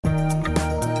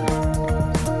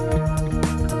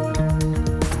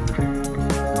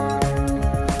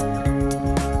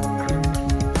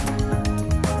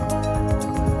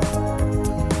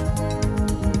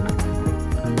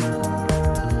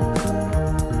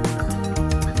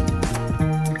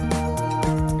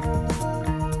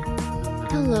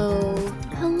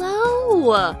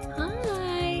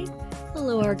Hi!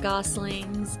 Hello, our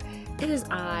goslings. It is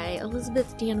I,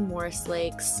 Elizabeth Deanna Morris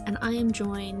Lakes, and I am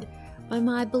joined by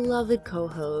my beloved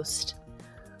co-host,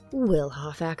 Will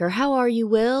Hoffacker. How are you,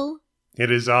 Will? It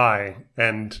is I,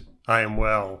 and I am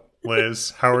well.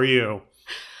 Liz, how are you?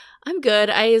 I'm good.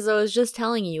 As I was just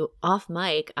telling you off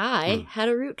mic, I had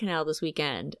a root canal this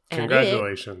weekend.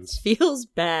 Congratulations. And it feels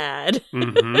bad.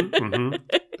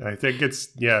 I think it's,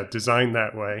 designed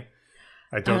that way.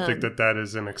 I don't think that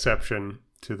is an exception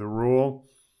to the rule.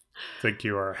 I think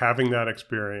you are having that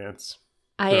experience.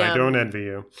 I don't envy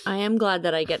you. I am glad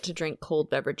that I get to drink cold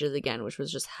beverages again, which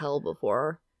was just hell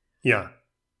before. Yeah.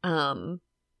 And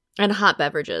hot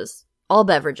beverages. All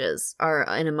beverages are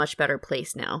in a much better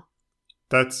place now.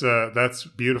 That's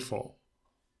beautiful.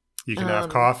 You can have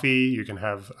coffee. You can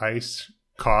have iced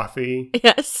coffee.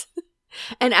 Yes.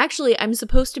 And actually, I'm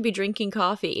supposed to be drinking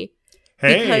coffee.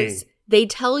 Hey. Because they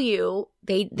tell you,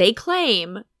 they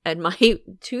claim, and my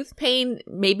tooth pain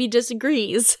maybe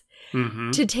disagrees,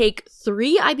 to take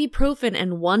 3 ibuprofen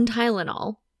and 1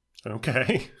 Tylenol.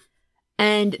 Okay.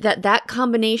 And that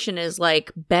combination is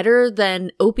like better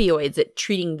than opioids at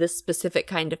treating this specific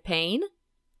kind of pain.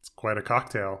 It's quite a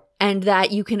cocktail. And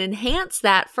that you can enhance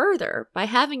that further by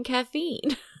having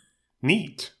caffeine.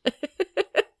 Neat.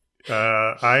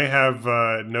 I have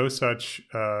no such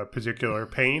particular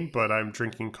pain, but I'm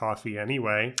drinking coffee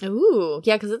anyway. Ooh,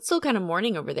 yeah, because it's still kind of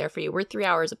morning over there for you. We're 3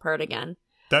 hours apart again.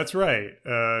 That's right.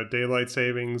 Daylight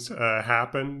savings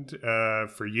happened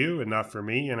for you and not for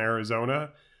me in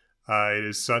Arizona. It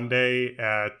is Sunday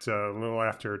at a little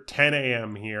after 10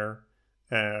 a.m. here,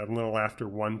 a little after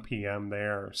 1 p.m.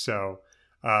 there. So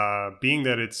being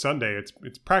that it's Sunday,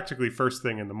 it's practically first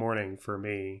thing in the morning for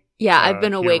me. Yeah, I've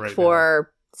been awake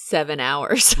for 7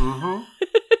 hours.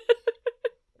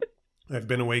 I've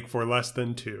been awake for less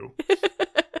than 2.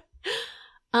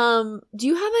 Do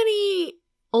you have any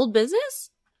old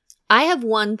business? I have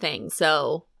one thing,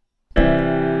 so...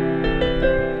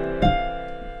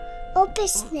 Old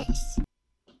business.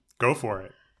 Go for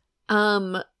it.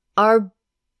 Well,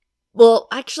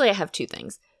 actually, I have 2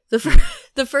 things.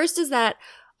 The first is that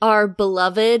our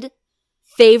beloved,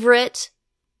 favorite,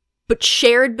 but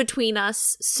shared between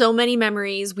us, so many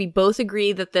memories, we both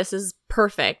agree that this is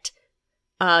perfect,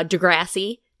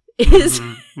 Degrassi, is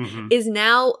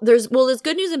now, there's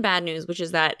good news and bad news, which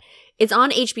is that it's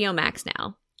on HBO Max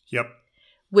now. Yep.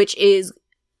 Which is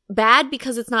bad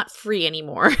because it's not free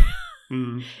anymore.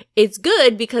 It's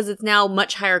good because it's now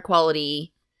much higher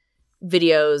quality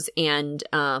videos and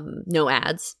no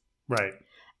ads. Right.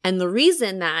 And the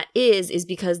reason that is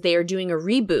because they are doing a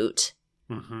reboot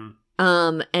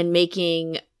and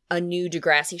making a new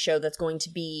Degrassi show that's going to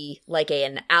be like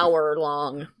an hour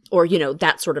long or,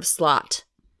 that sort of slot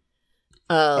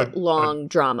long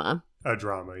drama. A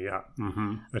drama, yeah.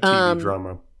 A TV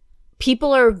drama.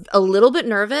 People are a little bit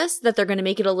nervous that they're going to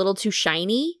make it a little too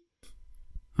shiny.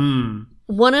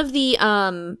 One of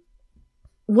the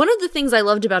things I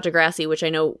loved about Degrassi, which I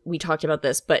know we talked about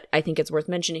this, but I think it's worth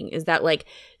mentioning, is that like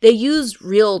they use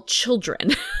real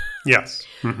children. Yes.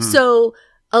 So,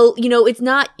 it's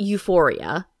not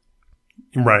Euphoria.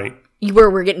 Right. Where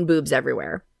we're getting boobs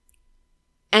everywhere.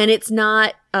 And it's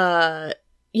not,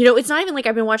 it's not even like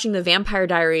I've been watching The Vampire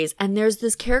Diaries and there's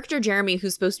this character, Jeremy,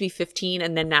 who's supposed to be 15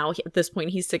 and then now at this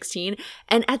point he's 16.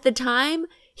 And at the time,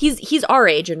 he's our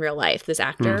age in real life, this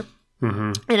actor.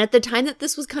 And at the time that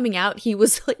this was coming out, he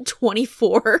was like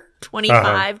 24,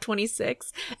 25,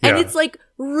 26. And it's like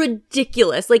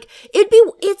ridiculous. Like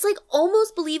it's like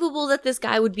almost believable that this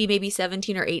guy would be maybe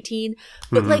 17 or 18.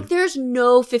 But like there's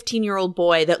no 15-year-old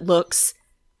boy that looks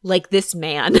like this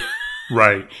man.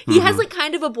 Right. He has like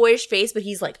kind of a boyish face, but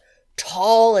he's like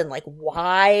tall and like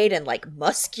wide and like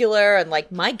muscular and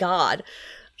like, my God.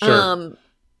 Sure.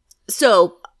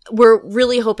 So we're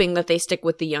really hoping that they stick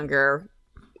with the younger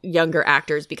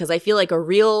actors because I feel like a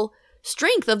real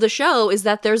strength of the show is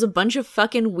that there's a bunch of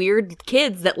fucking weird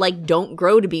kids that like don't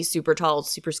grow to be super tall,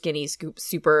 super skinny,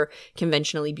 super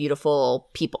conventionally beautiful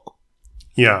people.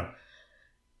 Yeah.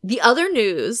 The other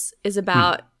news is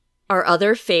about our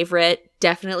other favorite,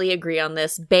 definitely agree on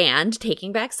this, band,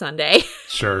 Taking Back Sunday.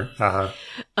 Sure.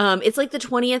 It's like the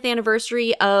 20th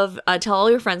anniversary of Tell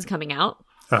All Your Friends coming out.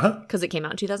 Because it came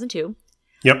out in 2002.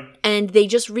 Yep. And they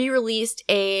just re-released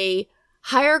a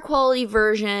higher quality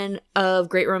version of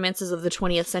Great Romances of the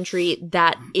 20th Century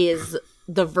that is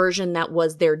the version that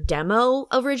was their demo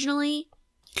originally.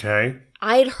 Okay.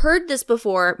 I had heard this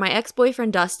before. My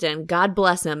ex-boyfriend Dustin, God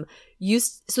bless him,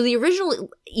 so the original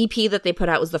EP that they put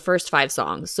out was the first 5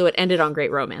 songs, so it ended on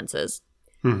Great Romances.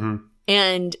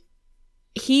 And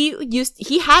he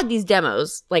had these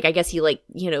demos, like I guess he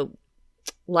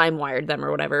LimeWired them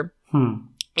or whatever.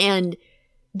 And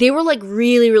they were like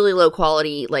really, really low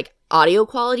quality, like audio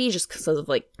quality, just because of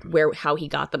like how he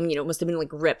got them. You know, it must have been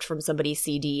like ripped from somebody's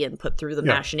CD and put through the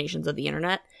machinations of the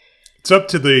internet. It's up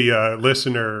to the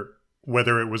listener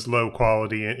whether it was low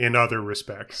quality in other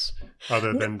respects,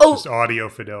 other than just audio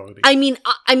fidelity. I mean,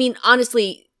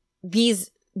 honestly,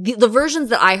 the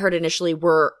versions that I heard initially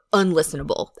were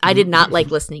unlistenable. I did not like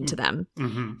listening to them,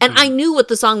 and I knew what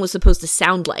the song was supposed to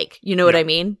sound like. You know what I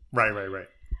mean? Right.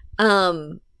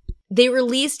 They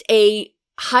released a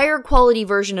higher quality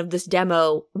version of this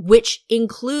demo, which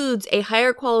includes a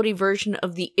higher quality version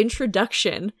of the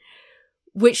introduction.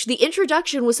 Which the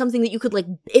introduction was something that you could like,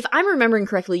 if I'm remembering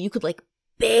correctly, you could like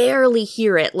barely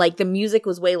hear it. Like the music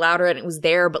was way louder and it was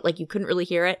there, but like you couldn't really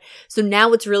hear it. So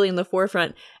now it's really in the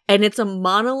forefront, and it's a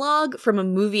monologue from a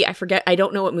movie. I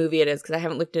don't know what movie it is because I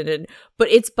haven't looked at it, but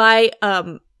it's by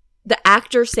the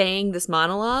actor saying this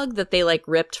monologue that they like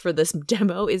ripped for this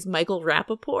demo is Michael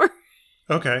Rapaport.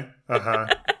 Okay.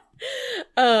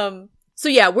 So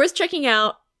yeah, worth checking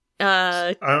out.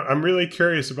 I'm really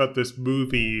curious about this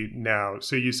movie now.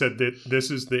 So you said that this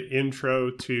is the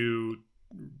intro to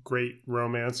Great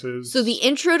Romances. So the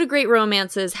intro to Great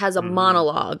Romances has a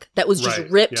monologue that was just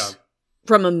ripped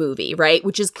from a movie, right?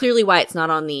 Which is clearly why it's not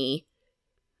on the,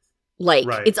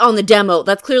 it's on the demo.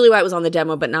 That's clearly why it was on the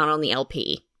demo, but not on the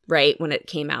LP, right? When it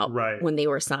came out, when they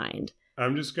were signed.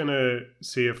 I'm just going to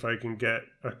see if I can get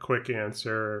a quick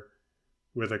answer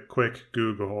with a quick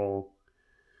Google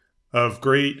of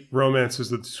Great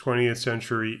Romances of the 20th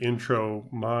Century intro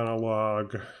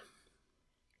monologue.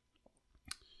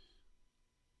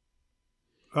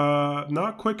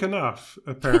 Not quick enough,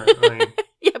 apparently.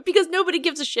 Yeah, because nobody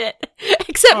gives a shit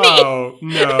except me. Oh,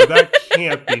 no, that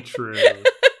can't be true.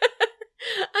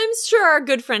 I'm sure our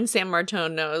good friend Sam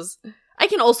Martone knows. I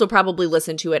can also probably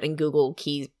listen to it and Google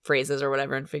key phrases or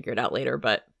whatever and figure it out later,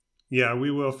 but... Yeah,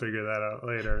 we will figure that out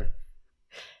later.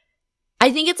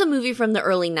 I think it's a movie from the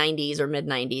early 90s or mid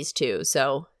 90s too.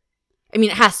 So, I mean,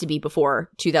 it has to be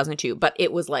before 2002, but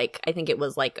it was like, I think it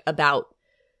was like about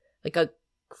like a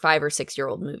 5 or 6 year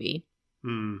old movie.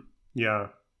 Yeah.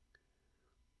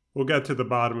 We'll get to the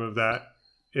bottom of that.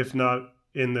 If not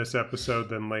in this episode,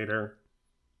 then later.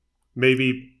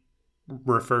 Maybe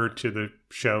refer to the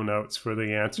show notes for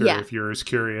the answer if you're as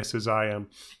curious as I am.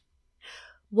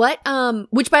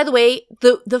 Which by the way,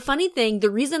 the funny thing, the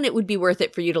reason it would be worth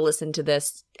it for you to listen to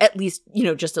this, at least,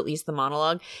 just at least the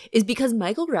monologue, is because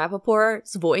Michael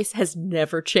Rapaport's voice has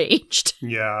never changed.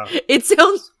 Yeah. It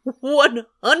sounds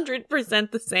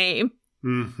 100% the same.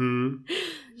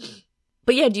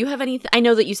 But yeah, do you have anything? I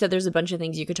know that you said there's a bunch of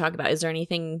things you could talk about. Is there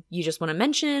anything you just want to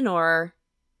mention or?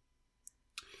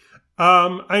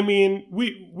 I mean,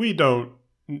 we don't...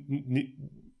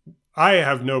 I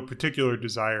have no particular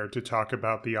desire to talk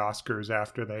about the Oscars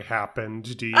after they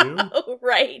happened. Do you? Oh,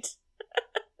 right.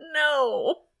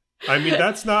 No. I mean,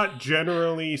 that's not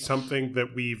generally something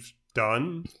that we've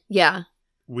done. Yeah.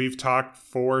 We've talked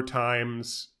 4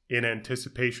 times in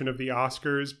anticipation of the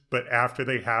Oscars, but after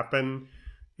they happen,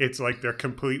 it's like they're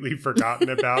completely forgotten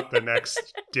about the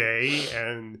next day.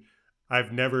 And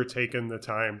I've never taken the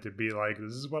time to be like,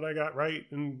 this is what I got right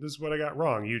and this is what I got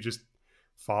wrong. You just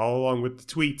follow along with the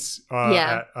tweets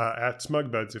at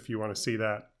Smugbuds if you want to see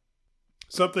that.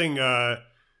 Something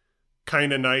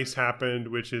kind of nice happened,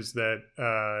 which is that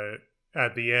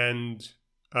at the end,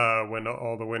 when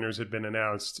all the winners had been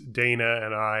announced, Dana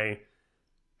and I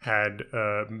had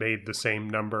made the same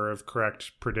number of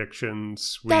correct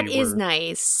predictions. That is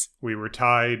nice. We were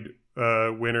tied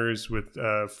winners with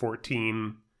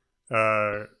 14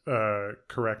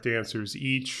 correct answers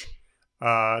each.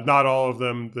 Not all of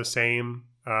them the same.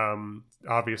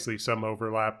 Obviously some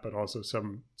overlap, but also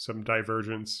some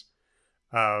divergence.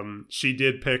 She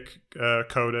did pick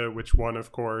Coda, which won,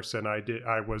 of course, and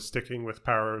I was sticking with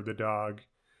Power of the Dog.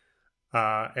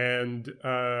 And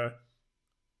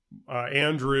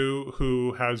Andrew,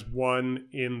 who has won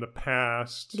in the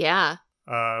past,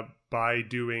 by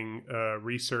doing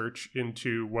research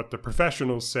into what the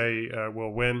professionals say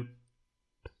will win.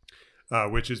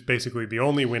 Which is basically the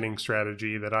only winning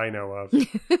strategy that I know of.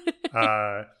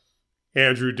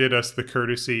 Andrew did us the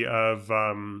courtesy of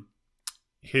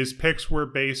his picks were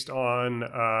based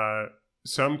on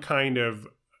some kind of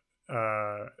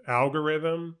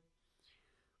algorithm,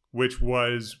 which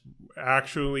was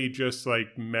actually just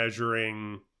like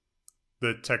measuring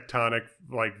the tectonic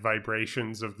like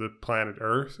vibrations of the planet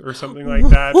Earth or something like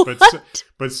that.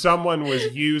 But someone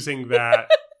was using that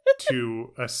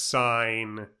to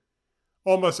assign...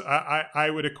 Almost,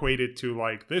 I would equate it to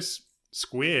like this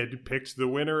squid picked the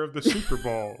winner of the Super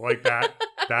Bowl, like that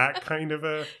that kind of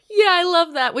a... Yeah, I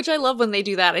love that, which I love when they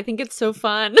do that. I think it's so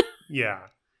fun. Yeah.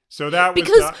 So that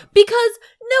was because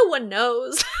no one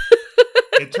knows.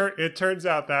 It turns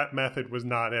out that method was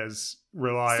not as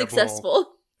reliable.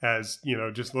 Successful. As,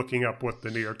 just looking up what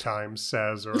the New York Times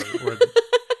says or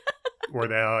or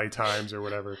the LA Times or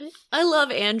whatever. I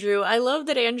love Andrew. I love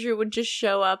that Andrew would just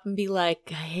show up and be like,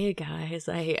 hey guys,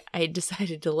 I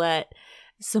decided to let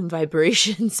some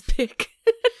vibrations pick.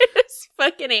 It's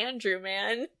fucking Andrew,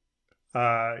 man.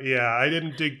 Yeah, I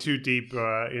didn't dig too deep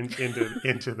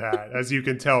into that, as you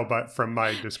can tell from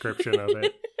my description of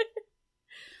it.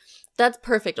 That's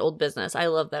perfect old business. I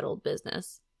love that old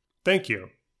business. Thank you.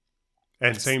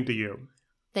 And same to you.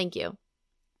 Thank you.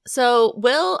 So,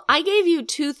 Will, I gave you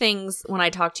 2 things when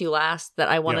I talked to you last that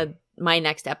I wanted my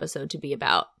next episode to be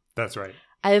about. That's right.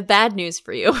 I have bad news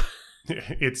for you.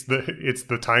 It's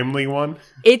the timely one?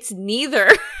 It's neither.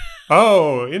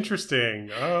 Oh, interesting.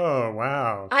 Oh,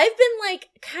 wow. I've been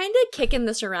kind of kicking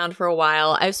this around for a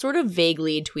while. I've sort of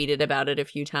vaguely tweeted about it a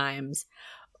few times.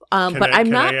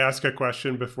 Can I ask a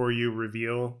question before you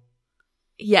reveal?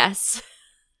 Yes.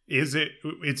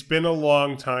 It's been a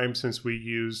long time since we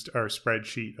used our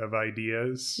spreadsheet of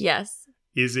ideas. Yes.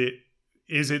 Is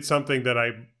it something that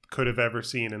I could have ever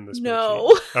seen in the spreadsheet?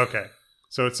 No. Okay.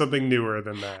 So it's something newer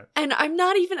than that. And I'm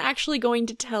not even actually going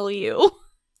to tell you.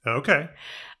 Okay.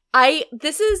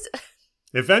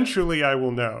 Eventually I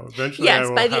will know. Yes,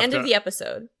 by the end of the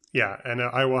episode. Yeah, and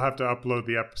I will have to upload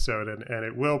the episode, and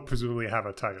it will presumably have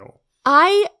a title.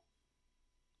 The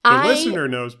listener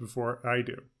knows before I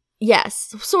do.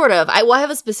 Yes, sort of. I have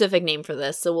a specific name for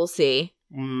this, so we'll see.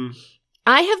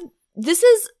 This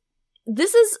is,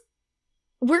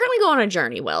 we're going to go on a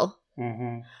journey, Will.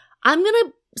 Mm-hmm. I'm going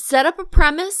to set up a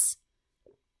premise.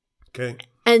 Okay.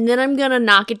 And then I'm going to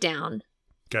knock it down.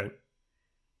 Okay.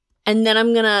 And then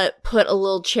I'm going to put a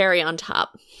little cherry on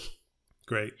top.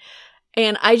 Great.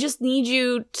 And I just need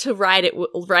you to ride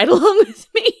along with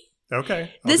me.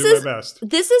 Okay. I'll do my best.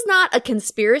 This is not a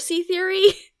conspiracy theory.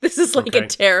 This is This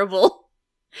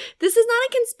is not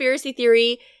a conspiracy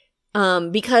theory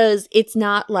because it's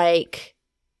not like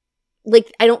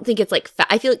I don't think it's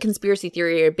I feel like conspiracy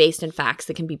theory are based in facts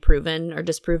that can be proven or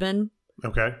disproven.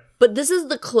 Okay. But this is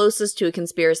the closest to a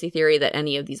conspiracy theory that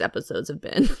any of these episodes have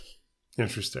been.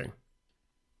 Interesting.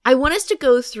 I want us to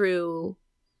go through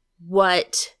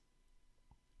what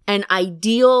an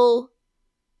ideal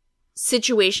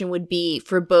situation would be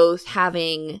for both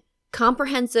having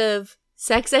comprehensive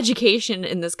sex education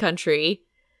in this country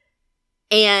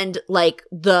and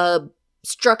the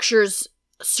structures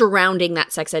surrounding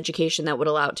that sex education that would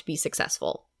allow it to be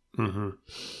successful. Mm-hmm.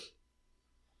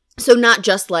 So not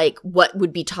just what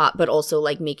would be taught, but also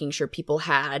making sure people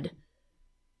had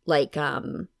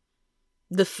the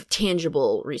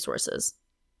tangible resources.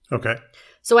 Okay.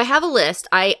 So I have a list.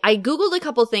 I Googled a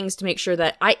couple things to make sure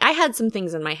that I had some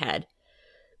things in my head.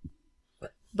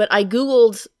 But I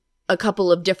Googled a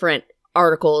couple of different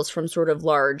articles from sort of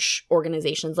large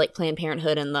organizations like Planned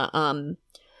Parenthood and the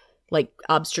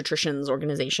obstetricians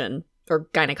organization or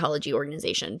gynecology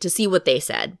organization to see what they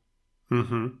said.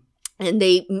 Mm-hmm.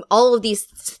 And all of these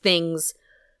things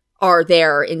are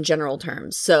there in general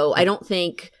terms. So I don't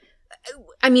think...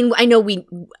 I mean, I know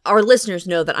our listeners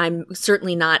know that I'm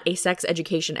certainly not a sex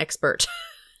education expert.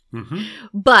 Mm-hmm.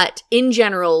 But in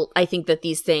general, I think that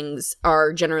these things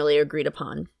are generally agreed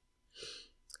upon.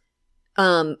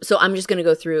 So I'm just going to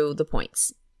go through the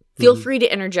points. Feel free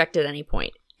to interject at any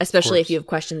point, especially if you have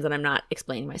questions and I'm not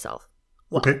explaining myself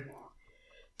well. Okay.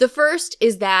 The first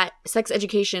is that sex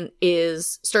education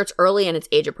starts early and it's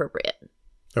age appropriate.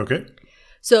 Okay.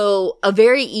 So a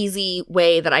very easy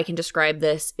way that I can describe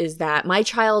this is that my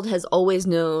child has always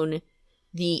known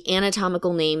the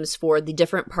anatomical names for the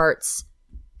different parts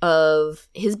of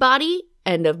his body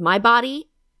and of my body.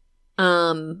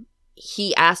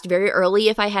 He asked very early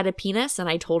if I had a penis, and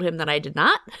I told him that I did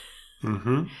not.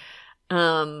 Mm-hmm.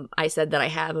 I said that I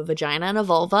have a vagina and a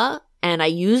vulva, and I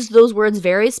used those words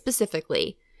very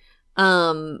specifically.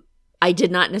 I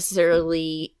did not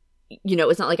necessarily,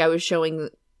 it's not like I was showing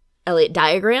Elliot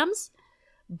diagrams,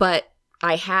 but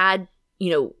I had,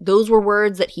 those were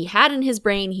words that he had in his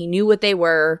brain. He knew what they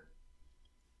were.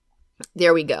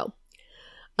 There we go.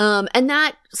 And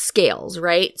that scales,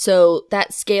 right? So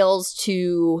that scales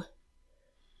to,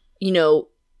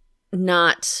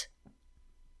 not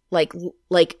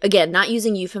again, not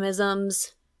using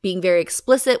euphemisms, being very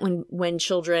explicit when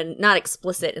children, not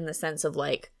explicit in the sense of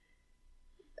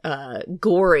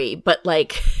gory, but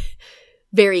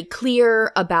very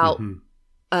clear about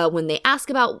when they ask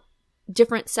about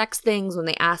different sex things, when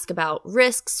they ask about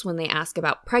risks, when they ask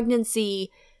about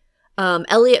pregnancy,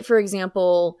 Elliot, for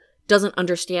example, doesn't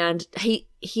understand. He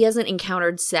hasn't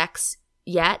encountered sex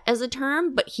yet as a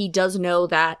term, but he does know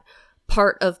that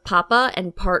part of Papa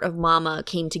and part of Mama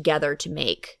came together to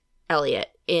make Elliot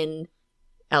in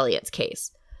Elliot's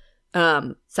case.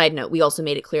 Side note, we also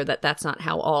made it clear that that's not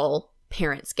how all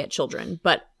parents get children,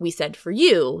 but we said for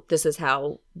you, this is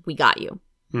how we got you.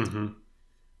 Mm-hmm.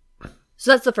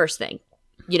 So that's the first thing.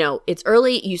 You know, it's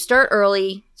early, you start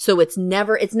early, so it's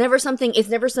never some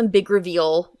big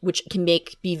reveal, which can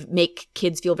make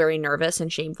kids feel very nervous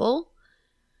and shameful.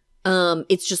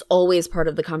 It's just always part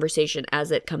of the conversation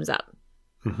as it comes up.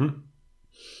 Mm-hmm.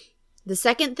 The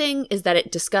second thing is that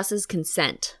it discusses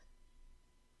consent.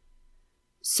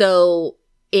 So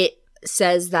it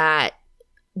says that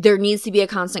there needs to be a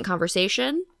constant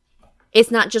conversation.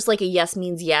 It's not just like a yes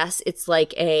means yes. It's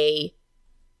like a,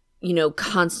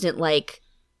 constant, like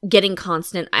getting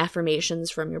constant affirmations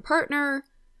from your partner.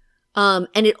 And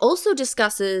it also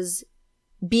discusses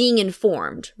being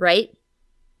informed, right?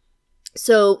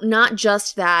 So not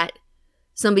just that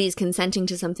somebody's consenting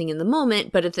to something in the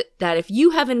moment, but that if you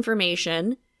have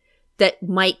information that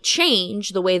might change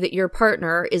the way that your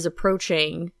partner is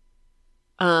approaching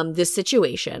this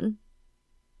situation,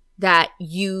 that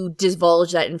you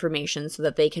divulge that information so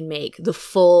that they can make the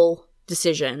full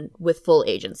decision with full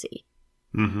agency.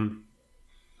 Mm-hmm.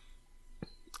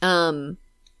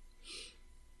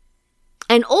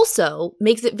 And also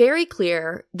makes it very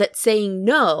clear that saying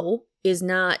no is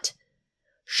not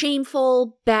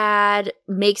shameful, bad,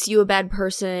 makes you a bad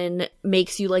person,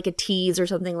 makes you like a tease or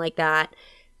something like that.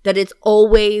 That it's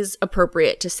always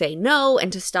appropriate to say no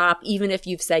and to stop, even if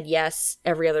you've said yes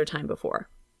every other time before.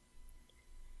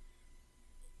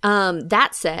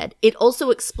 That said, it also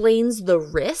explains the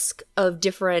risk of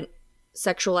different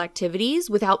sexual activities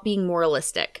without being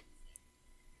moralistic.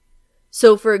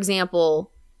 So, for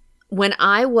example, when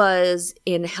I was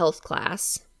in health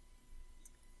class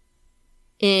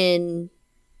in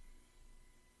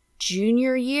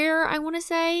junior year, I want to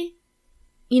say,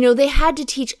 they had to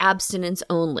teach abstinence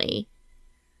only.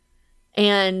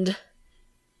 And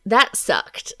that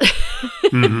sucked.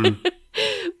 Mm-hmm.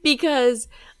 Because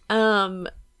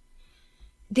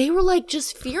they were like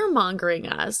just fear-mongering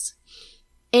us.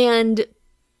 And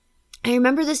I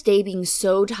remember this day being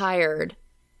so tired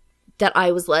that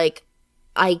I was like,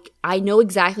 I know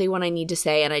exactly what I need to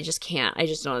say and I just can't. I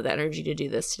just don't have the energy to do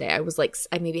this today. I was like,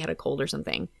 I maybe had a cold or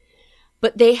something.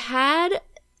 But they had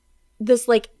this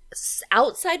like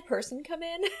outside person come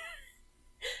in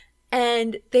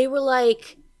and they were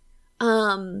like,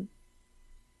 okay,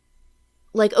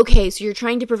 so you're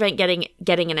trying to prevent getting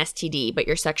an STD, but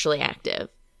you're sexually active.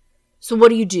 So what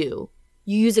do? You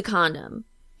use a condom.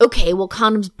 Okay, well,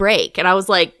 condoms break. And I was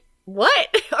like, what?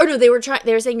 Or no, they were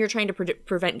saying you're trying to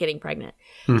prevent getting pregnant.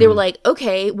 Mm-hmm. They were like,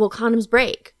 okay, well, condoms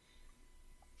break.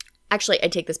 Actually, I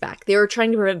take this back. They were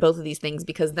trying to prevent both of these things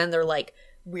because then their like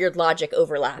weird logic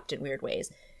overlapped in weird ways.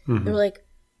 Mm-hmm. They were like,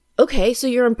 okay, so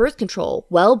you're on birth control.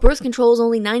 Well, birth control is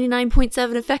only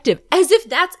 99.7 effective. As if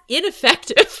that's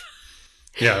ineffective.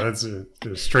 Yeah, that's a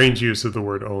strange use of the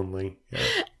word only. Yeah.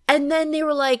 And then they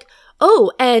were like,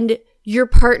 oh, and your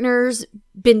partner's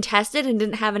been tested and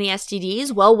didn't have any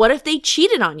STDs? Well, what if they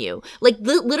cheated on you? Like,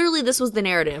 literally, this was the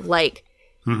narrative. Like,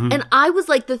 mm-hmm. And I was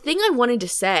like, the thing I wanted to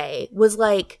say was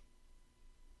like,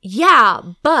 yeah,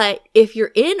 but if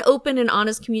you're in open and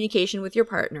honest communication with your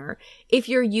partner, if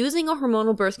you're using a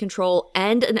hormonal birth control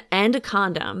and a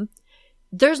condom,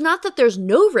 there's not that there's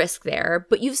no risk there,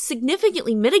 but you've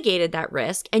significantly mitigated that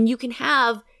risk and you can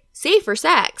have safer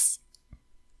sex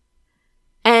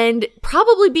and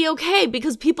probably be okay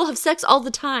because people have sex all the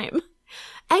time.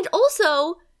 And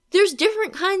also, there's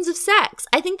different kinds of sex.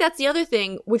 I think that's the other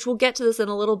thing, which we'll get to this in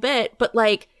a little bit, but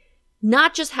like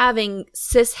not just having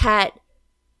cis-het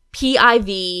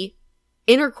PIV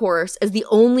intercourse as the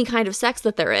only kind of sex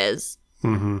that there is.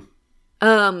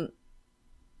 Mm-hmm.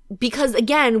 Because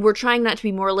again, we're trying not to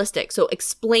be moralistic. So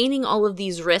explaining all of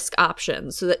these risk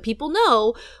options so that people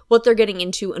know what they're getting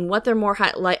into and what they're more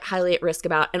highly at risk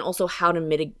about, and also how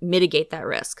to mitigate that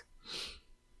risk.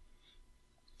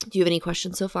 Do you have any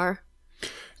questions so far?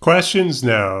 Questions?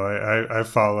 No, I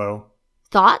follow.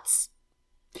 Thoughts?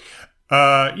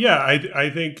 Yeah, I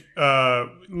think,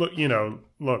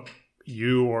 look,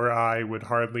 you or I would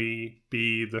hardly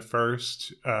be the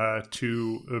first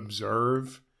to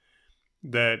observe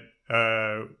that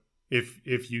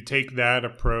if you take that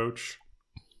approach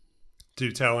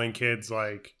to telling kids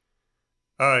like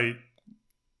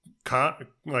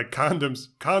condoms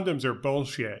are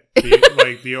bullshit.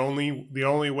 The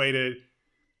only way to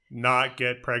not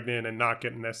get pregnant and not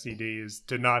get an STD is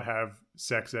to not have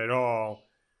sex at all.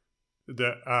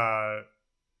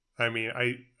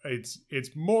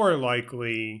 it's more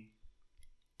likely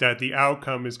that the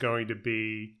outcome is going to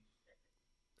be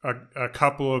a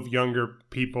couple of younger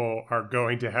people are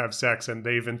going to have sex and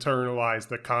they've internalized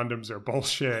that condoms are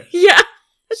bullshit. Yeah.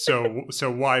 So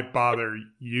why bother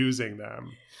using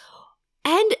them?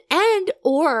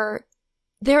 Or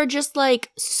they're just like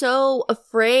so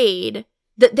afraid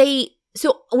that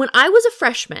so when I was a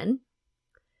freshman,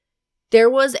 there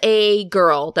was a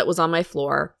girl that was on my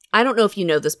floor. I don't know if you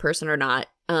know this person or not.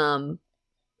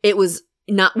 It was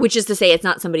not, which is to say it's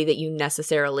not somebody that you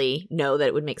necessarily know that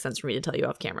it would make sense for me to tell you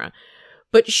off camera.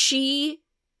 But she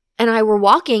and I were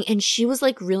walking and she was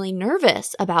like really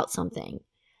nervous about something.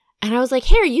 And I was like,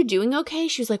 hey, are you doing okay?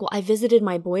 She was like, well, I visited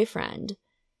my boyfriend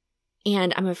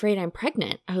and I'm afraid I'm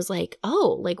pregnant. I was like,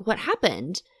 oh, like what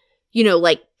happened? You know,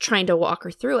 like trying to walk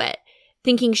her through it,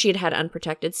 thinking she had had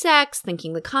unprotected sex,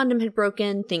 thinking the condom had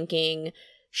broken, thinking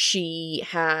she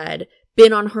had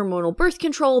been on hormonal birth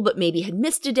control, but maybe had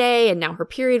missed a day and now her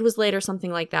period was late or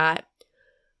something like that.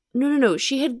 No.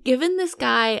 She had given this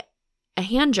guy a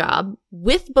hand job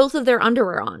with both of their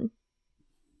underwear on.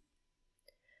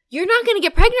 You're not going to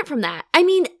get pregnant from that. I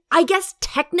mean, I guess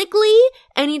technically,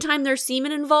 anytime there's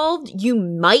semen involved, you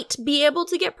might be able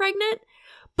to get pregnant.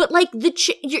 But like the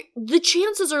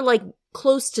chances are like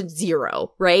close to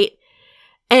zero, right?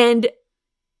 And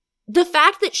the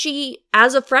fact that she,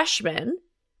 as a freshman,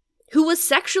 who was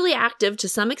sexually active to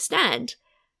some extent,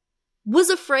 was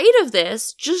afraid of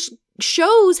this just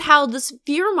shows how this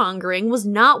fear-mongering was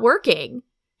not working.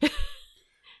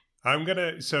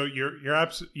 So you're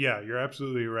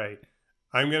absolutely right.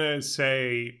 I'm going to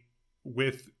say,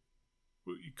 with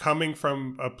coming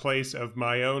from a place of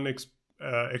my own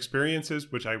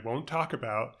experiences, which I won't talk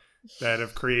about, that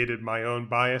have created my own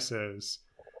biases,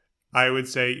 I would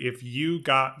say if you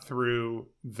got through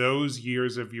those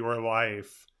years of your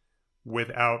life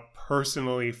without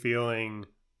personally feeling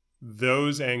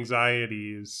those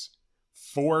anxieties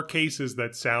for cases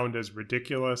that sound as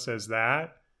ridiculous as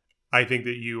that, I think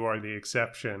that you are the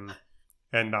exception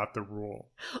and not the rule.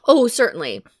 Oh,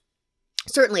 certainly.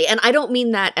 Certainly. And I don't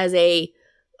mean that as a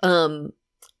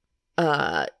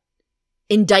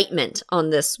indictment on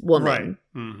this woman.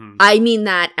 Right. Mm-hmm. I mean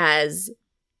that as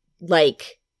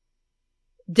like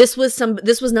this was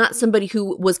not somebody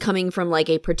who was coming from like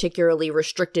a particularly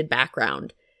restricted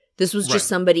background. This was just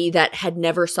somebody that had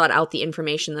never sought out the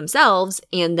information themselves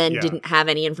and then didn't have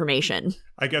any information.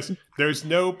 I guess there's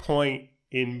no point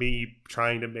in me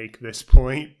trying to make this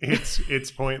point.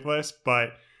 It's pointless,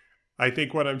 but I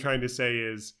think what I'm trying to say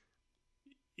is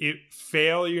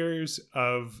failures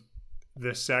of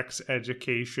the sex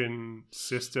education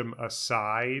system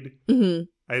aside, mm-hmm.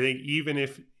 I think even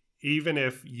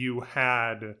if you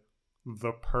had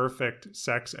the perfect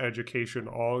sex education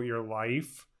all your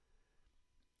life,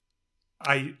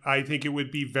 I think it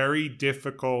would be very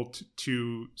difficult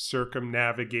to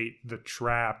circumnavigate the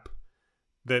trap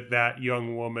that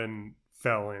young woman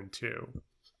fell into.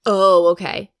 Oh,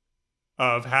 okay.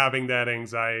 Of having that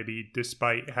anxiety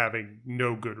despite having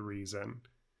no good reason.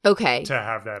 Okay. To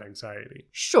have that anxiety.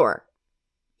 Sure.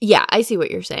 Yeah, I see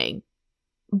what you're saying.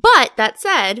 But that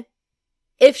said,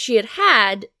 if she had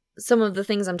had some of the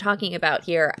things I'm talking about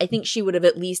here, I think she would have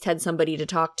at least had somebody to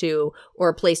talk to or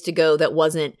a place to go that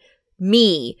wasn't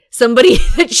me, somebody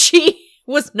that she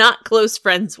was not close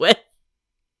friends with.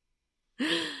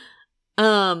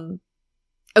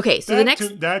 Okay, so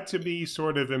that to me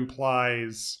sort of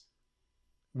implies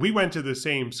we went to the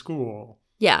same school.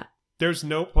 Yeah. There's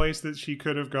no place that she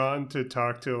could have gone to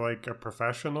talk to like a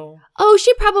professional. Oh,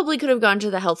 she probably could have gone to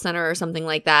the health center or something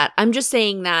like that. I'm just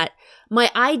saying that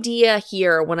my idea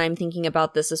here when I'm thinking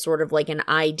about this is sort of like an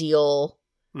ideal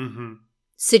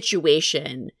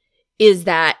situation is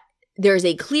that there's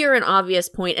a clear and obvious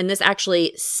point, and this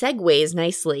actually segues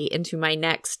nicely into my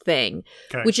next thing,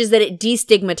 which is that it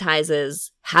destigmatizes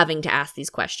having to ask these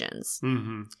questions.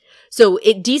 Mm-hmm. So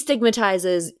it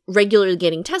destigmatizes regularly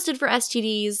getting tested for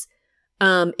STDs.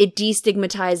 It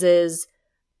destigmatizes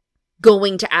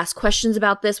going to ask questions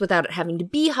about this without it having to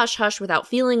be hush-hush, without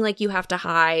feeling like you have to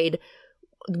hide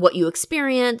what you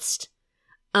experienced.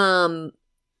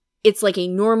 It's like a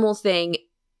normal thing.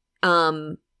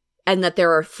 And that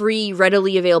there are free,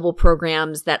 readily available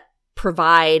programs that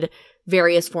provide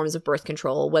various forms of birth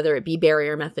control, whether it be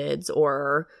barrier methods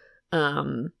or,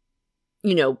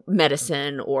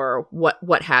 medicine or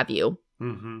what have you.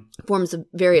 Mm-hmm.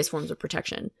 Various forms of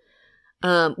protection.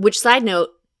 Which, side note,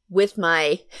 with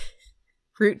my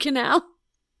root canal,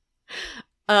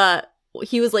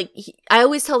 he was like, I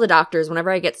always tell the doctors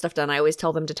whenever I get stuff done, I always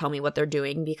tell them to tell me what they're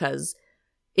doing because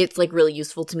it's like really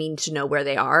useful to me to know where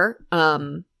they are.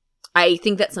 I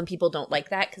think that some people don't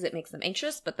like that because it makes them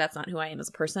anxious, but that's not who I am as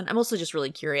a person. I'm also just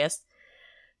really curious.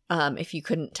 If you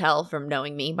couldn't tell from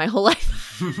knowing me my whole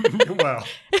life. Well,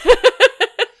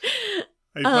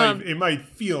 it might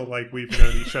feel like we've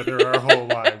known each other our whole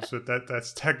lives, but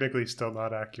that's technically still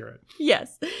not accurate.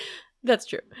 Yes, that's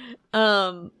true.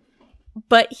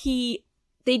 But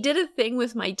they did a thing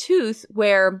with my tooth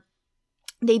where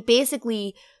they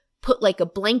basically put like a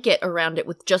blanket around it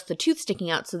with just the tooth sticking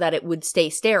out so that it would stay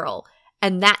sterile.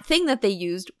 And that thing that they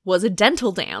used was a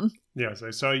dental dam. Yes,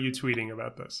 I saw you tweeting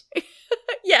about this.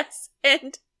 Yes,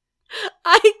 and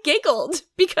I giggled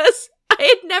because I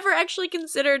had never actually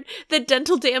considered that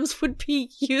dental dams would be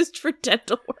used for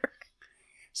dental work.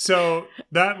 So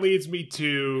that leads me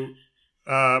to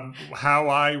how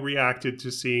I reacted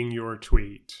to seeing your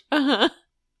tweet,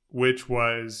 which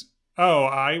was,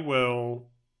 I will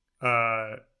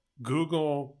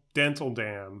Google dental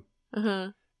dam,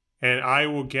 and I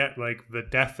will get like the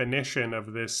definition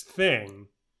of this thing,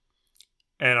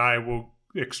 and I will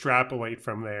extrapolate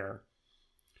from there.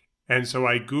 And so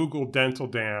I Googled dental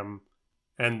dam,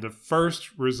 and the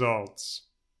first results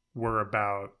were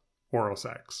about oral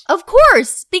sex. Of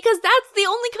course, because that's the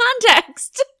only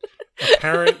context.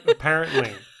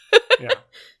 Apparently. Yeah.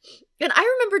 And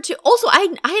I remember too, also,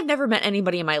 I have never met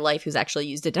anybody in my life who's actually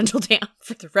used a dental dam,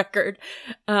 for the record.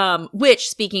 Which,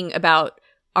 speaking about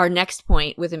our next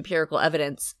point with empirical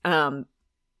evidence,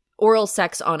 oral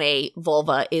sex on a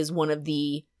vulva is one of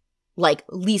the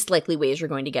least likely ways you're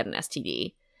going to get an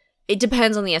STD. It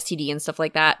depends on the STD and stuff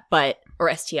like that,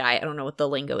 or STI, I don't know what the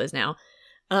lingo is now.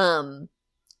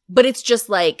 But it's just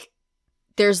like,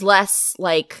 there's less,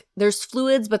 there's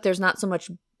fluids, but there's not so much,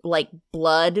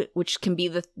 blood, which can be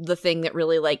the thing that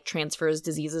really, transfers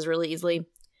diseases really easily.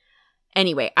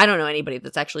 Anyway, I don't know anybody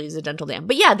that's actually used a dental dam.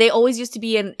 But yeah, they always used to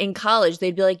be in college,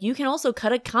 they'd be like, you can also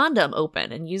cut a condom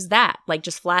open and use that.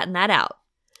 Just flatten that out.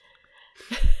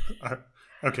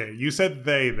 Okay, you said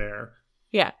they there.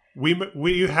 Yeah.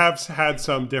 We have had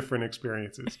some different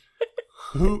experiences.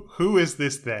 Who is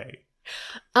this they?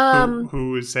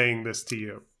 Who is saying this to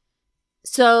you?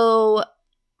 So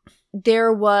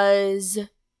there was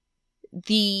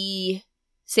the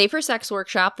Safer Sex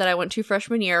workshop that I went to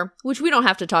freshman year, which we don't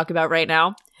have to talk about right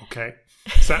now. Okay.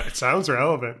 It sounds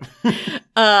relevant.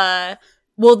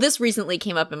 Well, this recently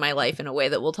came up in my life in a way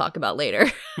that we'll talk about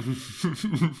later. We're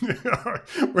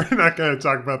not going to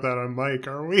talk about that on mic,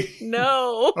 are we?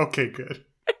 No. Okay, good.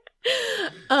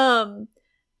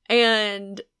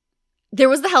 And there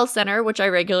was the health center, which I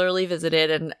regularly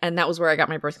visited, and that was where I got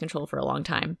my birth control for a long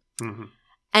time. Mm-hmm.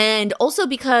 And also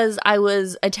because I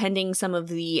was attending some of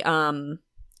the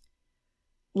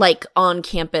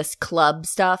on-campus club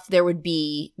stuff, there would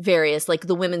be various,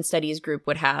 the women's studies group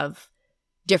would have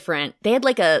different, they had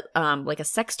a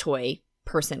sex toy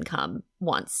person come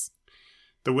once.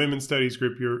 The women's studies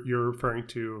group you're referring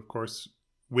to, of course,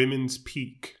 Women's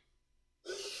Peak.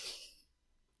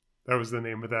 That was the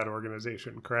name of that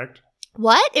organization, correct?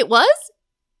 What? It was?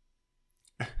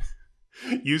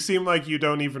 You seem like you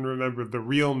don't even remember the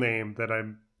real name that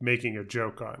I'm making a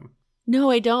joke on.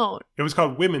 No, I don't. It was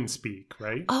called Women's Speak,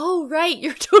 right? Oh, right.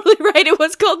 You're totally right. It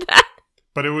was called that.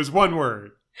 But it was one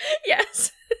word.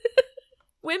 Yes.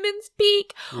 Women's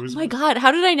Speak. Oh my God.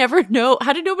 How did I never know?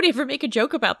 How did nobody ever make a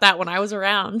joke about that when I was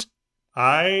around?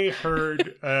 I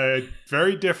heard a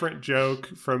very different joke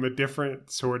from a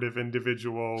different sort of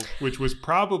individual, which was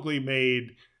probably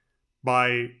made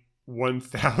by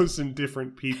 1,000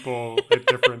 different people at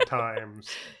different times.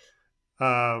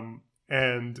 I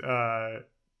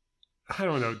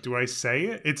don't know. Do I say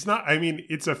it? It's not,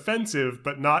 it's offensive,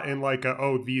 but not in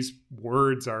these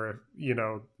words are,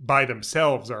 by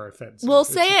themselves are offensive. Well,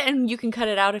 say it and you can cut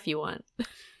it out if you want.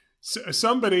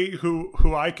 Somebody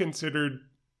who I considered,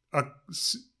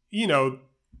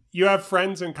 you have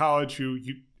friends in college who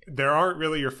there aren't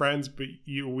really your friends, but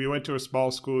we went to a small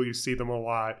school, you see them a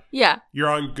lot. Yeah. You're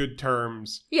on good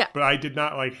terms. Yeah. But I did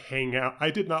not hang out. I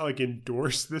did not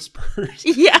endorse this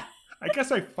person. Yeah. I guess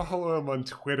I follow him on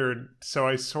Twitter, so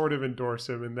I sort of endorse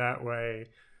him in that way.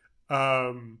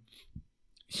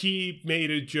 He made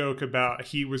a joke about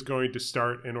he was going to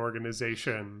start an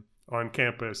organization on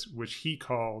campus, which he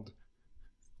called,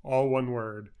 all one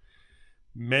word,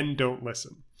 Men Don't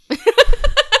Listen.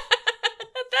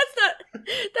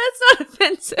 That's not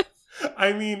offensive.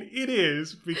 It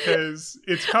is, because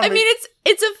it's coming.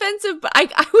 It's offensive, but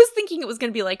I was thinking it was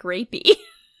going to be rapey.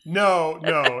 No,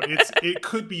 it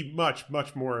could be much,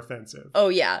 much more offensive. Oh,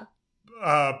 yeah.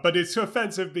 But it's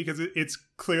offensive because it's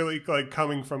clearly like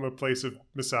coming from a place of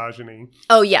misogyny.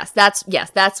 Oh yes, that's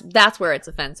where it's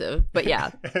offensive. But yeah,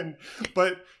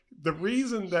 but the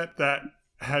reason that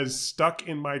has stuck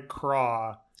in my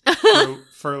craw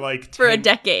for like 10, for a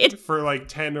decade, for like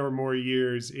 10 or more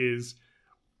years is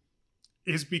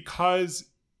because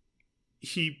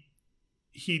he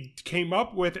came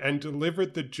up with and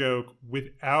delivered the joke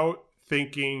without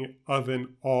thinking of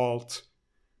an alt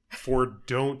for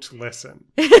 "don't listen."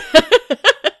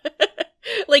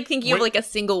 Like thinking of like a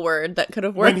single word that could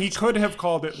have worked. When he could have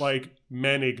called it like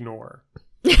 "men ignore."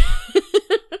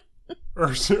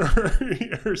 or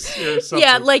something.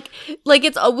 Yeah, like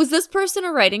it's was this person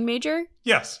a writing major?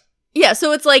 Yes. Yeah,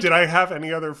 so it's like, did I have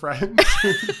any other friends?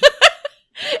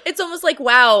 It's almost like,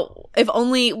 wow, if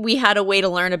only we had a way to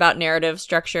learn about narrative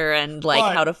structure and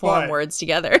like how to form words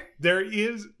together. There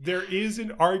is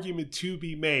an argument to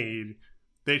be made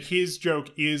that his joke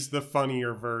is the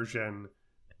funnier version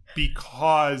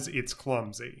because it's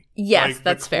clumsy. Yes, like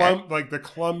that's fair. Like the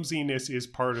clumsiness is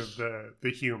part of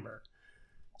the humor.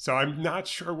 So I'm not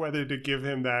sure whether to give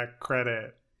him that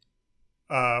credit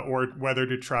or whether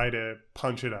to try to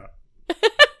punch it up.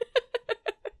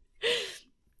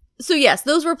 So yes,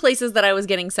 those were places that I was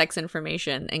getting sex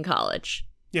information in college.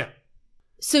 Yeah.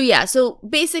 So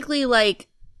basically, like,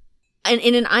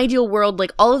 in an ideal world,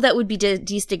 like, all of that would be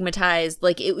destigmatized.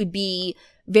 Like, it would be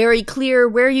very clear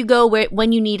where you go,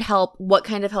 when you need help, what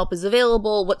kind of help is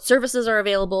available, what services are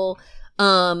available,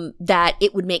 that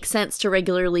it would make sense to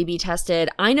regularly be tested.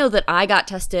 I know that I got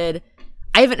tested.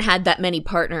 I haven't had that many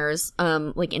partners,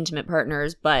 like intimate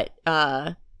partners, but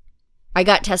I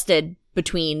got tested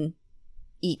between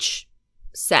each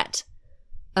set.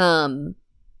 I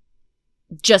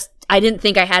didn't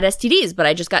think I had STDs, but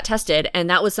I just got tested, and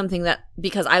that was something that,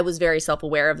 because I was very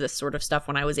self-aware of this sort of stuff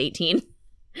when I was 18.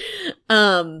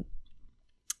 But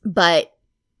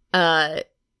I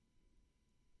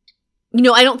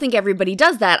don't think everybody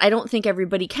does that. I don't think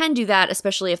everybody can do that,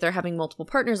 especially if they're having multiple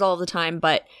partners all the time,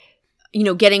 but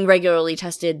getting regularly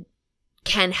tested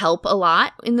can help a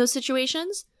lot in those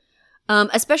situations.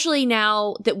 Especially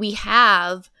now that we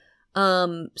have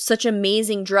such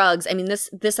amazing drugs. I mean,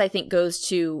 this I think goes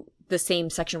to the same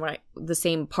section, the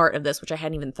same part of this, which I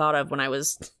hadn't even thought of when I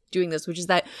was doing this, which is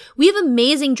that we have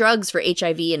amazing drugs for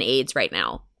HIV and AIDS right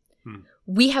now.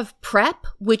 We have PrEP,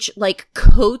 which like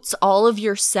coats all of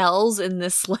your cells in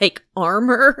this like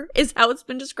armor, is how it's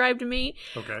been described to me.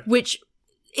 Okay. Which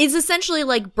is essentially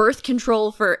like birth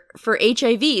control for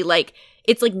HIV. Like,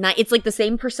 it's like the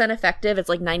same percent effective. It's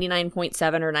like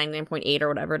 99.7 or 99.8 or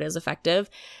whatever it is effective.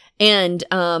 And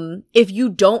if you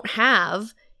don't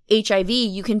have HIV,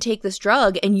 you can take this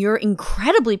drug and you're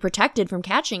incredibly protected from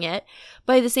catching it.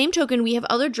 By the same token, we have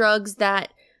other drugs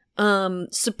that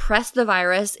suppress the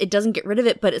virus. It doesn't get rid of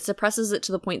it, but it suppresses it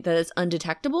to the point that it's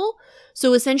undetectable.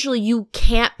 So essentially, you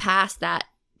can't pass that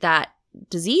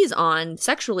disease on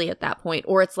sexually at that point,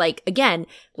 or it's like, again,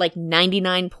 like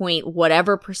 99 point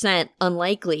whatever percent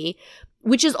unlikely,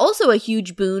 which is also a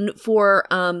huge boon for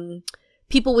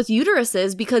people with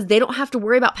uteruses, because they don't have to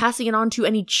worry about passing it on to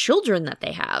any children that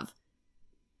they have.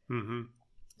 Mm-hmm.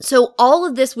 So all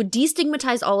of this would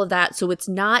destigmatize all of that, so it's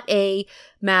not a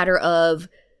matter of,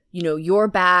 you're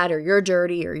bad or you're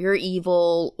dirty or you're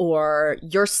evil or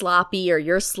you're sloppy or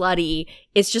you're slutty.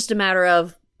 It's just a matter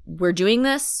of, we're doing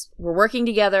this, we're working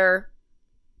together,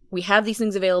 we have these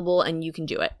things available, and you can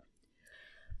do it.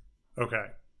 Okay.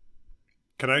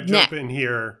 Can I jump in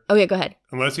here? Oh, yeah, go ahead.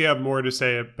 Unless you have more to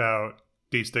say about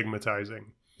destigmatizing.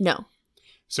 No.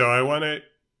 So I want to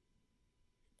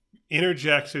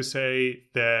interject to say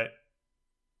that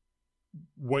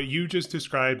what you just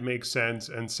described makes sense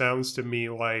and sounds to me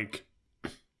like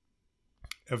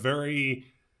a very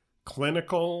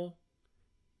clinical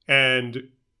and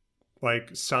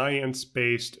like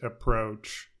science-based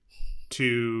approach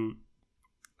to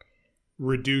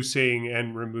reducing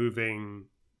and removing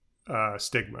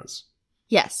stigmas.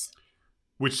 Yes.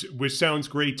 Which sounds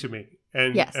great to me.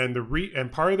 And yes.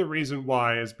 and part of the reason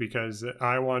why is because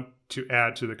I want to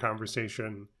add to the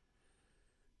conversation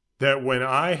that when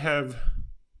I have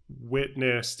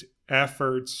witnessed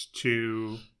efforts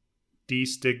to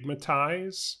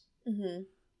destigmatize, mm-hmm.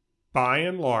 by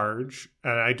and large,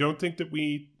 and I don't think that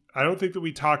we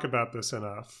talk about this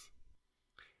enough.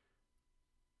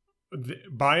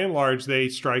 By and large, they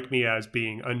strike me as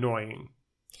being annoying.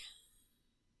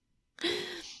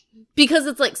 Because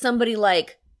it's like somebody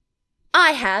like,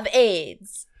 I have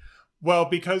AIDS. Well,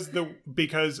 because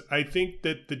I think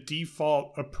that the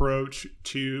default approach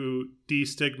to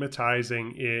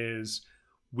destigmatizing is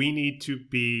we need to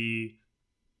be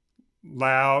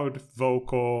loud,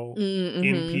 vocal, Mm-hmm.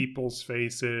 in people's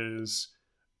faces,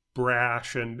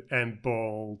 brash and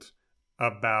bold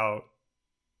about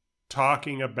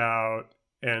talking about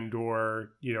and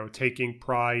or, taking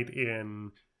pride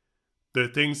in the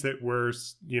things that we're,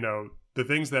 the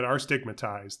things that are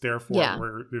stigmatized.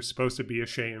 Therefore, they're supposed to be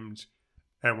ashamed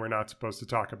and we're not supposed to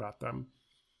talk about them.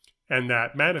 And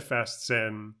that manifests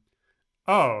in,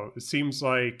 it seems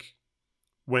like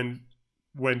when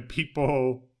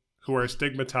people who are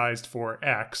stigmatized for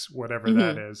X, whatever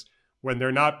that is, when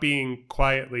they're not being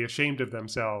quietly ashamed of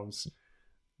themselves,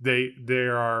 they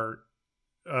are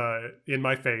in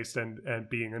my face and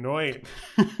being annoying.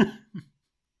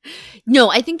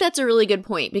 No, I think that's a really good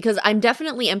point, because I'm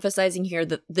definitely emphasizing here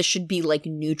that this should be like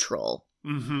neutral.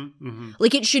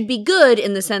 Like, it should be good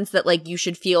in the sense that, like, you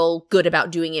should feel good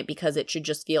about doing it because it should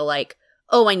just feel like,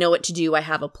 oh, I know what to do, I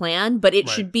have a plan. But it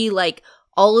should be like,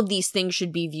 all of these things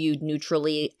should be viewed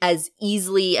neutrally, as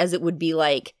easily as it would be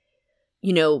like,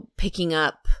 picking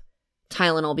up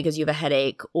Tylenol because you have a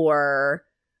headache, or,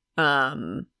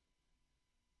 having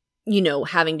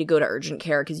to go to urgent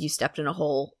care because you stepped in a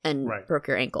hole and broke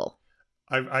your ankle.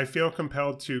 I feel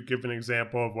compelled to give an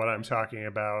example of what I'm talking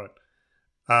about.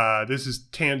 This is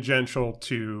tangential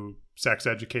to sex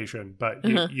education, but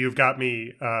you've got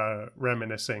me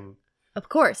reminiscing, of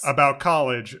course, about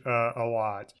college a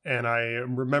lot. And I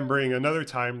am remembering another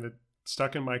time that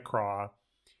stuck in my craw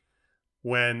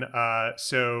when,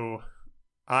 so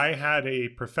I had a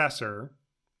professor.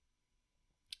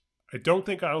 I don't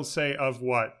think I'll say of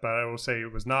what, but I will say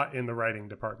it was not in the writing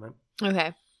department.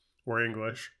 Okay. Or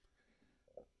English.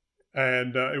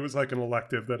 And it was like an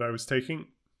elective that I was taking.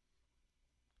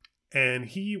 And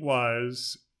he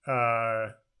was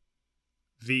the,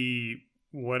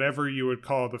 whatever you would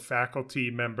call the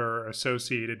faculty member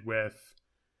associated with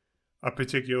a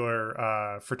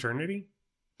particular fraternity.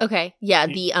 Okay. Yeah,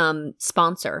 the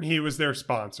sponsor. He was their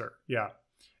sponsor, yeah.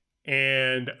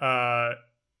 And, I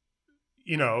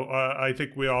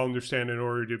think we all understand in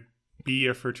order to be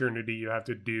a fraternity, you have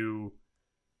to do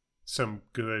some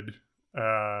good.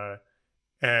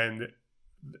 And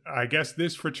I guess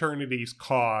this fraternity's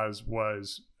cause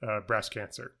was breast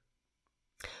cancer.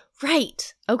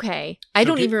 Right. Okay. I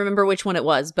don't even remember which one it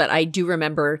was, but I do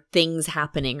remember things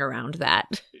happening around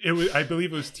that. I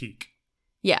believe it was teak.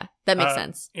 Yeah, that makes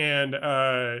sense. And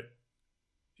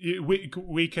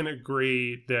we can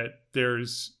agree that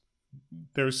there's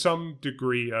some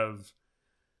degree of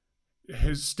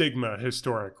stigma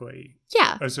historically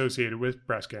associated with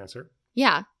breast cancer.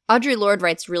 Yeah. Audre Lorde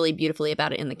writes really beautifully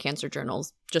about it in the Cancer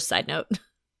Journals. Just side note.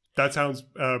 That sounds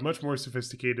much more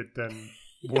sophisticated than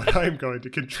what I'm going to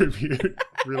contribute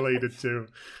related to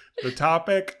the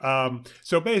topic.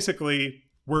 So basically,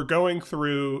 we're going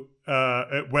through,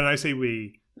 when I say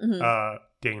we,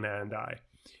 Dana and I,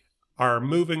 are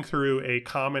moving through a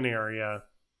common area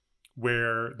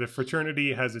where the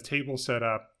fraternity has a table set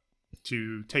up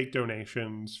to take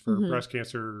donations for breast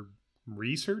cancer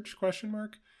research, ?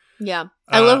 Yeah.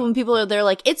 I love when people they're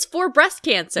like, it's for breast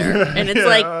cancer. And it's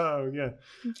like, oh, yeah.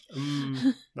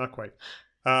 Not quite.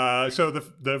 So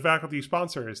the faculty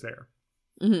sponsor is there.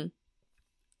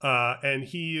 And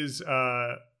he is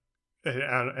an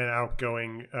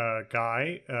outgoing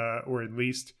guy, or at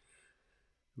least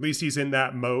he's in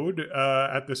that mode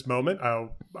at this moment.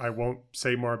 I won't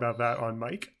say more about that on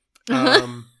mic.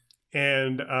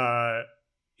 And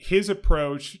his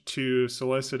approach to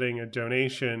soliciting a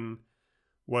donation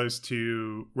was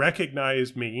to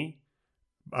recognize me,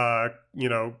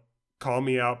 call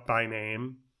me out by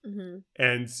name.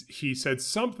 And he said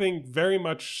something very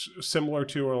much similar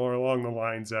to or along the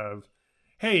lines of,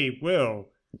 "Hey, Will,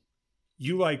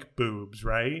 you like boobs,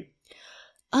 right?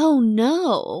 Oh,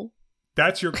 no.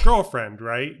 That's your girlfriend,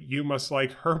 right? You must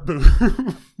like her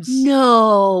boobs."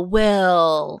 No,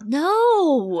 Will.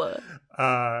 No.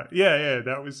 Yeah,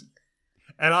 that was...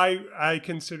 And I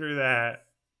consider that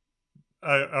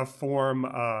a form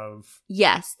of...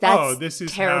 Yes, that's this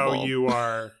is terrible. how you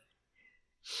are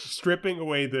stripping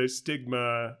away the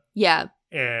stigma. Yeah.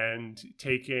 And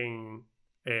taking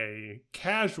a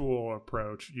casual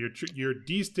approach. You're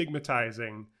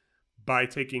destigmatizing by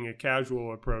taking a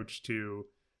casual approach to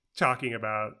talking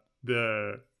about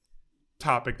the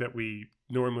topic that we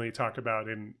normally talk about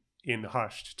in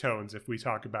hushed tones, if we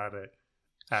talk about it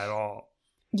at all.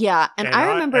 Yeah, and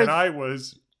I remember... And I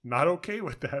was not okay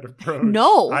with that approach.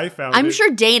 No. I'm it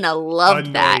sure Dana loved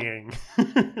annoying.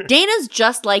 that. Dana's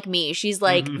just like me. She's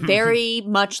like very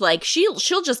much like, she'll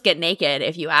just get naked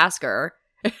if you ask her.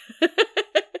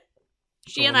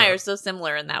 She and I are so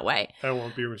similar in that way. I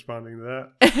won't be responding to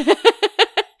that.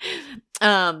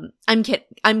 I'm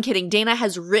kidding. Dana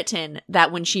has written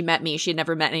that when she met me, she had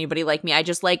never met anybody like me. I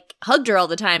just like hugged her all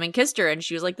the time and kissed her, and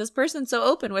she was like, this person's so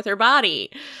open with her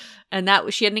body. And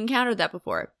that she hadn't encountered that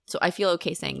before. So I feel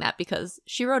okay saying that because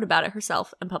she wrote about it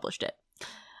herself and published it.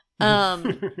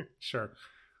 Sure.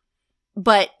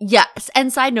 But yes,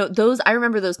 and side note, I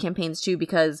remember those campaigns too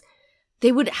because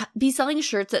they would be selling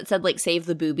shirts that said like "Save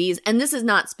the Boobies," and this is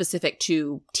not specific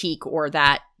to Teak or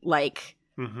that like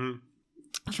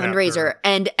fundraiser.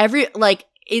 And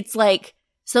it's like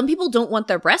some people don't want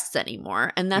their breasts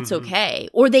anymore, and that's okay,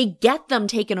 or they get them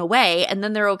taken away, and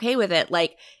then they're okay with it.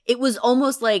 Like it was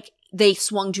almost like they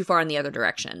swung too far in the other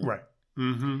direction, right?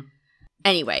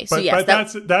 Anyway, so but,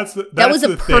 yes, but that was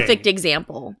a perfect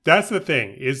example. That's the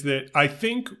thing, is that I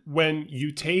think when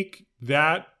you take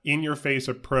that in-your-face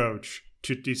approach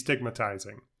to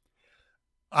destigmatizing,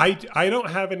 I don't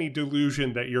have any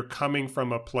delusion that you're coming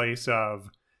from a place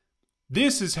of,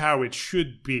 this is how it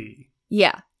should be.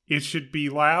 Yeah. It should be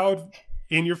loud,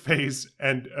 in your face,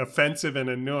 and offensive and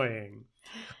annoying.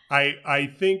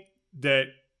 I think that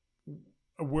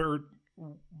we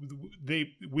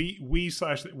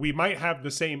might have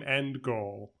the same end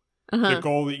goal, the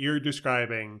goal that you're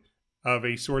describing of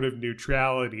a sort of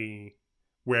neutrality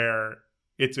where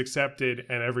it's accepted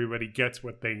and everybody gets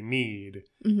what they need,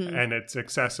 and it's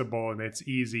accessible and it's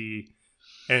easy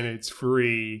and it's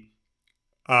free,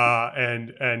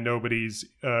 and nobody's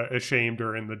ashamed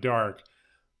or in the dark.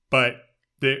 But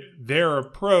their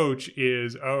approach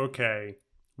is, okay,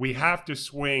 we have to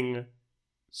swing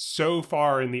so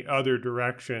far in the other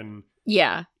direction,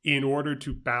 in order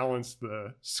to balance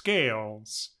the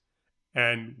scales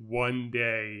and one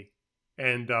day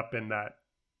end up in that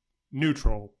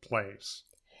neutral place.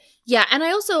 Yeah, and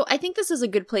I think this is a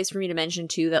good place for me to mention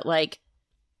too that like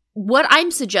what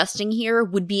I'm suggesting here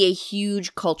would be a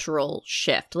huge cultural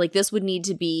shift. Like this would need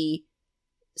to be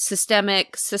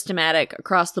systematic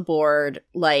across the board.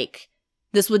 Like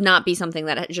this would not be something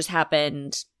that just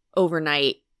happened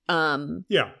overnight.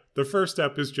 The first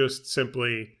step is just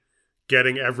simply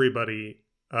getting everybody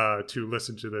to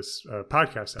listen to this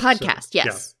podcast. Yes.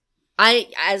 Yeah. I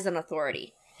as an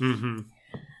authority.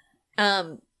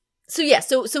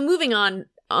 So moving on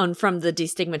from the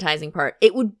destigmatizing part,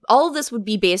 all of this would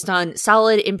be based on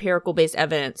solid empirical based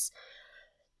evidence,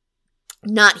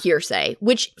 not hearsay,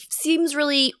 which seems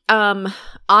really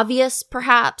obvious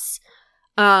perhaps.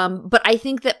 But I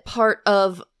think that part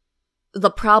of the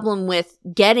problem with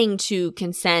getting to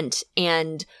consent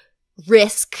and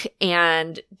risk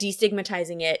and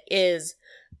destigmatizing it is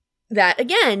that,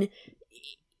 again,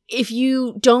 if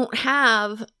you don't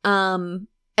have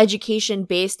education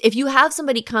based, if you have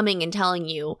somebody coming and telling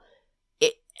you,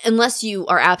 unless you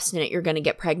are abstinent, you're going to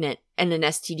get pregnant and an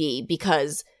STD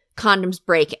because condoms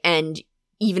break, and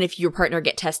even if your partner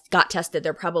got tested,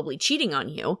 they're probably cheating on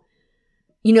you.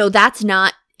 You know, that's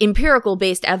not empirical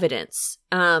based evidence.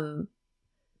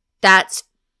 That's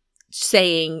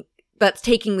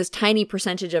taking this tiny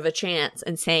percentage of a chance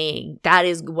and saying that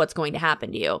is what's going to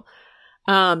happen to you.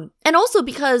 And also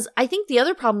because I think the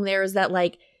other problem there is that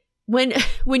like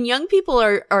when young people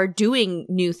are doing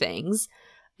new things,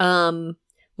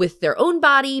 with their own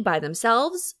body by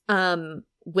themselves,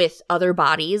 with other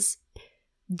bodies,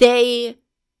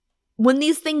 when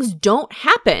these things don't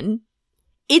happen,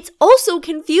 it's also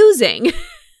confusing.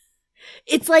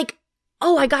 It's like,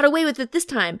 oh, I got away with it this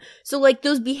time. So like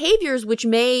those behaviors, which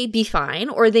may be fine,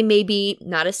 or they may be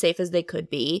not as safe as they could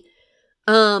be,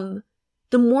 the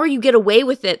more you get away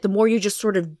with it, the more you just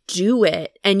sort of do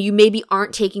it. And you maybe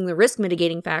aren't taking the risk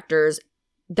mitigating factors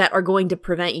that are going to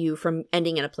prevent you from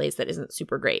ending in a place that isn't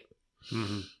super great.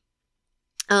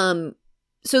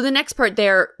 So the next part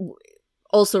there,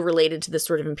 also related to this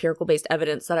sort of empirical based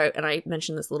evidence that I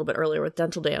mentioned this a little bit earlier with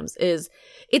dental dams, is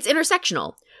it's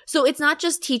intersectional. So it's not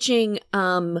just teaching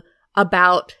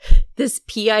about this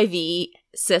PIV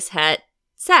cishet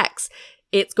sex.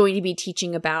 It's going to be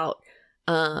teaching about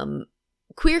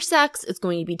queer sex. It's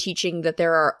going to be teaching that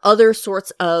there are other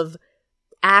sorts of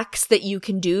acts that you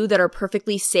can do that are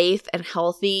perfectly safe and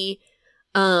healthy,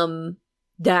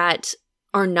 that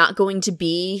are not going to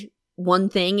be one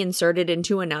thing inserted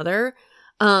into another.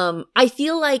 I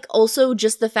feel like also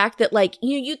just the fact that like,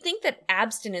 you'd think that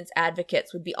abstinence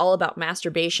advocates would be all about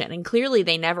masturbation, and clearly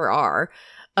they never are.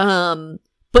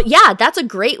 But yeah, that's a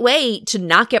great way to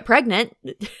not get pregnant.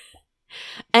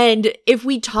 And if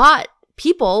we taught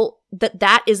people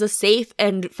that is a safe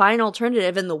and fine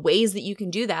alternative and the ways that you can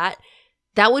do that,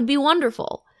 that would be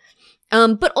wonderful.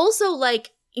 But also like,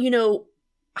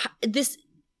 this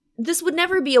would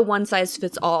never be a one size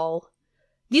fits all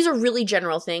these are really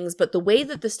general things, but the way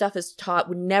that this stuff is taught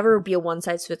would never be a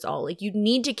one-size-fits-all. Like, you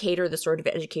need to cater the sort of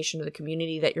education to the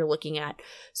community that you're looking at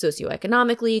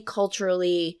socioeconomically,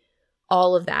 culturally,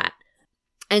 all of that.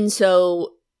 And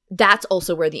so that's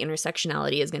also where the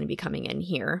intersectionality is going to be coming in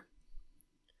here.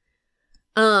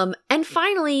 And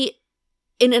finally,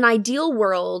 in an ideal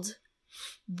world,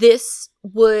 this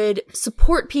would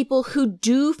support people who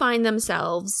do find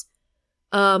themselves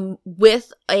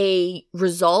with a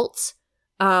result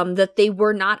that they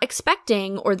were not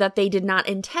expecting, or that they did not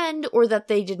intend, or that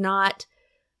they did not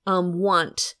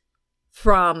want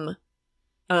from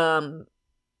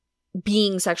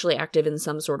being sexually active in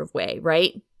some sort of way,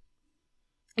 right?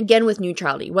 Again, with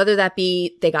neutrality, whether that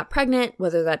be they got pregnant,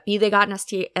 whether that be they got an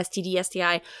STD,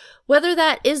 STI, whether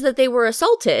that is that they were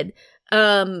assaulted,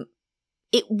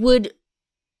 it would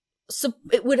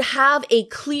have a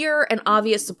clear and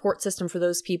obvious support system for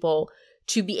those people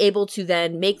to be able to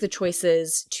then make the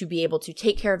choices to be able to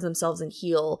take care of themselves and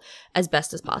heal as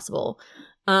best as possible.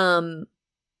 All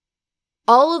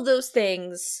of those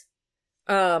things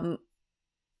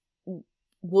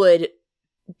would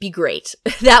be great.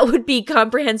 That would be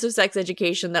comprehensive sex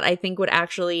education that I think would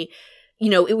actually,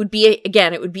 it would be,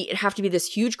 again, it'd have to be this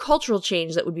huge cultural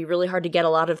change that would be really hard to get a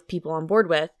lot of people on board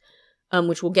with,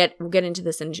 which we'll get into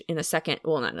this in a second.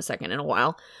 Well, not in a second, in a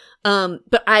while.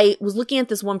 But I was looking at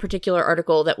this one particular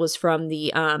article that was from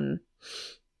the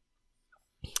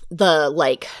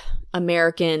like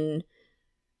American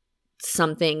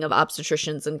something of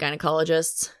obstetricians and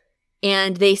gynecologists.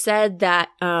 And they said that,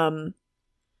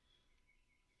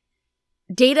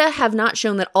 data have not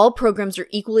shown that all programs are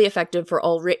equally effective for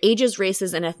all ages,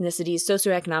 races, and ethnicities,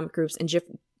 socioeconomic groups, and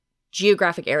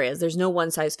geographic areas. There's no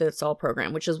one-size-fits-all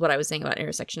program, which is what I was saying about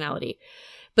intersectionality.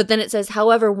 But then it says,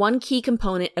 however, one key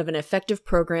component of an effective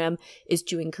program is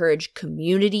to encourage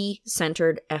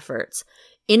community-centered efforts.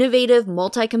 Innovative,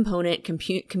 multi-component,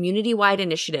 community-wide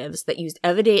initiatives that use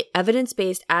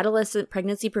evidence-based adolescent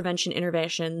pregnancy prevention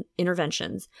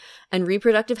interventions and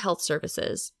reproductive health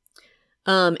services,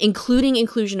 including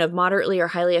inclusion of moderately or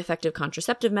highly effective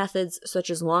contraceptive methods, such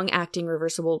as long-acting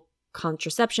reversible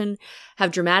contraception,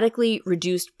 have dramatically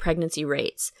reduced pregnancy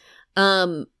rates.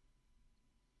 And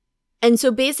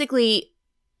so basically,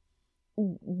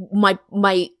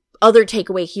 my other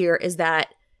takeaway here is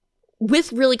that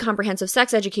with really comprehensive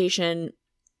sex education,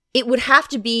 it would have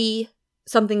to be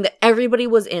something that everybody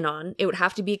was in on. It would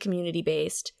have to be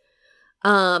community-based.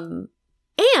 And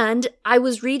I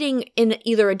was reading in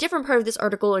either a different part of this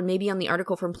article or maybe on the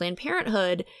article from Planned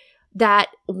Parenthood that,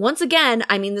 once again,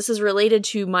 I mean, this is related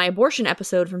to my abortion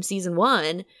episode from season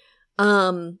 1.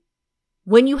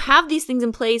 When you have these things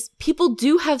in place, people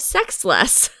do have sex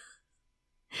less.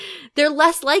 They're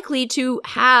less likely to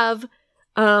have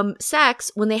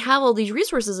sex when they have all these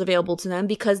resources available to them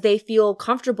because they feel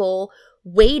comfortable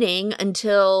waiting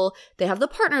until they have the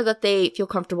partner that they feel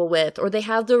comfortable with, or they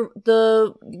have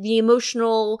the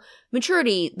emotional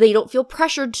maturity. They don't feel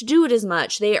pressured to do it as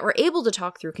much. They are able to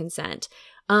talk through consent.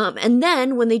 And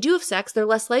then when they do have sex, they're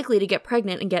less likely to get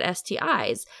pregnant and get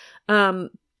STIs.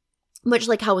 Much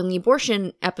like how in the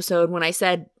abortion episode, when I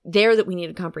said there that we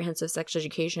needed comprehensive sex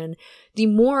education, the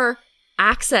more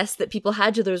access that people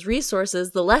had to those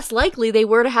resources, the less likely they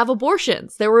were to have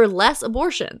abortions. There were less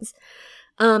abortions.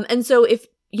 And so if,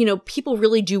 people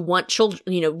really do want children,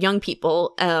 young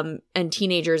people, and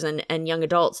teenagers and young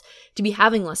adults to be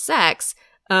having less sex,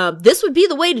 this would be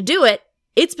the way to do it.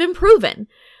 It's been proven.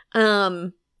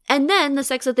 And then the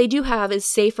sex that they do have is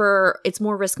safer, it's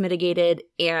more risk mitigated,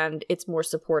 and it's more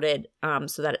supported,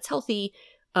 so that it's healthy,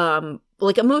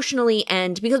 like emotionally.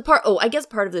 And because I guess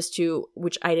part of this too,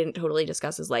 which I didn't totally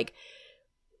discuss, is like,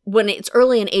 when it's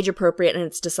early and age appropriate and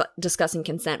it's discussing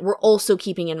consent, we're also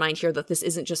keeping in mind here that this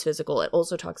isn't just physical. It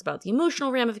also talks about the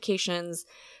emotional ramifications,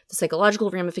 the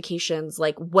psychological ramifications,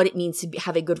 like what it means to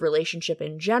have a good relationship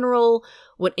in general,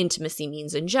 what intimacy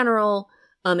means in general.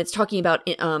 It's talking about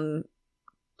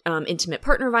intimate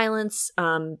partner violence,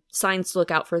 signs to look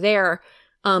out for there.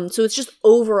 So it's just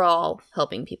overall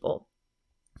helping people.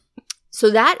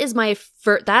 So that is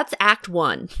that's Act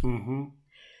 1. Mm-hmm.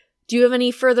 Do you have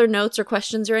any further notes or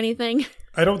questions or anything?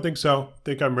 I don't think so. I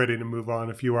think I'm ready to move on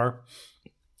if you are.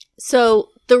 So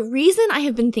the reason I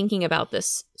have been thinking about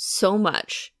this so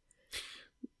much,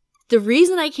 the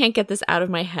reason I can't get this out of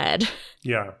my head,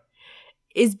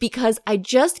 is because I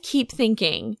just keep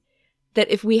thinking that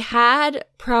if we had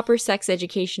proper sex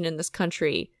education in this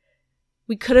country,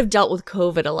 we could have dealt with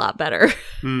COVID a lot better.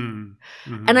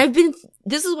 Mm-hmm. And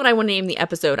this is what I want to name the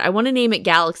episode. I want to name it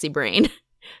Galaxy Brain.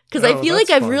 Because I feel like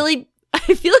I've really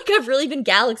been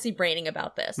galaxy braining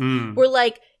about this. Where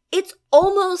like, it's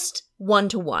almost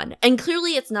 1-to-1. And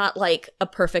clearly it's not like a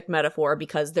perfect metaphor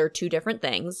because they're two different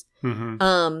things.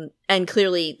 Mm-hmm. And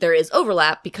clearly there is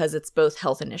overlap because it's both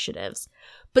health initiatives.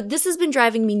 But this has been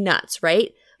driving me nuts,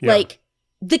 right? Yeah. Like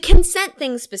the consent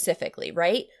thing specifically,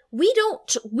 right?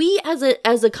 We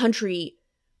as a country,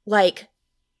 like,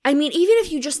 I mean, even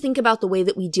if you just think about the way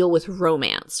that we deal with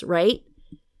romance, right?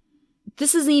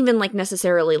 This isn't even like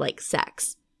necessarily like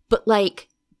sex, but like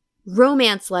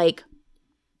romance, like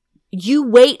you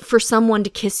wait for someone to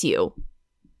kiss you,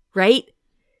 right?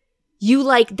 You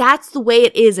like, that's the way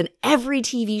it is in every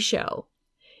TV show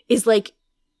is like,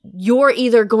 you're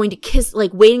either going to kiss,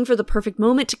 like waiting for the perfect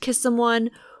moment to kiss someone,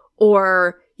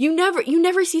 or you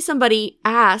never see somebody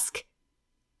ask,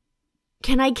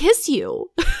 can I kiss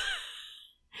you?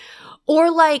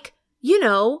 Or like, you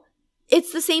know,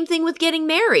 it's the same thing with getting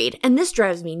married. And this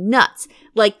drives me nuts.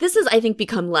 Like this has, I think,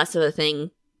 become less of a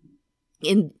thing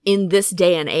in this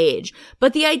day and age.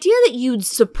 But the idea that you'd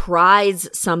surprise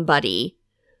somebody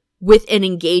with an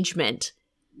engagement,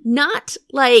 not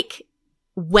like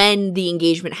when the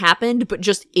engagement happened, but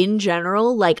just in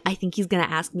general, like, I think he's going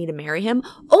to ask me to marry him.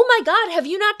 Oh my God, have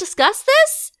you not discussed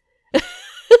this?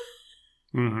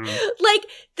 Mm-hmm. Like,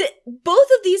 both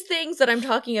of these things that I'm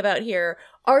talking about here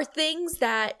are things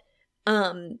that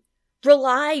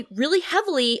rely really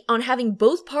heavily on having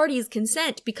both parties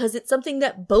consent because it's something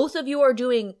that both of you are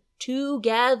doing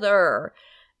together.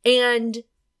 And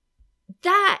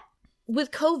that,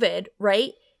 with COVID,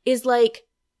 right, is like,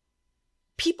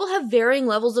 people have varying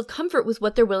levels of comfort with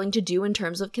what they're willing to do in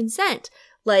terms of consent.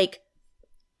 Like,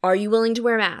 are you willing to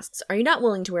wear masks? Are you not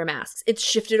willing to wear masks? It's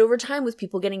shifted over time with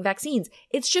people getting vaccines.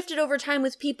 It's shifted over time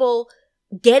with people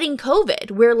getting COVID,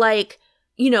 where like,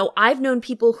 you know, I've known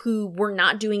people who were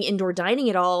not doing indoor dining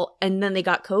at all, and then they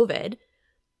got COVID.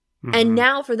 Mm-hmm. And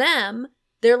now for them,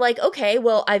 they're like, okay,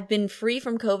 well, I've been free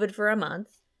from COVID for a month.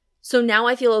 So now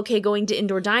I feel okay going to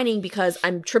indoor dining because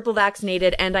I'm triple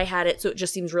vaccinated and I had it. So it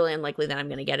just seems really unlikely that I'm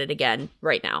going to get it again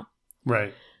right now.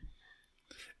 Right.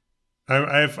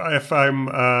 If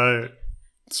I'm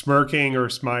smirking or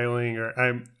smiling, or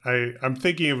I'm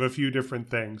thinking of a few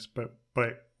different things, but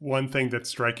one thing that's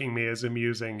striking me as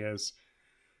amusing is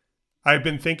I've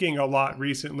been thinking a lot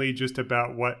recently just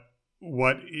about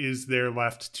what is there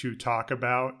left to talk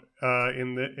about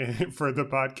for the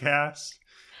podcast.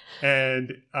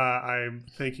 And I'm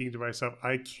thinking to myself,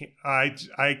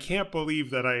 I can't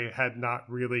believe that I had not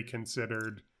really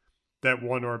considered that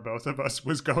one or both of us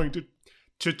was going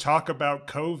to talk about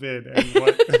COVID and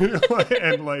what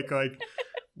and like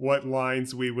what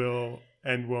lines we will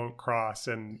and won't cross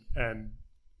and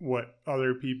what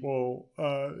other people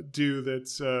do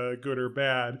that's good or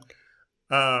bad.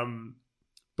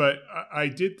 But I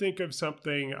did think of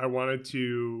something I wanted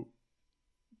to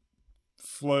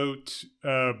float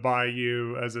by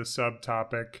you as a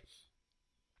subtopic,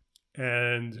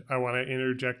 and I want to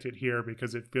interject it here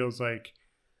because it feels like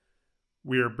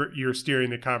you're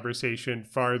steering the conversation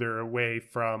farther away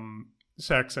from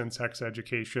sex and sex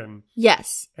education.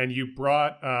 Yes. And you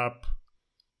brought up,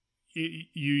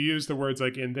 you used the words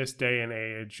like in this day and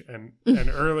age, and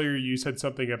earlier you said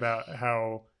something about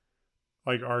how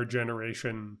like our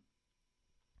generation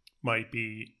might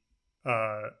be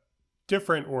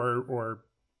different or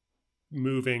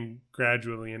moving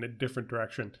gradually in a different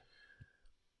direction.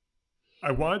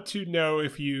 I want to know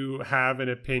if you have an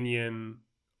opinion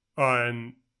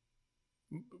on,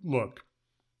 look,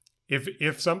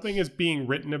 if something is being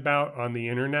written about on the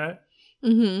internet,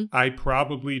 mm-hmm. I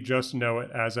probably just know it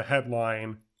as a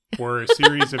headline or a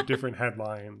series of different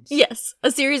headlines. Yes,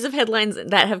 a series of headlines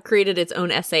that have created its own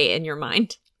essay in your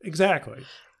mind. Exactly.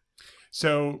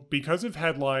 So because of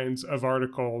headlines of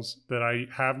articles that I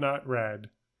have not read,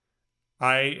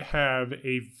 I have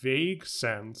a vague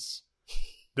sense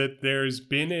that there's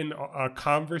been a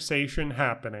conversation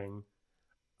happening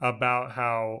about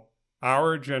how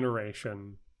our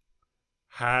generation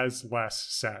has less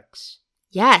sex.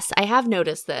 Yes, I have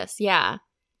noticed this. Yeah.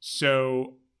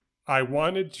 So I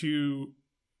wanted to,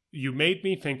 you made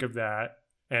me think of that,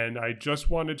 and I just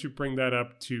wanted to bring that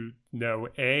up to know,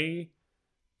 A,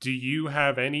 do you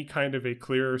have any kind of a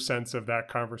clearer sense of that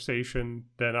conversation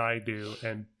than I do?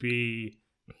 And B,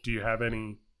 do you have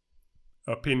any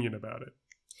opinion about it?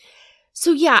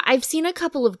 So yeah, I've seen a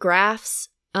couple of graphs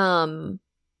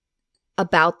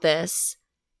about this,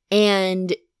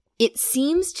 and it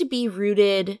seems to be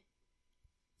rooted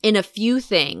in a few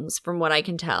things from what I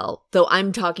can tell, though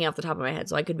I'm talking off the top of my head,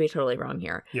 so I could be totally wrong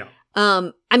here. Yeah.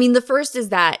 I mean, the first is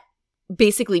that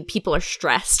basically people are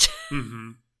stressed.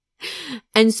 Mm-hmm.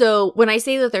 And so when I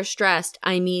say that they're stressed,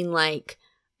 I mean like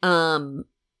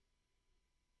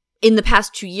in the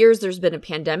past 2 years, there's been a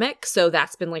pandemic, so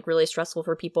that's been like really stressful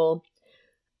for people.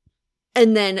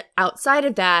 And then outside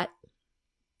of that,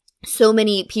 so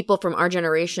many people from our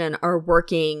generation are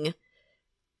working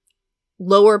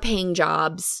lower paying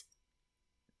jobs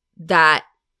that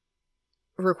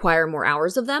require more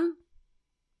hours of them.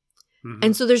 Mm-hmm.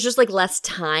 And so there's just like less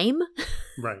time.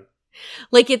 Right.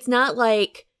 Like it's not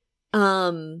like,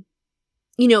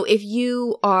 if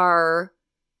you are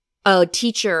a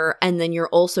teacher and then you're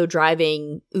also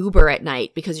driving Uber at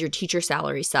night because your teacher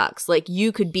salary sucks. Like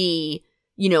you could be,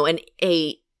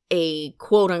 a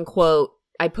quote unquote,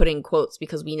 I put in quotes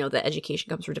because we know that education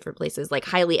comes from different places, like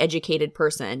highly educated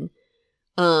person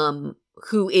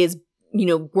who is,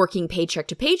 working paycheck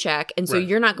to paycheck. And so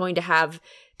you're not going to have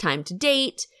time to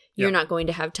date. You're not going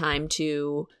to have time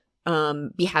to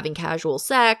be having casual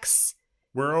sex.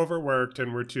 We're overworked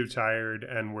and we're too tired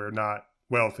and we're not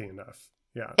wealthy enough.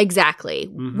 Yeah. Exactly.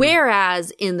 Mm-hmm.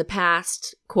 Whereas in the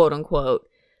past, quote unquote,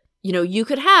 you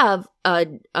could have a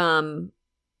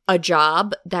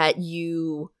job that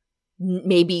you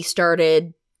maybe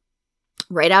started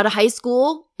right out of high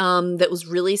school that was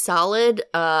really solid.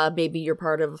 Maybe you're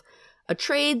part of a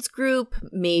trades group.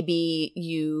 Maybe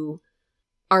you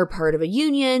are part of a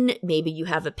union. Maybe you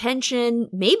have a pension.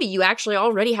 Maybe you actually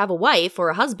already have a wife or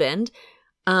a husband.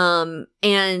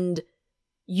 And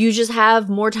you just have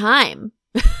more time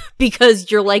because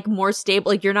you're like more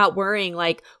stable. Like you're not worrying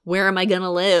like, where am I going to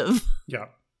live? Yeah.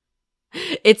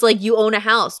 It's like you own a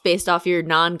house based off your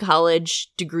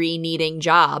non-college degree needing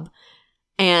job.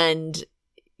 And,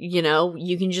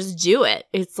 you can just do it.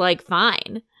 It's like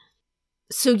fine.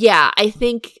 So yeah, I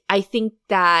think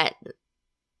that,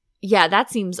 yeah,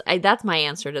 that's my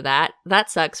answer to that. That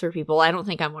sucks for people. I don't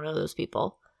think I'm one of those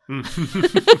people.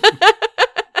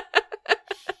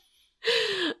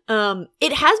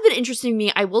 It has been interesting to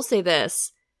me. I will say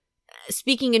this,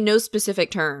 speaking in no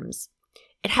specific terms,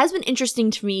 it has been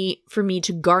interesting for me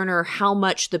to garner how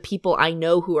much the people I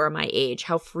know who are my age,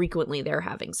 how frequently they're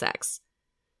having sex.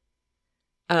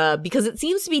 Because it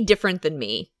seems to be different than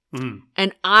me. Mm.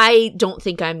 And I don't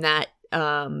think I'm that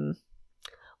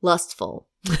lustful.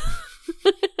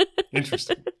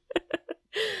 Interesting.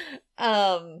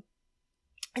 It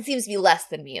seems to be less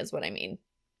than me is what I mean.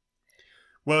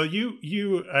 Well,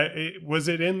 was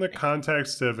it in the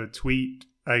context of a tweet?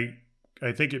 I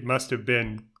think it must have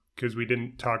been because we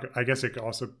didn't talk. I guess it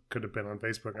also could have been on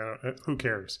Facebook. Who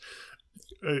cares?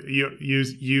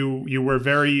 You were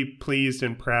very pleased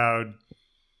and proud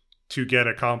to get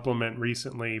a compliment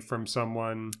recently from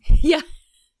someone. Yeah.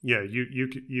 Yeah,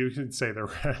 you can say the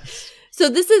rest. So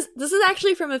this is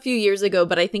actually from a few years ago,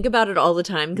 but I think about it all the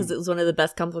time because it was one of the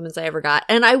best compliments I ever got.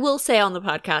 And I will say on the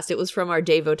podcast, it was from our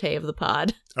devotee of the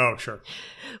pod. Oh, sure.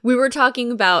 We were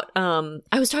talking about, I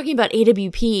was talking about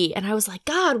AWP and I was like,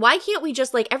 God, why can't we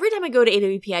just like, every time I go to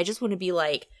AWP, I just want to be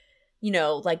like,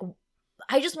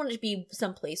 I just want it to be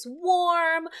someplace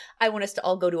warm. I want us to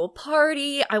all go to a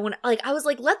party. I was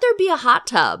like, let there be a hot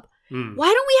tub. Why don't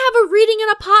we have a reading in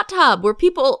a hot tub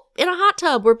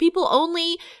where people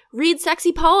only read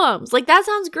sexy poems? Like, that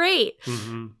sounds great.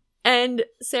 Mm-hmm. And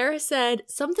Sarah said,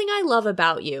 something I love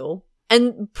about you.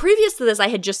 And previous to this, I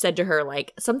had just said to her,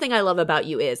 like, something I love about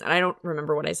you is, and I don't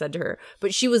remember what I said to her,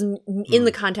 but she was, in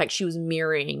the context, she was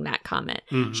mirroring that comment.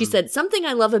 Mm-hmm. She said, something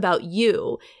I love about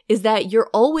you is that you're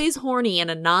always horny in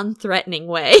a non-threatening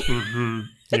way. Mm-hmm.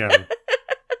 Yeah.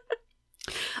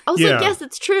 I was like, yes,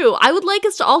 it's true. I would like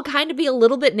us to all kind of be a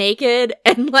little bit naked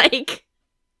and like...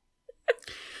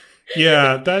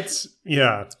 Yeah,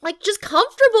 like just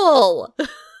comfortable.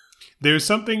 There's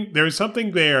something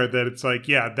there that it's like,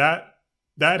 yeah,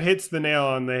 that hits the nail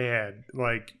on the head.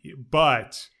 Like,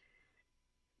 but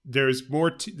there's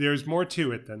more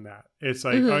to it than that. It's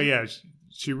like, oh yeah,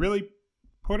 she really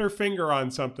put her finger on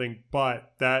something,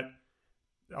 but that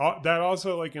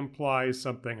also like implies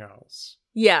something else.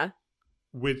 Yeah.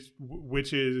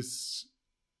 Which is,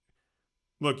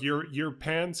 look, you're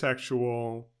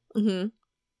pansexual. Mm-hmm.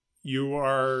 You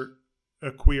are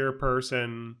a queer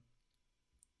person,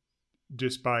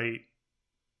 despite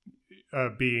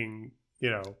being,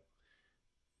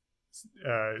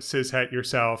 cishet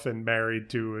yourself and married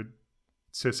to a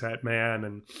cishet man,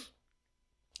 and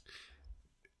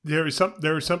there's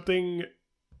something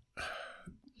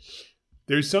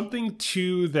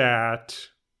to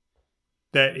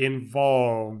that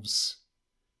involves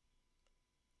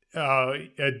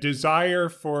a desire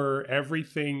for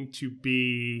everything to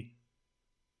be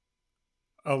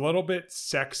a little bit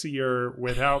sexier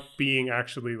without being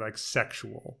actually like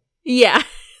sexual. Yeah,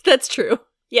 that's true.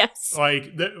 Yes.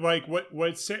 Like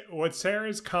what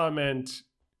Sarah's comment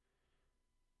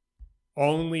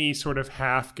only sort of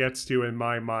half gets to in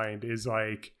my mind is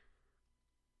like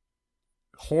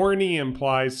horny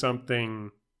implies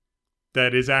something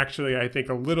that is actually, I think,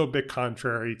 a little bit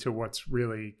contrary to what's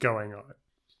really going on.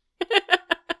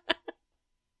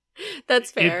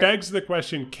 That's fair. It begs the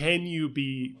question, can you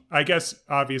be, I guess,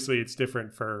 obviously it's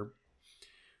different for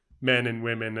men and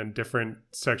women and different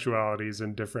sexualities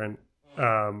and different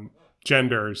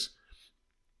genders.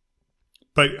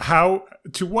 But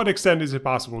to what extent is it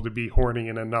possible to be horny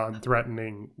in a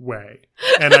non-threatening way?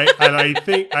 And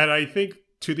I think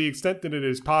to the extent that it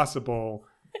is possible,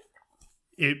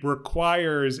 it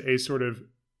requires a sort of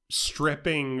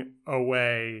stripping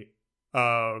away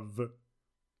of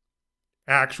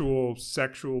actual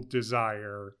sexual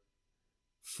desire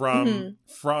from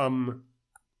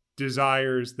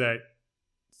desires that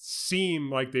seem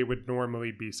like they would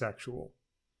normally be sexual.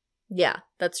 Yeah,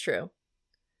 that's true.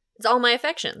 It's all my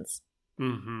affections.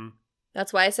 Mm-hmm.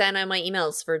 That's why I sat on my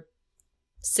emails for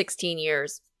 16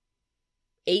 years,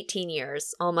 18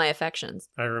 years, all my affections.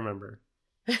 I remember.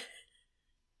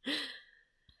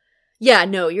 Yeah,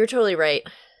 no, you're totally right.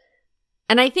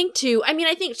 And I think too,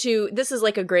 this is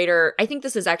like I think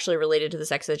this is actually related to the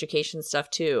sex education stuff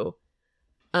too.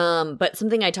 But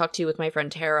something I talk to with my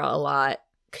friend Tara a lot,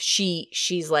 'cause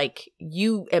she's like,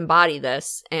 you embody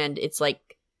this, and it's like,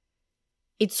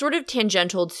 it's sort of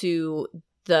tangential to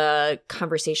the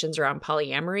conversations around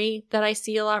polyamory that I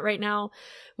see a lot right now,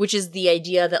 which is the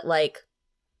idea that, like,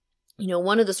 you know,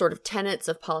 one of the sort of tenets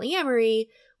of polyamory,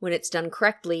 when it's done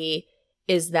correctly,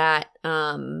 is that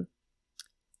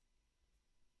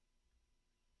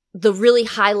the really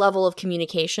high level of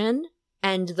communication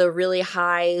and the really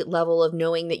high level of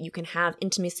knowing that you can have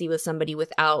intimacy with somebody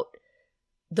without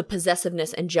the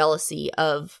possessiveness and jealousy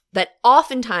of that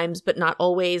oftentimes, but not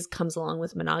always, comes along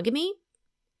with monogamy.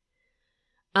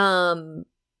 And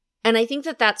I think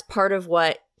that that's part of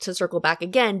what, to circle back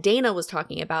again, Dana was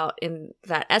talking about in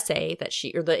that essay that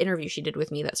or the interview she did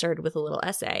with me that started with a little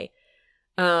essay,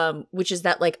 which is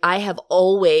that, like, I have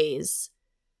always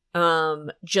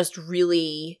just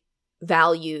really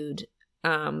valued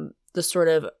the sort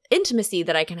of intimacy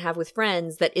that I can have with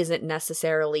friends that isn't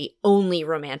necessarily only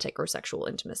romantic or sexual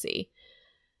intimacy.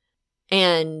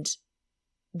 And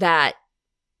that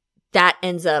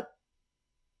ends up,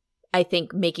 I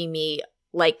think, making me,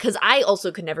 like, because I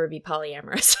also could never be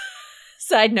polyamorous.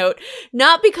 Side note,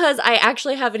 not because I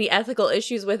actually have any ethical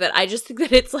issues with it. I just think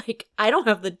that it's like, I don't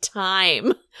have the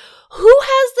time. Who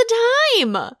has the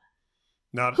time?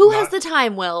 Who has the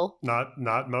time, Will?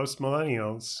 Not most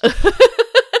millennials.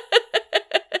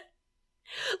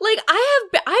 Like,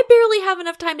 I barely have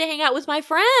enough time to hang out with my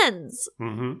friends.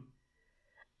 Mm-hmm.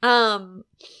 And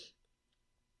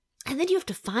then you have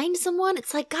to find someone.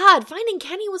 It's like, God, finding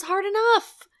Kenny was hard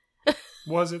enough.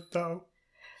 Was it though?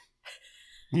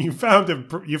 You found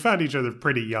each other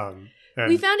pretty young.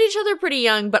 We found each other pretty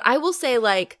young, but I will say,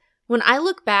 like, when I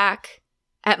look back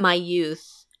at my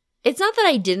youth, it's not that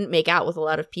I didn't make out with a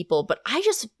lot of people, but I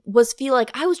just feel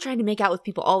like I was trying to make out with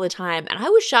people all the time, and I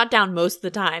was shot down most of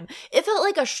the time. It felt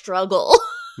like a struggle.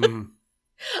 Mm.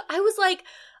 I was like,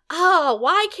 oh,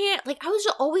 why can't, like, I was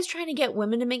just always trying to get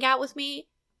women to make out with me.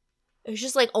 It was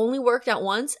just like only worked out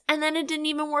once, and then it didn't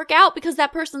even work out because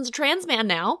that person's a trans man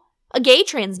now, a gay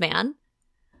trans man.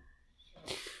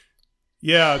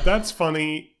 Yeah, that's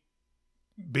funny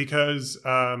because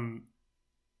I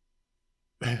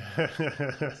don't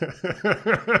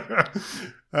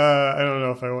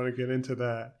know if I want to get into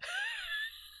that.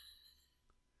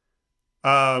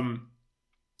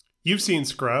 You've seen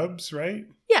Scrubs, right?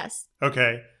 Yes.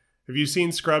 Okay. Have you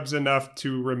seen Scrubs enough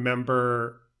to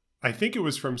remember, I think it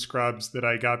was from Scrubs that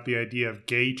I got the idea of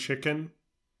gay chicken?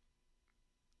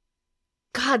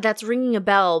 God, that's ringing a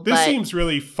bell. This seems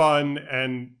really fun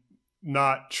and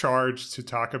not charged to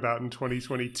talk about in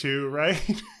 2022, right?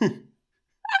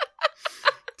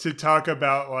 To talk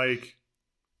about, like,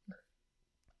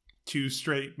 two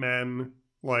straight men,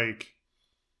 like,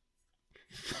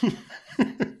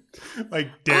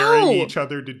 like daring each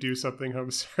other to do something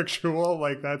homosexual.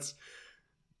 Like, that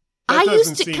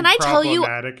doesn't seem can I tell you,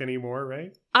 problematic anymore,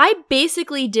 right? I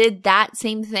basically did that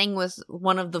same thing with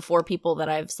one of the 4 people that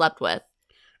I've slept with.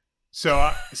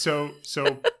 So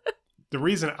the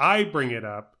reason I bring it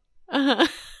up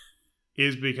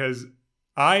is because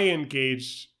I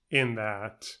engaged in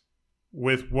that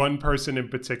with one person in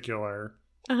particular,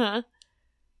 to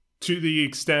the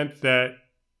extent that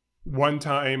one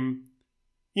time,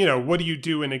 you know, what do you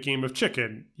do in a game of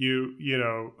chicken? You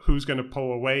know, who's going to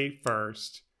pull away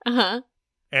first?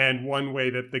 And one way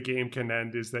that the game can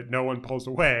end is that no one pulls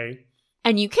away.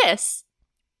 And you kiss.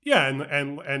 Yeah,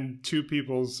 and two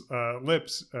people's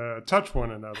lips touch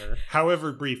one another,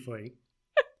 however briefly.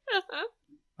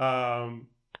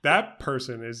 That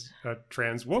person is a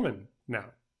trans woman now.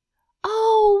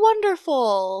 Oh,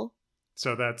 wonderful.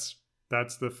 So that's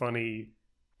the funny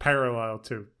parallel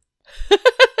to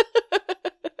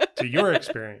your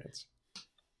experience.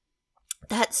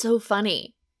 That's so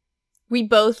funny. We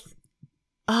both,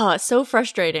 so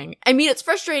frustrating. I mean, it's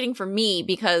frustrating for me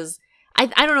because I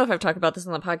don't know if I've talked about this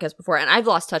on the podcast before, and I've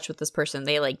lost touch with this person.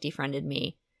 They like defriended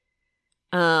me.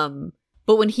 But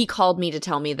when he called me to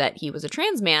tell me that he was a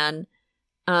trans man,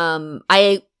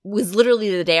 I was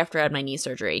literally the day after I had my knee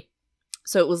surgery.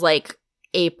 So it was like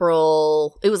May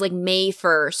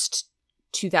 1st,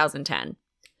 2010.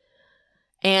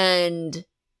 And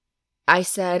I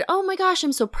said, oh my gosh,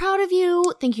 I'm so proud of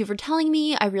you. Thank you for telling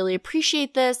me. I really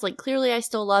appreciate this. Like, clearly I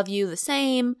still love you the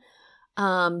same.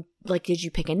 Like, did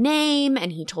you pick a name?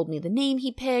 And he told me the name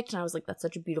he picked. And I was like, that's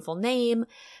such a beautiful name.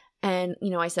 And,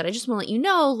 I said, I just want to let you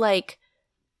know, like,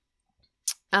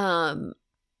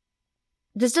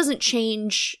 this doesn't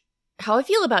change how I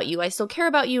feel about you. I still care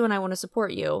about you and I want to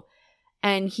support you.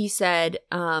 And he said,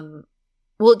 well,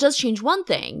 it does change one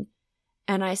thing.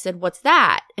 And I said, what's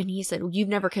that? And he said, well, you've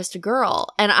never kissed a girl.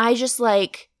 And I just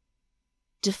like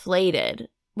deflated.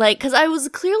 Like, because I was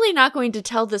clearly not going to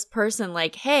tell this person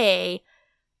like, hey,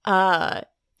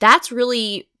 that's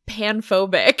really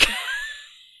panphobic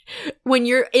when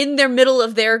you're in the middle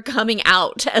of their coming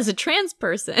out as a trans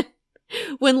person.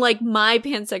 When like my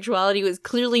pansexuality was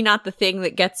clearly not the thing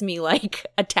that gets me like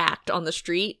attacked on the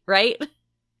street, right?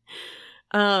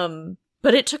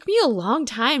 But it took me a long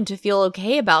time to feel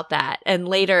okay about that. And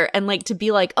later, and like to be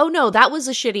like, oh no, that was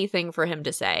a shitty thing for him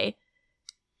to say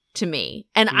to me.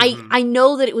 And I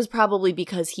know that it was probably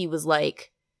because he was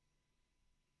like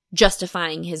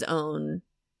justifying his own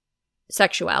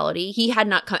sexuality. He had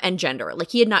not come, and gender,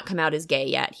 like he had not come out as gay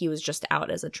yet. He was just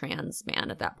out as a trans man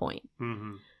at that point.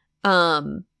 Mm-hmm.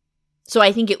 So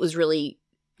I think it was really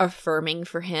affirming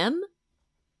for him.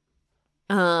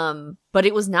 But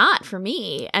it was not for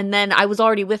me. And then I was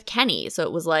already with Kenny. So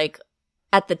it was like,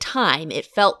 at the time, it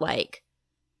felt like,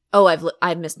 oh,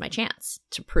 I've missed my chance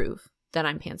to prove that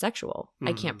I'm pansexual. Mm-hmm.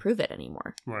 I can't prove it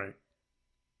anymore. Right.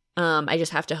 I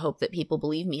just have to hope that people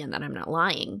believe me and that I'm not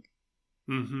lying.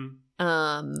 Mm-hmm.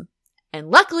 And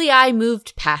luckily I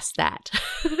moved past that.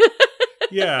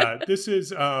 Yeah, this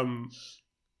is,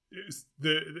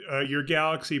 your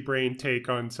galaxy brain take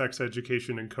on sex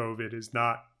education and COVID is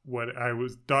not what I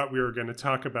thought we were going to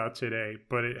talk about today,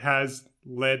 but it has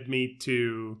led me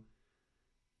to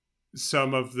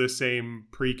some of the same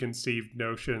preconceived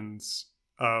notions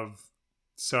of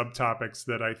subtopics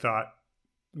that I thought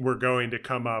were going to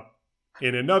come up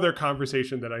in another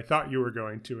conversation that I thought you were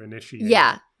going to initiate.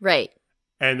 Yeah, right.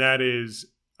 And that is,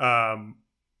 I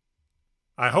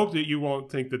hope that you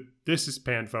won't think that this is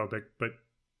panphobic, but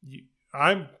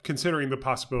I'm considering the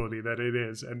possibility that it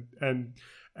is, and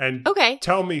okay.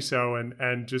 Tell me so,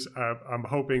 and just I'm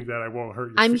hoping that I won't hurt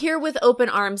you. I'm here with open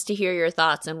arms to hear your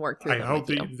thoughts and work through them. I hope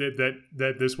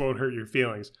that this won't hurt your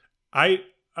feelings. I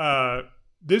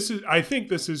think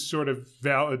this is sort of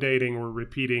validating or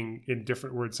repeating in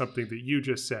different words something that you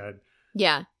just said.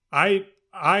 Yeah. I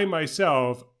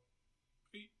myself,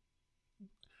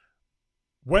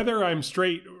 whether I'm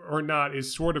straight or not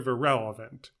is sort of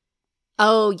irrelevant.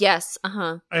 Oh, yes.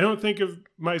 Uh-huh. I don't think of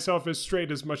myself as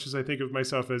straight as much as I think of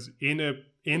myself as in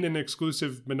an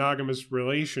exclusive monogamous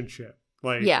relationship.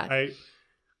 Like, yeah.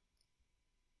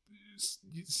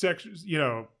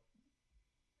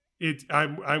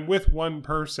 I'm with one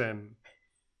person.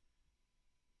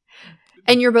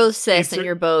 And you're both cis and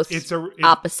you're both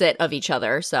opposite of each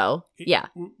other. So, yeah.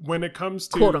 When it comes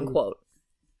to... Quote unquote.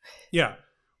 Yeah.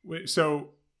 So,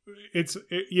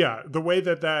 the way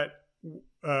that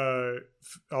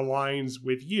aligns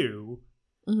with you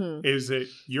is that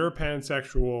you're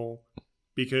pansexual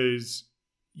because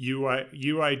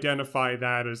you identify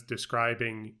that as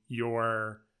describing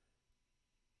your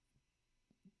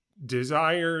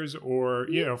desires or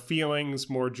feelings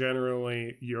more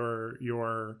generally,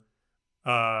 your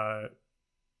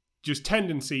just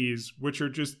tendencies, which are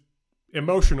just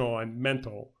emotional and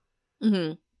mental,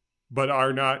 but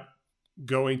are not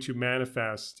going to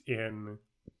manifest in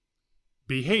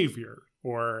behavior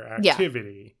or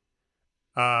activity.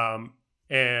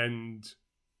 And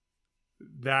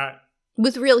that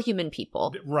with real human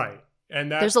people, right?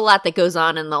 And that there's a lot that goes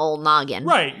on in the old noggin,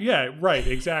 right? Yeah, right,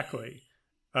 exactly.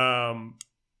 But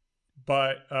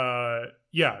I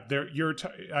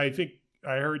think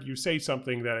I heard you say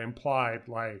something that implied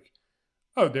like,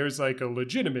 oh, there's like a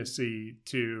legitimacy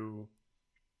to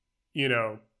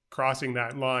crossing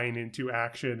that line into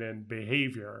action and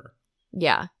behavior.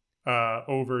 Yeah.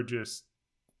 Over just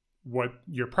what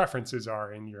your preferences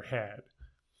are in your head.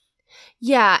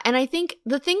 Yeah, and I think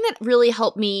the thing that really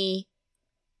helped me,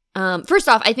 first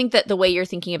off, I think that the way you're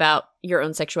thinking about your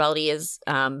own sexuality is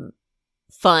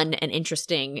fun and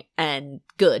interesting and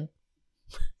good.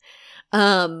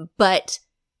 But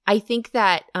I think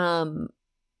that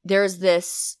there's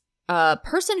this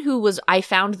person I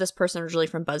found this person originally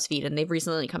from BuzzFeed, and they've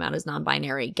recently come out as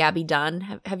non-binary, Gabby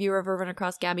Dunn. Have you ever run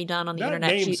across Gabby Dunn on the internet?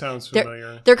 That name sounds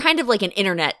familiar. They're kind of like an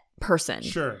internet person.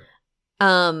 Sure.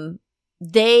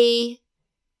 They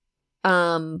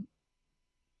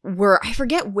were, I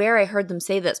forget where I heard them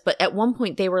say this, but at one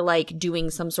point they were like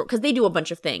doing some sort, because they do a bunch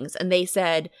of things, and they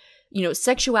said,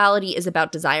 sexuality is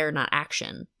about desire, not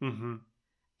action. Mm-hmm.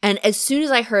 And as soon as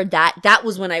I heard that, that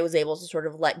was when I was able to sort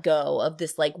of let go of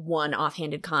this like one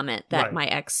offhanded comment that my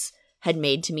ex had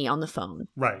made to me on the phone.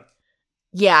 Right.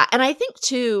 Yeah. And I think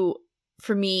too,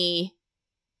 for me,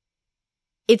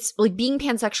 it's like being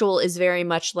pansexual is very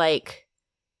much like,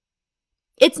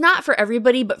 it's not for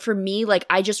everybody, but for me, like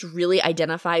I just really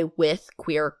identify with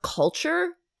queer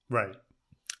culture. Right.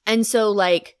 And so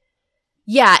like,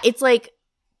 yeah, it's like,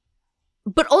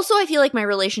 but also I feel like my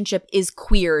relationship is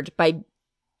queered by,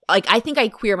 like, I think I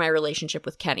queer my relationship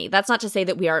with Kenny. That's not to say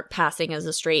that we aren't passing as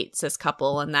a straight cis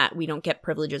couple and that we don't get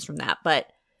privileges from that, but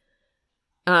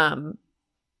I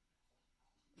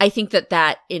think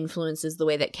that influences the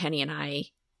way that Kenny and I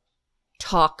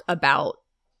talk about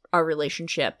our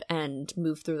relationship and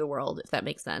move through the world, if that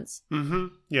makes sense. Mm-hmm.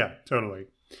 Yeah, totally.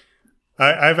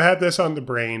 I've had this on the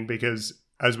brain because,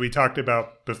 as we talked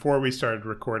about before we started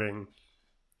recording,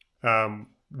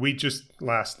 we just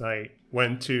last night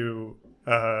went to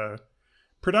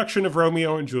production of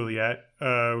Romeo and Juliet,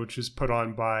 which is put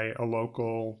on by a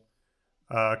local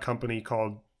company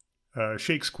called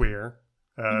Shakespeare.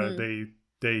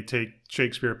 They take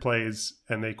Shakespeare plays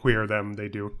and they queer them. They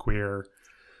do a queer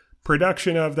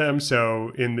production of them.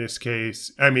 So in this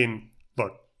case, I mean,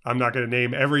 look, I'm not going to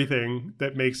name everything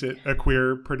that makes it a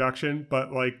queer production,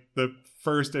 but like the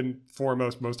first and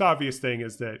foremost, most obvious thing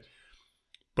is that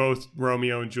both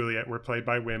Romeo and Juliet were played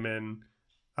by women.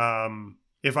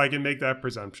 If I can make that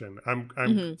presumption,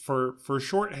 I'm for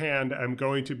shorthand, I'm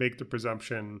going to make the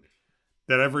presumption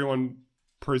that everyone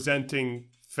presenting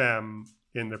femme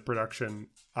in the production,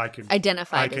 I can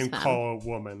call a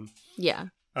woman. Yeah.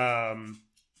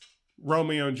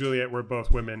 Romeo and Juliet were both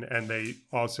women, and they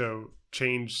also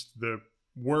changed the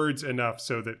words enough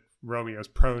so that Romeo's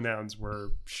pronouns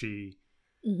were she,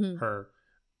 her.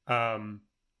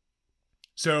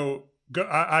 So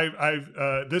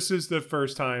I've this is the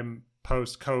first time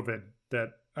post-COVID that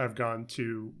I've gone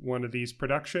to one of these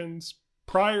productions.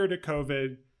 Prior to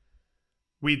COVID,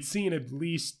 we'd seen at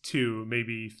least 2,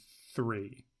 maybe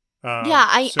 3.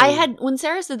 I had, when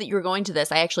Sarah said that you were going to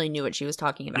this, I actually knew what she was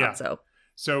talking about. Yeah.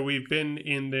 So we've been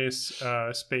in this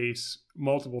space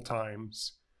multiple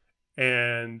times,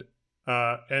 and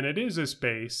it is a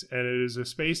space, and it is a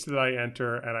space that I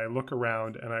enter, and I look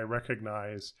around, and I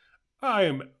recognize I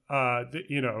am,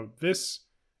 this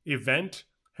event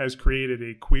has created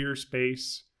a queer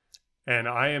space, and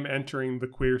I am entering the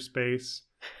queer space,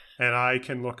 and I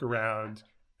can look around,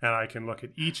 and I can look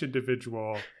at each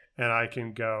individual, and I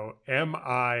can go, am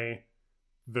I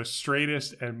the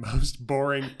straightest and most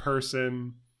boring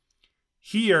person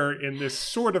here in this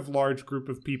sort of large group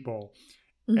of people?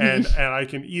 And I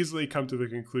can easily come to the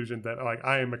conclusion that like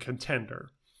I am a contender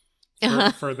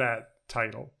for that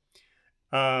title.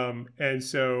 And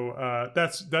so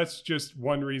that's just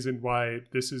one reason why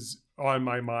this is on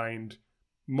my mind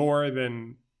more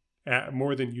than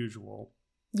usual.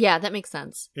 Yeah, that makes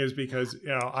sense. Is because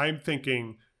I'm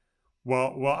thinking,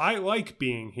 well, I like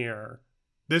being here.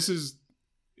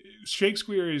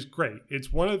 Shakespeare is great.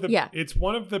 It's one of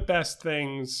the best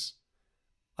things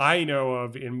I know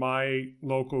of in my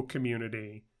local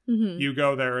community. You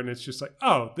go there and it's just like,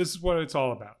 oh, this is what it's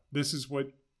all about. This is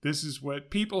what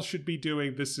people should be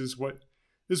doing. This is what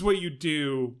you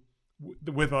do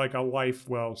with like a life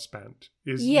well spent.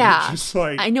 Just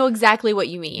like, I know exactly what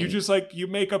you mean. You just like, you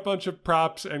make a bunch of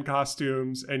props and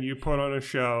costumes and you put on a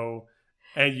show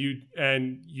and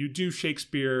you do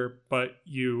Shakespeare, but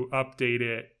you update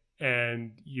it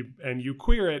and you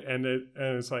queer it and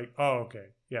it's like, oh, okay,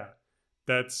 yeah,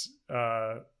 that's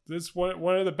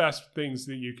one of the best things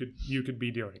that you could be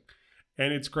doing,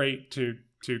 and it's great to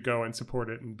go and support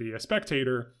it and be a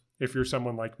spectator if you're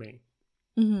someone like me.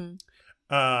 And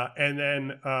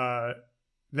then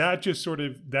that just sort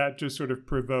of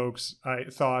provokes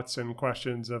thoughts and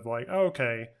questions of like, oh,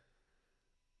 okay,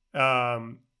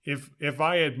 if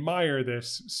I admire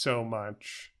this so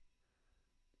much,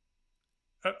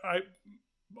 I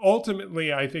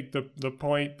ultimately I think the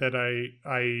point that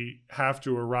I have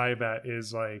to arrive at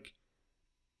is like,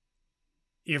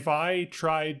 if I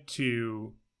tried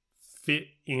to fit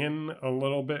in a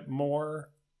little bit more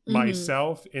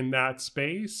myself in that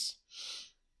space,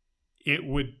 it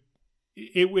would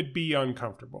be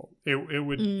uncomfortable. It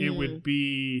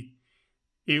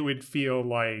would feel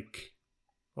like,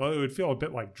 well, it would feel a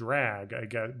bit like drag, I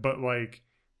guess, but like,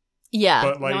 yeah,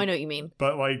 but like, no, I know what you mean.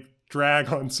 But like drag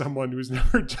on someone who's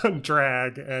never done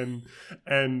drag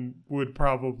and would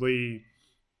probably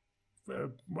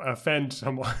offend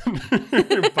someone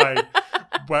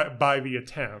by the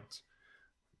attempt.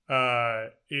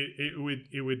 It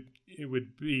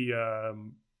would be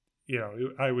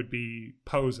I would be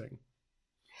posing.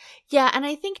 Yeah, and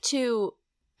I think too,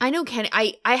 I know Kenny,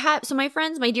 I have, so my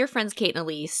dear friends Kate and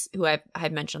Elise, who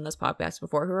I've mentioned on this podcast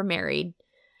before, who are married,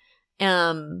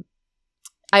 I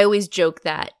always joke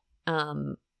that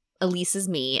Elise is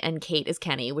me and Kate is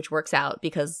Kenny, which works out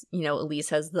because, Elise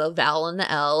has the vowel and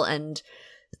the L and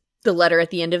the letter at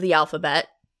the end of the alphabet.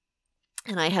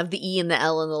 And I have the E and the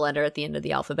L and the letter at the end of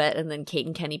the alphabet. And then Kate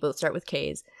and Kenny both start with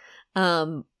K's.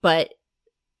 But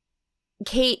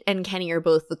Kate and Kenny are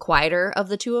both the quieter of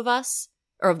the two of us,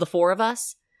 or of the four of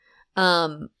us.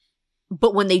 But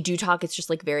when they do talk, it's just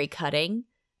like very cutting.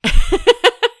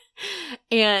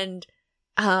 And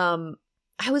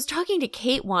I was talking to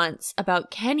Kate once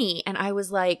about Kenny, and I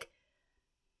was like,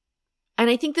 and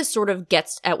I think this sort of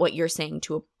gets at what you're saying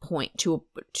to a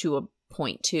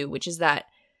point too, which is that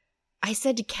I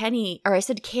said to Kate,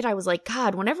 I was like,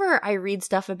 God, whenever I read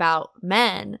stuff about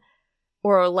men,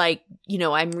 or like,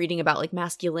 I'm reading about like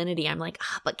masculinity, I'm like,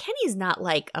 but Kenny's not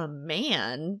like a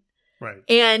man. Right.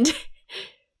 And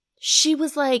she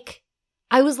was like,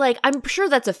 I was like, I'm sure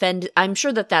that's I'm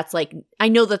sure that's like, I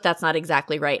know that that's not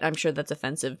exactly right. I'm sure that's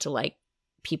offensive to like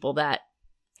people that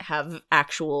have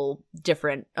actual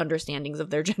different understandings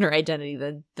of their gender identity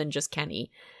than just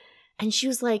Kenny. And she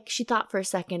was like, she thought for a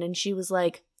second and she was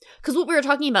like, because what we were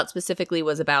talking about specifically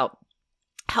was about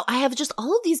how I have just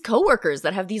all of these coworkers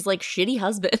that have these like shitty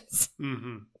husbands.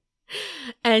 Mm-hmm.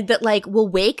 And that like will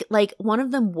wake, like one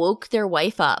of them woke their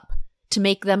wife up to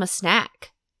make them a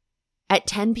snack at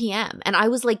 10 p.m. And I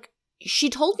was like, she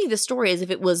told me the story as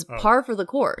if it was par for the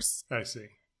course. I see.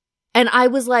 And I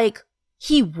was like,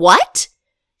 he what?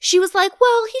 She was like,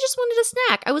 well, he just wanted a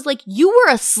snack. I was like, you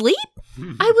were asleep?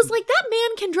 I was like, that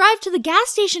man can drive to the gas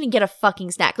station and get a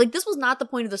fucking snack. Like, this was not the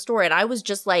point of the story. And I was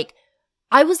just like,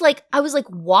 I was like,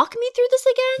 walk me through this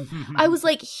again? I was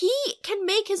like, he can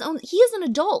make his own, he is an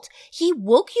adult. He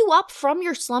woke you up from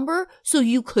your slumber so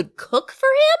you could cook for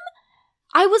him?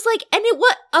 I was like, and it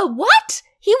what? What?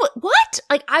 What?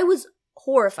 Like, I was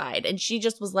horrified. And she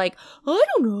just was like, I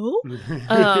don't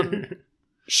know.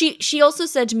 She also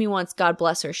said to me once, God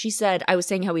bless her, she said, I was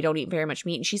saying how we don't eat very much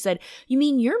meat. And she said, you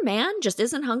mean your man just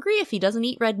isn't hungry if he doesn't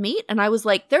eat red meat? And I was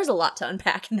like, there's a lot to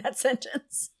unpack in that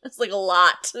sentence. It's like a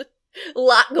lot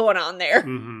going on there.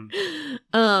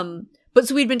 Mm-hmm. But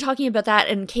so we'd been talking about that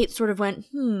and Kate sort of went,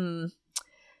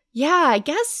 yeah, I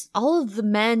guess all of the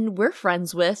men we're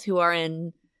friends with who are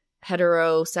in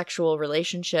heterosexual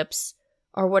relationships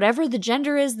are whatever the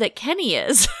gender is that Kenny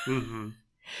is. Mm-hmm.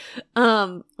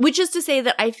 Which is to say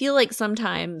that I feel like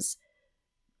sometimes,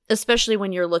 especially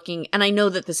when you're looking, and I know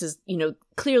that this is,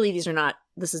 clearly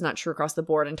this is not true across the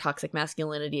board, and toxic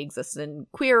masculinity exists in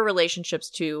queer relationships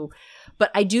too,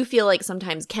 but I do feel like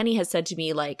sometimes Kenny has said to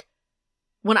me, like,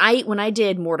 when I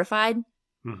did Mortified,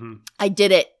 mm-hmm. I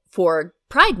did it for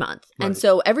Pride Month. Right. And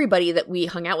so everybody that we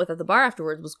hung out with at the bar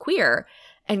afterwards was queer.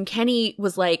 And Kenny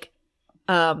was like,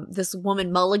 this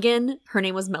woman Mulligan, her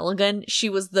name was Mulligan. She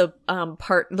was the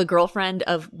girlfriend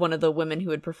of one of the women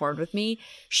who had performed with me.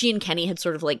 She and Kenny had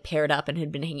sort of like paired up and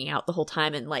had been hanging out the whole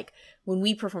time. And like when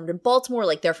we performed in Baltimore,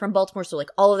 like they're from Baltimore, so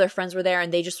like all of their friends were there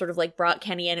and they just sort of like brought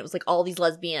Kenny in. It was like all these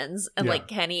lesbians and like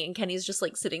Kenny's just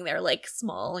like sitting there like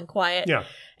small and quiet. Yeah.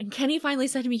 And Kenny finally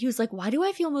said to me, he was like, why do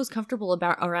I feel most comfortable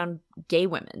around gay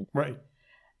women? Right.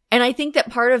 And I think that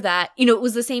part of that, it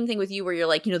was the same thing with you where you're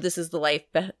like, this is the life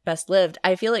best lived.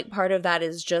 I feel like part of that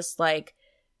is just like,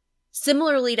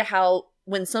 similarly to how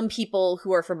when some people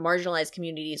who are from marginalized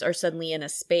communities are suddenly in a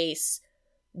space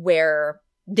where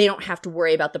they don't have to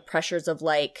worry about the pressures of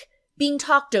like being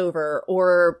talked over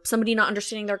or somebody not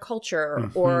understanding their culture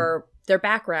mm-hmm. or their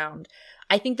background.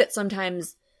 I think that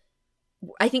sometimes,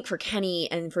 I think for Kenny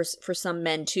and for some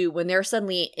men too, when they're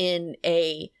suddenly in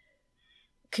a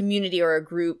community or a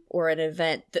group or an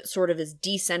event that sort of is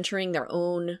decentering their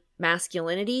own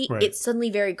masculinity, right. It's suddenly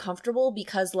very comfortable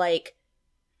because like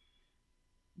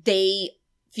they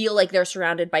feel like they're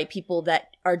surrounded by people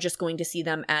that are just going to see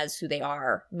them as who they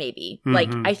are, maybe. Mhm. Like,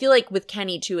 I feel like with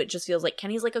Kenny, too, it just feels like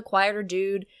Kenny's like a quieter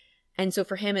dude. And so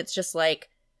for him, it's just like,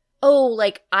 oh,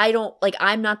 like,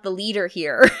 I'm not the leader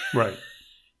here. Right.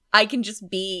 I can just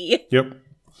be. Yep.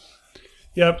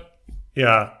 Yeah.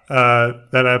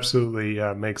 That absolutely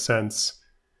makes sense.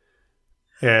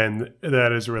 And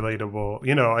that is relatable.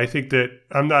 You know, I think that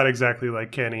I'm not exactly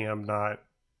like Kenny. I'm not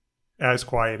as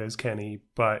quiet as Kenny,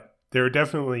 but there are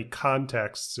definitely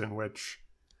contexts in which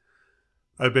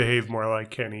I behave more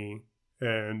like Kenny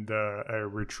and I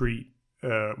retreat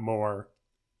more.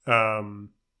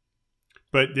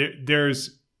 But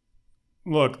there's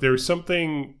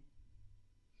something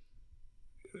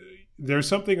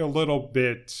a little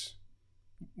bit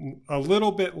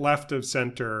left of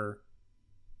center,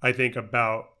 I think,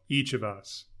 about each of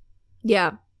us.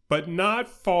 Yeah. But not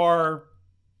far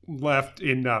left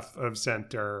enough of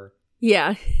center.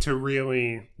 Yeah. To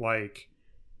really like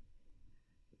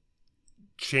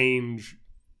change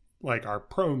like our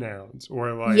pronouns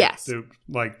or like yes.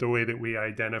 the way that we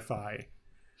identify.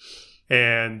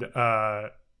 And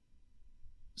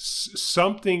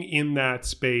something in that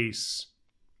space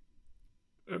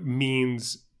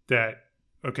means that,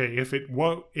 okay, if it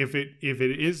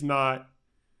is not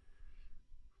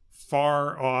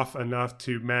far off enough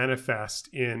to manifest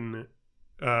in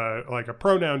like a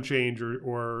pronoun change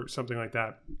or something like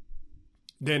that,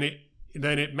 then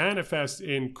it manifests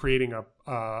in creating a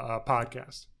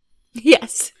podcast.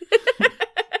 Yes.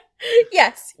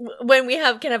 Yes. When we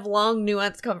can have long,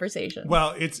 nuanced conversations.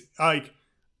 Well, it's like,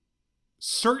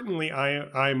 certainly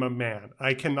I'm a man.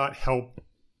 I cannot help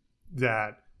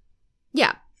that.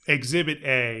 Yeah. Exhibit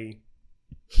A,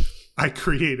 I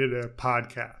created a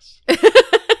podcast.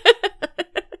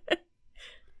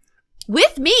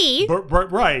 With me.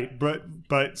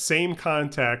 But same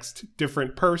context,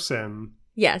 different person.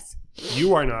 Yes.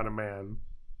 You are not a man.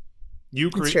 You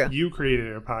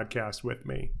created a podcast with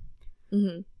me.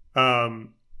 Mm-hmm.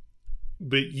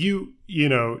 But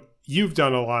you've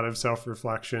done a lot of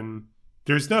self-reflection.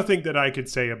 There's nothing that I could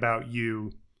say about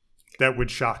you that would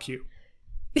shock you.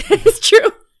 It's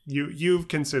true. You've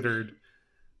considered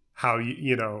how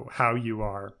you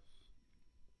are.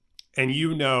 And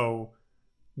you know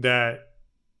that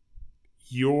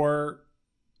your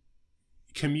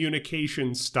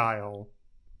communication style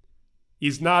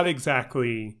is not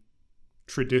exactly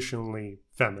traditionally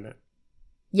feminine.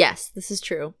 Yes, this is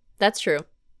true. That's true.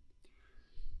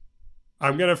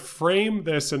 I'm going to frame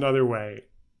this another way.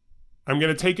 I'm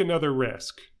going to take another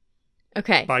risk.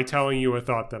 Okay. By telling you a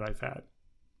thought that I've had.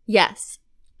 Yes.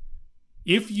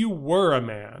 If you were a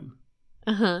man,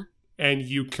 uh-huh, and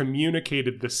you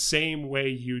communicated the same way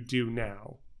you do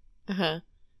now, uh-huh,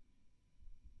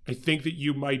 I think that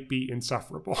you might be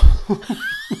insufferable.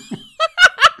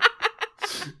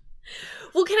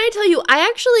 Well, can I tell you, I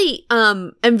actually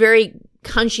am very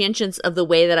conscientious of the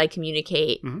way that I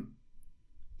communicate, mm-hmm.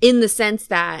 in the sense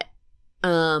that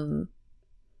I'm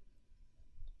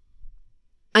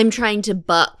trying to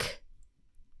buck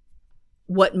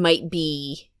what might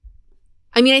be.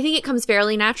 I mean, I think it comes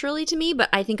fairly naturally to me, but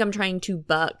I think I'm trying to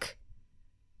buck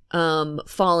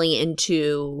falling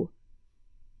into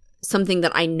something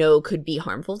that I know could be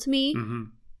harmful to me. Mm-hmm.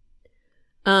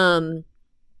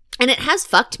 And it has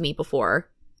fucked me before.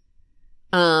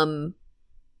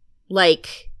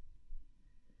 Like,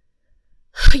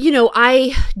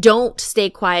 I don't stay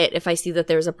quiet if I see that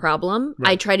there's a problem.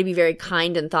 Right. I try to be very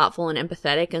kind and thoughtful and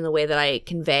empathetic in the way that I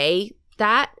convey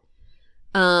that.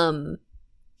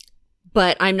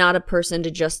 But I'm not a person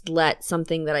to just let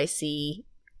something that I see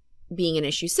being an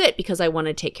issue sit, because I want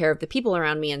to take care of the people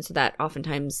around me. And so that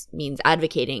oftentimes means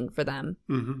advocating for them.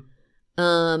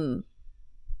 Mm-hmm.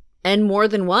 And more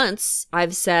than once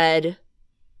I've said,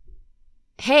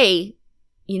 hey,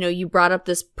 you brought up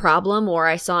this problem, or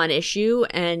I saw an issue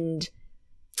and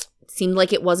it seemed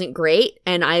like it wasn't great.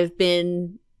 And I've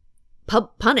been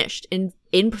punished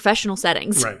in professional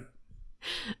settings. Right.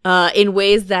 In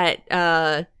ways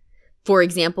that, for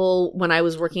example, when I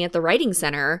was working at the writing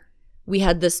center, we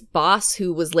had this boss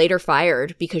who was later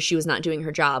fired because she was not doing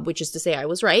her job, which is to say I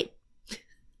was right.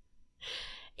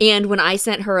 And when I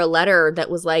sent her a letter that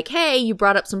was like, hey, you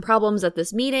brought up some problems at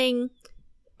this meeting,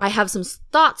 I have some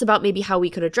thoughts about maybe how we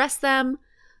could address them,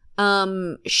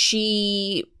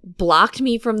 she blocked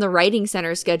me from the writing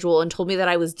center schedule and told me that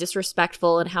I was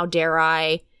disrespectful and how dare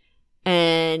I.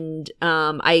 And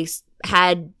I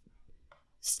had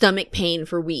stomach pain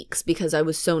for weeks because I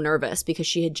was so nervous, because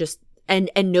she had just and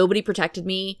nobody protected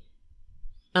me.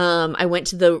 I went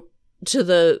to the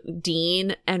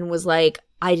dean and was like,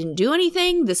 I didn't do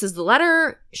anything. This is the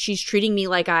letter. She's treating me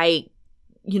like I,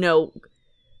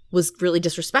 was really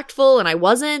disrespectful and I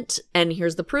wasn't. And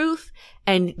here's the proof.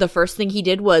 And the first thing he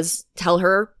did was tell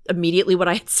her immediately what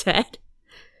I had said.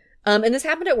 And this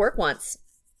happened at work once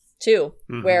too,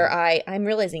 where I'm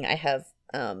realizing I have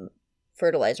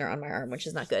fertilizer on my arm, which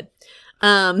is not good.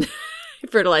 I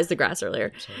fertilized the grass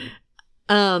earlier.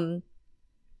 Sorry.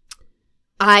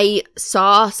 I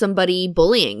saw somebody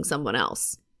bullying someone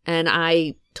else, and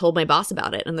I told my boss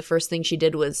about it. And the first thing she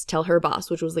did was tell her boss,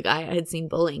 which was the guy I had seen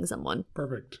bullying someone.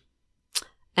 Perfect.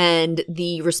 And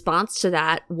the response to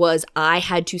that was I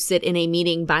had to sit in a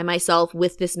meeting by myself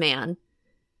with this man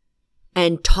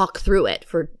and talk through it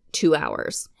for 2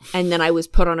 hours. And then I was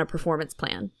put on a performance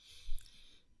plan.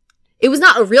 It was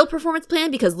not a real performance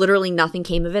plan because literally nothing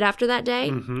came of it after that day.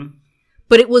 Mm-hmm.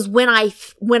 But it was when I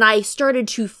started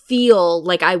to feel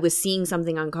like I was seeing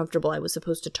something uncomfortable, I was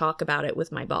supposed to talk about it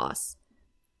with my boss.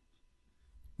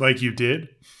 Like you did?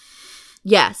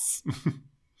 Yes.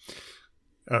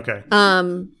 Okay.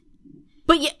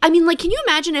 But yeah, I mean, like, can you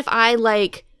imagine if I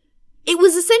it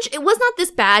was not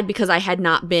this bad because I had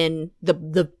not been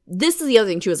this is the other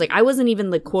thing too, is like I wasn't even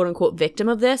the quote unquote victim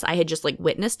of this. I had just like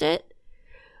witnessed it.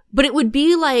 But it would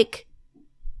be like,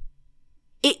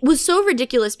 it was so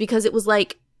ridiculous because it was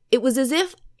as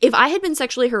if I had been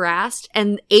sexually harassed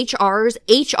and HR's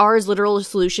literal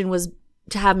solution was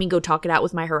to have me go talk it out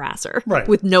with my harasser, right,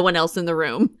 with no one else in the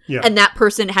room. Yeah. And that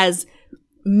person has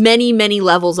many, many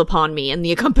levels upon me in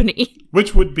the company.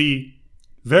 Which would be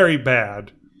very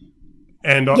bad.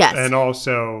 And yes. And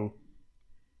also,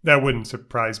 that wouldn't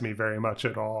surprise me very much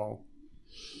at all.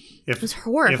 It was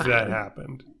horrifying. If that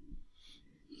happened.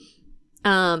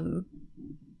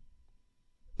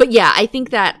 But yeah, I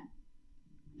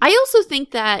also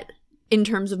think that in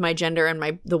terms of my gender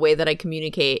and the way that I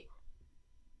communicate,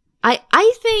 I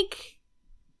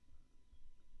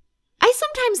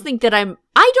sometimes think that I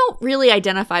don't really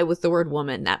identify with the word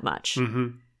woman that much. Mm-hmm.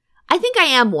 I think I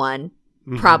am one,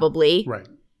 probably. Right.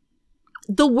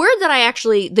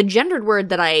 The gendered word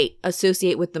that I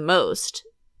associate with the most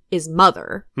is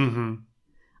mother. Mm-hmm.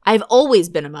 I've always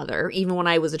been a mother, even when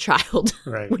I was a child,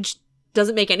 right. Which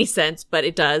doesn't make any sense, but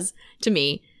it does to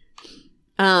me.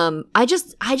 I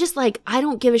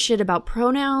don't give a shit about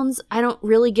pronouns. I don't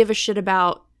really give a shit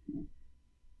about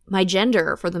my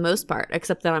gender for the most part,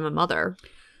 except that I'm a mother.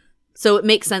 So it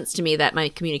makes sense to me that my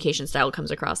communication style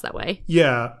comes across that way.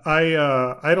 Yeah,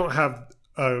 I don't have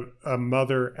a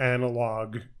mother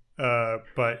analog,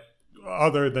 but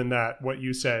other than that, what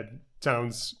you said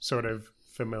sounds sort of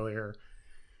familiar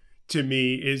to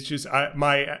me. Is just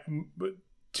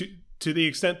to the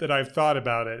extent that I've thought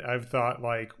about it, I've thought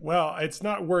like, well, it's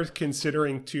not worth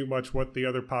considering too much what the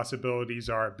other possibilities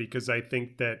are, because I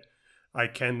think that I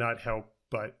cannot help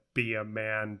but be a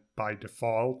man by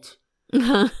default.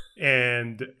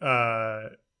 And I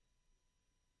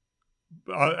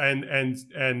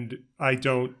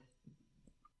don't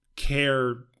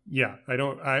care. Yeah,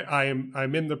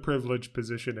 I'm in the privileged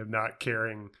position of not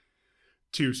caring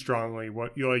too strongly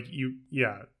what you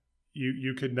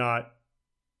could not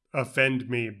offend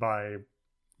me by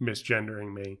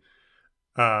misgendering me.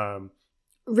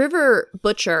 River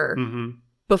Butcher,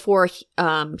 before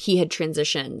he had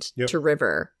transitioned to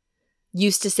River,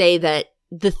 used to say that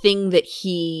the thing that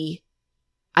he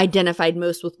identified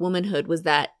most with womanhood was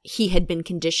that he had been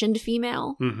conditioned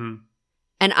female. Mm-hmm.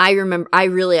 And I remember I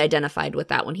really identified with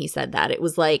that when he said that. It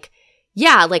was like,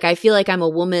 yeah, like I feel like I'm a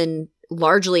woman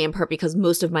largely in part because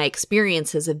most of my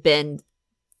experiences have been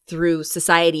through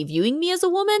society viewing me as a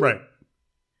woman. Right.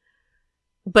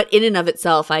 But in and of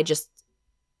itself, this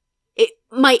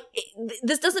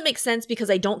doesn't make sense because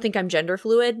I don't think I'm gender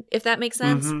fluid, if that makes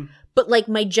sense. Mm-hmm. But like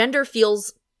my gender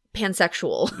feels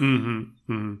pansexual.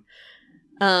 Mm-hmm.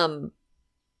 Mm-hmm.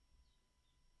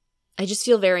 I just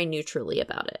feel very neutrally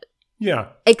about it. Yeah.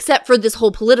 Except for this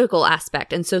whole political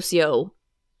aspect and socio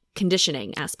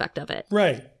conditioning aspect of it.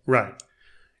 Right. Right.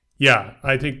 Yeah.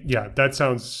 I think, that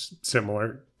sounds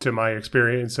similar to my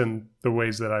experience and the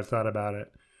ways that I've thought about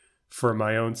it for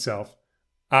my own self.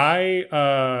 In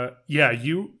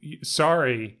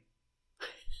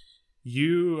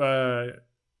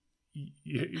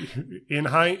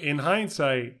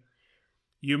hindsight,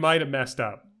 you might have messed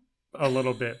up a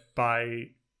little bit by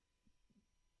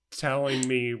telling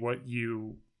me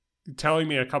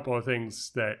a couple of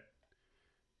things that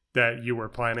you were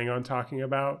planning on talking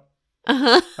about.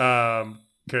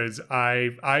 Because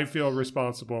I feel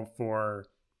responsible for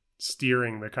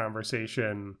steering the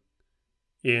conversation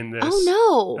in this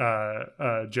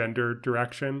gender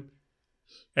direction.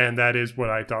 And that is what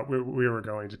I thought we were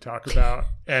going to talk about.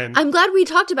 And I'm glad we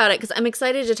talked about it because I'm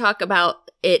excited to talk about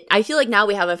it. I feel like now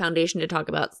we have a foundation to talk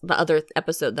about the other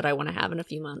episode that I want to have in a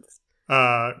few months.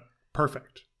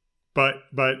 Perfect. But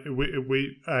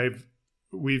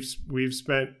we've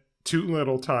spent too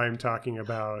little time talking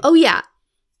about. Oh yeah.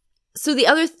 So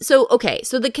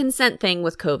the consent thing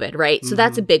with COVID, right? So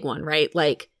that's a big one, right?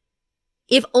 Like,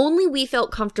 if only we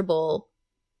felt comfortable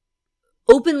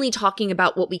openly talking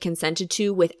about what we consented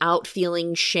to without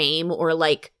feeling shame or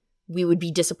like we would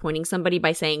be disappointing somebody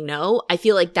by saying no, I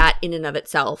feel like that in and of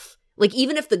itself, like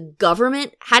even if the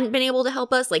government hadn't been able to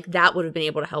help us, like that would have been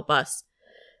able to help us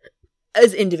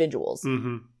as individuals.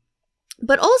 Mm-hmm.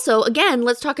 But also, again,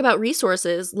 let's talk about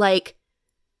resources. Like,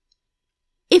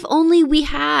 if only we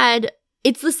had,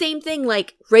 it's the same thing,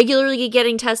 like regularly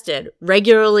getting tested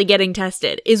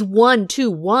is 1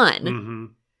 to 1. Mm-hmm.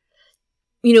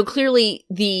 You know, clearly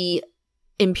the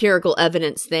empirical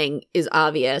evidence thing is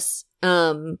obvious.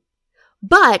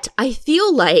 But I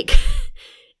feel like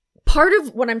part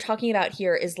of what I'm talking about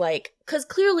here is like, because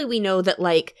clearly we know that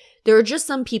like there are just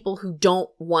some people who don't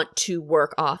want to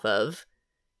work off of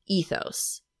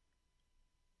ethos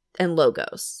and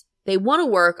logos. They want to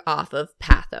work off of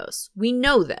pathos. We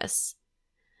know this.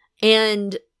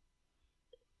 And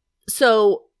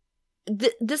so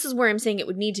this is where I'm saying it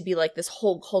would need to be like this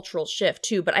whole cultural shift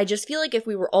too. But I just feel like if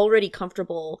we were already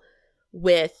comfortable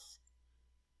with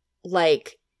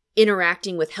like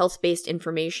interacting with health-based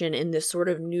information in this sort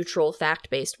of neutral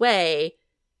fact-based way,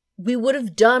 we would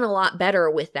have done a lot better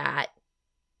with that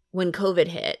when COVID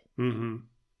hit. Mm-hmm.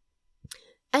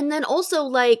 And then also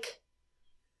like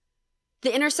the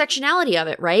intersectionality of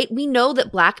it, right? We know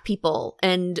that Black people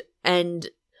and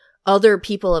other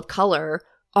people of color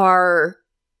are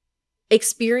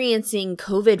experiencing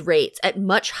COVID rates at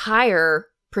much higher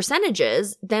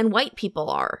percentages than white people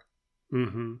are.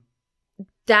 Mm-hmm.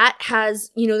 That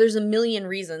has, you know, there's a million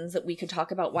reasons that we could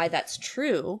talk about why that's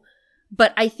true.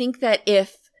 But I think that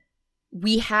if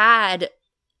we had,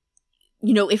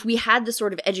 you know, if we had the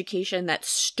sort of education that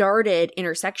started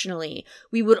intersectionally,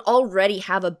 we would already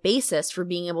have a basis for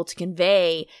being able to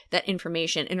convey that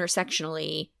information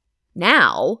intersectionally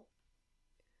now.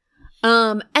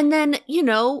 And then, you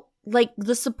know, like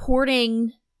the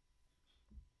supporting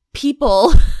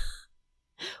people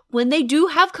when they do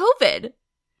have COVID.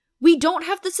 We don't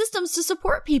have the systems to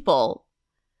support people.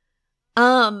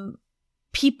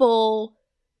 People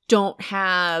don't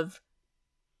have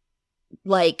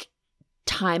like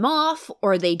time off,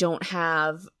 or they don't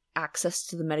have access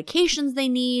to the medications they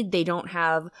need. They don't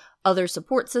have other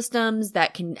support systems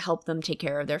that can help them take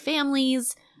care of their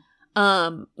families.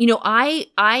 You know,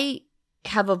 I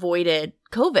have avoided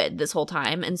COVID this whole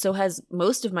time, and so has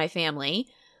most of my family.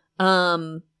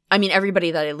 I mean,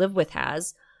 everybody that I live with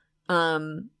has.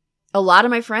 A lot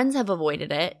of my friends have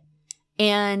avoided it.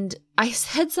 And I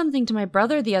said something to my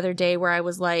brother the other day where I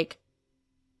was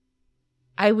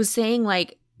saying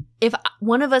like, if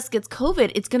one of us gets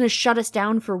COVID, it's going to shut us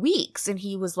down for weeks. And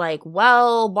he was like,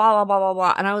 well, blah, blah, blah, blah,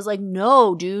 blah. And I was like,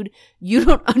 no, dude, you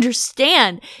don't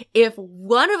understand. If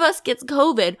one of us gets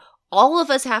COVID, all of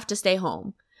us have to stay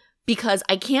home, because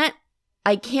I can't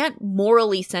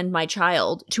morally send my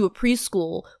child to a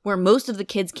preschool where most of the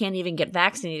kids can't even get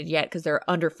vaccinated yet because they're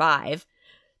under 5.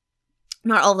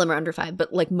 Not all of them are under 5,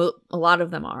 but like a lot of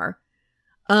them are.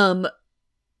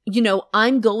 You know,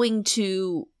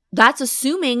 that's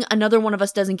assuming another one of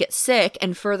us doesn't get sick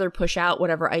and further push out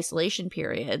whatever isolation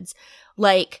periods.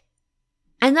 Like,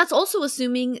 and that's also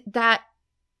assuming that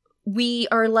we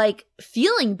are like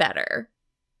feeling better.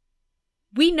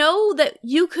 We know that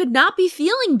you could not be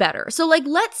feeling better. So like,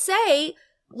 let's say,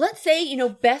 you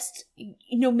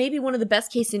know, maybe one of the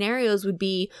best case scenarios would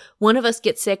be one of us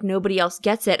gets sick, nobody else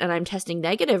gets it, and I'm testing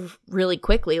negative really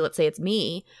quickly. Let's say it's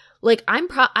me. Like,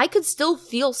 I could still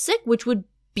feel sick, which would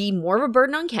be more of a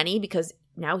burden on Kenny because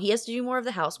now he has to do more of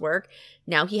the housework.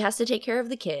 Now he has to take care of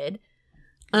the kid.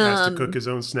 Has to cook his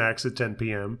own snacks at 10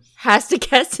 p.m. Has to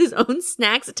guess his own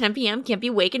snacks at 10 p.m. Can't be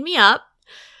waking me up.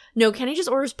 No, Kenny just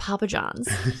orders Papa John's.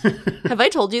 Have I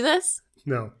told you this?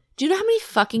 No. Do you know how many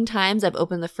fucking times I've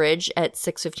opened the fridge at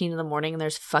 6:15 in the morning and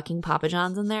there's fucking Papa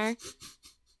John's in there?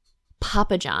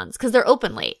 Papa John's. Because they're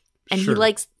open late. And Sure. he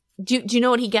likes... Do you know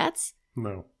what he gets?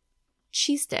 No.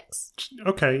 Cheese sticks.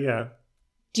 Okay, yeah.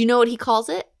 Do you know what he calls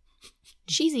it?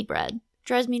 Cheesy bread.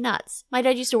 Drives me nuts. My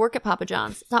dad used to work at Papa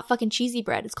John's. It's not fucking cheesy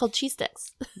bread. It's called cheese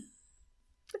sticks.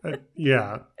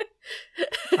 Yeah.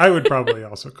 I would probably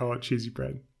also call it cheesy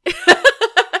bread.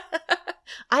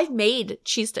 I've made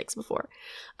cheese sticks before.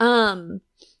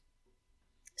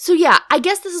 So yeah, I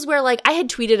guess this is where, like, I had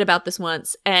tweeted about this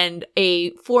once, and a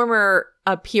former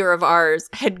peer of ours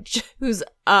who's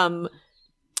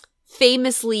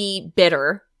famously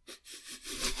bitter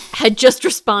had just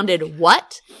responded,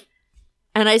 "What?"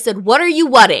 And I said, "What are you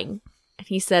whatting?" And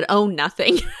he said, "Oh,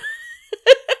 nothing."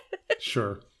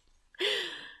 Sure.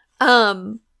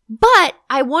 But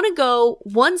I want to go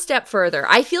one step further.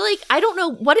 I feel like I don't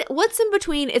know what's in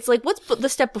between. It's like, what's the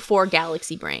step before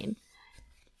galaxy brain?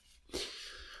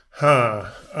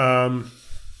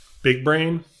 Big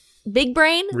brain. Big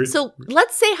brain. So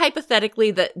let's say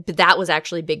hypothetically that was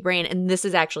actually big brain, and this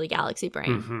is actually galaxy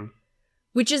brain, Mm-hmm.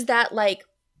 which is that, like,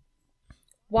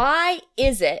 why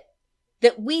is it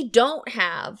that we don't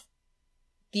have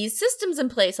these systems in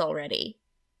place already?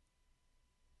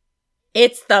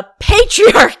 It's the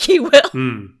patriarchy, Will.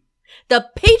 Mm. The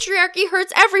patriarchy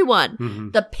hurts everyone. Mm-hmm.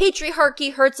 The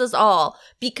patriarchy hurts us all.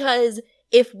 Because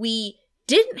if we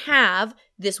didn't have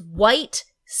this white,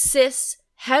 cis,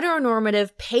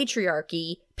 heteronormative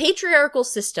patriarchal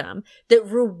system that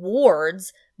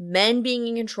rewards men being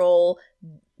in control,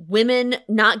 women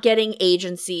not getting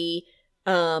agency,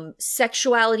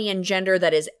 sexuality and gender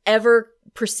that is ever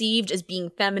perceived as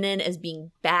being feminine, as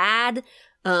being bad,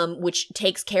 which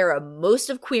takes care of most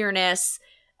of queerness,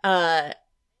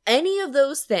 any of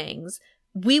those things,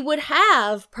 we would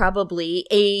have probably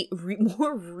a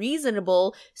more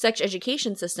reasonable sex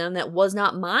education system that was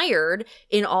not mired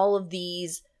in all of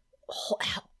these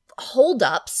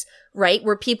holdups, right?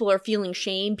 Where people are feeling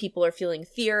shame, people are feeling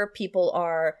fear, people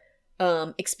are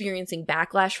experiencing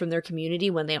backlash from their community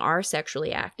when they are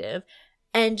sexually active.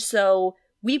 And so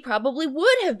we probably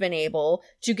would have been able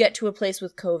to get to a place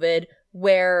with COVID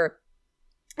where,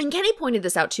 and Kenny pointed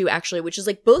this out too, actually, which is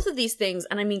like both of these things,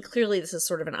 and I mean, clearly this is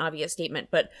sort of an obvious statement,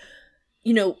 but,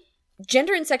 you know,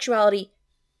 gender and sexuality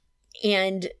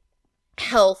and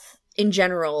health in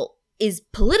general is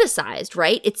politicized,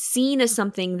 right? It's seen as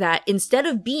something that, instead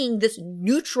of being this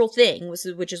neutral thing,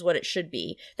 which is what it should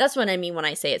be, that's what I mean when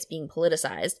I say it's being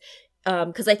politicized,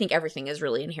 because I think everything is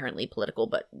really inherently political,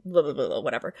 but blah, blah, blah, blah,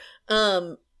 whatever.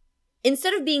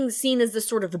 Instead of being seen as this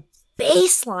sort of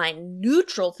baseline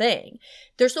neutral thing,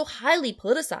 they're so highly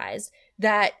politicized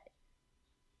that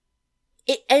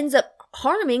it ends up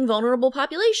harming vulnerable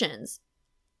populations.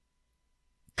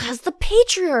 Because the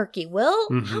patriarchy, Will.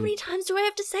 Mm-hmm. How many times do I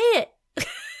have to say it?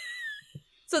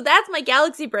 So that's my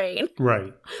galaxy brain.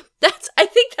 Right. I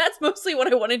think that's mostly what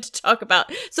I wanted to talk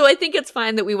about. So I think it's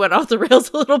fine that we went off the rails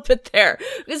a little bit there.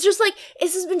 It's just like,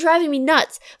 this has been driving me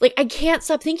nuts. Like, I can't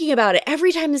stop thinking about it.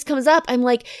 Every time this comes up, I'm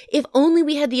like, if only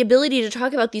we had the ability to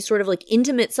talk about these sort of like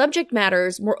intimate subject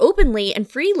matters more openly and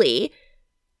freely,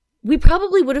 we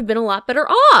probably would have been a lot better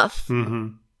off.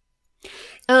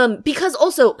 Mm-hmm. Because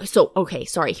also, okay,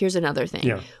 sorry, here's another thing.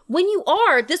 Yeah. When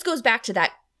this goes back to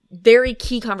that very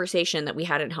key conversation that we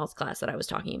had in health class that I was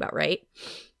talking about, right?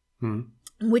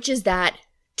 Which is that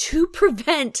to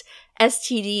prevent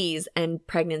STDs and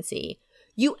pregnancy,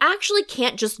 you actually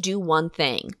can't just do one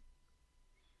thing.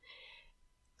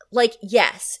 Like,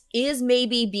 yes, is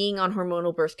maybe being on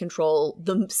hormonal birth control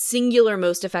the singular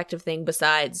most effective thing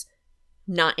besides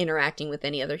not interacting with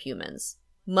any other humans?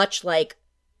 Much like,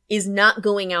 is not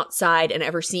going outside and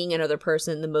ever seeing another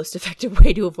person the most effective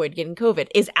way to avoid getting COVID?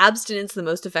 Is abstinence the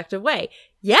most effective way?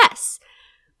 Yes.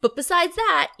 But besides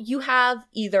that, you have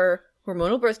either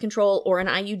hormonal birth control or an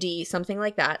IUD, something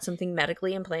like that, something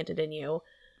medically implanted in you,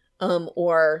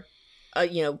 or,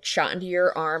 shot into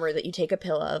your arm, or that you take a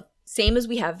pill of. Same as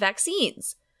we have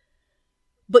vaccines.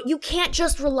 But you can't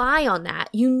just rely on that.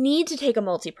 You need to take a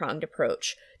multi-pronged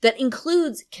approach that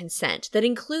includes consent, that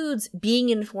includes being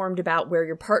informed about where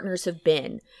your partners have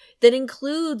been, that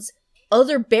includes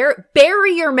other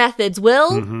barrier methods,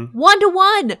 Will. Mm-hmm.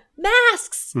 One-to-one,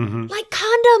 masks, like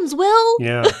condoms, Will.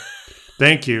 Yeah.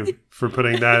 Thank you for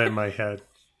putting that in my head.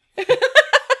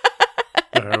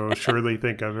 I will surely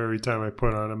think of every time I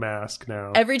put on a mask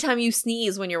now. Every time you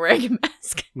sneeze when you're wearing a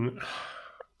mask.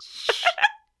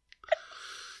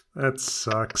 That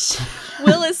sucks.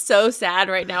 Will is so sad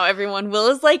right now, everyone. Will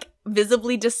is like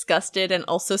visibly disgusted and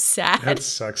also sad. That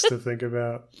sucks to think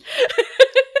about.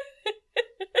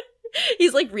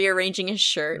 He's like rearranging his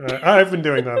shirt. I've been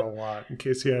doing that a lot, in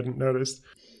case you hadn't noticed.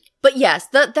 But yes,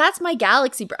 that's my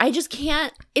galaxy. I just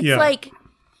can't. It's like,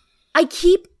 I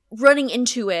keep running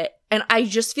into it, and I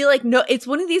just feel like, no, it's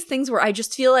one of these things where I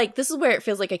just feel like, this is where it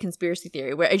feels like a conspiracy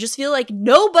theory, where I just feel like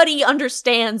nobody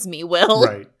understands me, Will.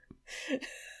 Right.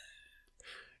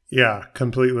 Yeah,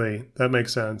 completely. That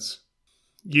makes sense.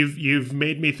 You've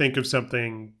made me think of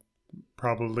something,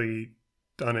 probably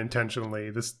unintentionally.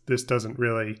 This doesn't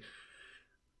really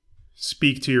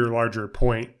speak to your larger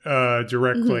point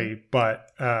directly,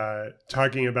 but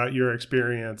talking about your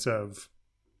experience of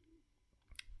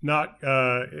not,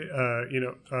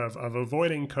 of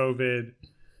avoiding COVID,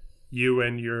 you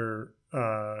and your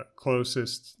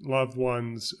closest loved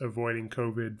ones avoiding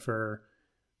COVID for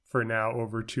now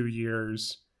over 2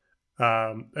 years.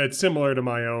 It's similar to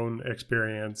my own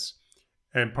experience.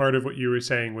 And part of what you were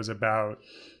saying was about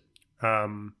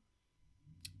the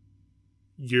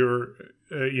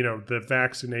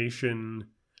vaccination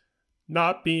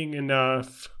not being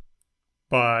enough,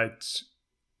 but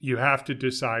you have to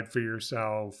decide for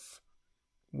yourself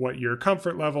what your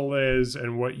comfort level is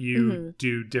and what you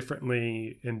do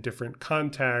differently in different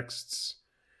contexts.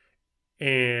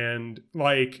 And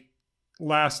like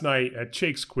last night at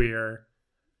Shakespeare,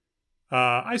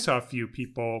 I saw a few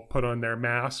people put on their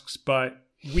masks, but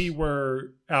we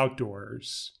were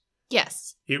outdoors.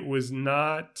 Yes. It was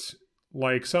not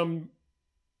like some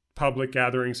public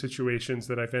gathering situations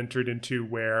that I've entered into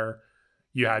where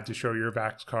you had to show your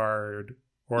vax card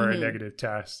or a negative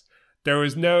test. There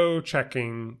was no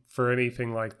checking for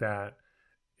anything like that.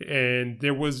 And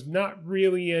there was not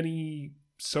really any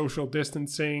social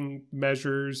distancing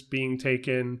measures being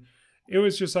taken. It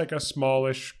was just like a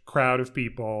smallish crowd of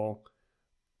people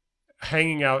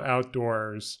hanging out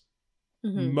outdoors,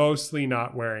 mostly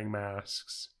not wearing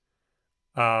masks.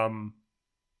 One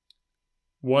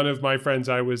of my friends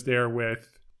I was there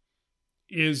with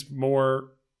is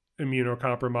more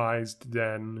immunocompromised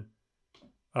than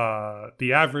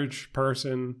the average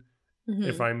person,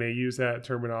 if I may use that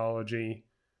terminology.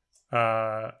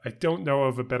 I don't know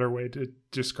of a better way to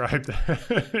describe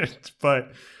that,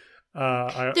 but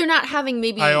they're not having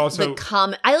maybe the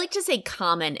common, I like to say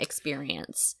common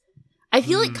experience. I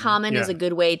feel like common is a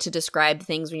good way to describe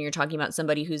things when you're talking about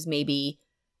somebody who's maybe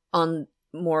on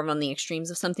the extremes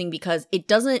of something, because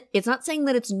it's not saying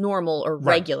that it's normal or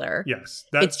regular. Yes.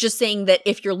 It's just saying that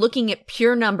if you're looking at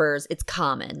pure numbers, it's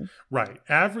common. Right.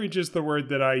 Average is the word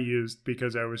that I used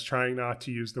because I was trying not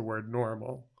to use the word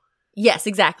normal. Yes,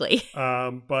 exactly.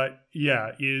 But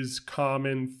yeah, is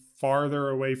common farther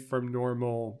away from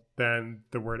normal than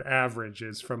the word average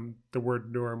is from the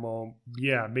word normal?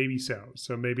 Yeah, maybe so.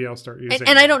 So maybe I'll start using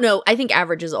and I don't know. I think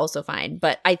average is also fine,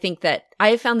 but I think that I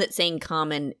have found that saying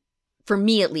common, for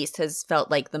me at least, has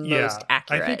felt like the most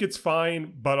accurate. I think it's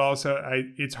fine, but also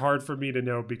it's hard for me to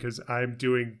know because I'm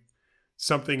doing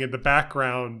something in the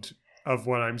background of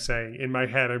what I'm saying. In my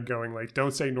head, I'm going like,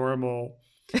 don't say normal.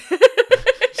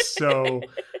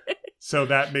 So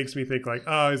that makes me think like,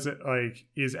 oh, is it like,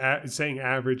 is saying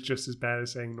average just as bad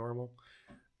as saying normal?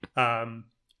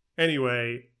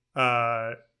 Anyway,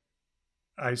 I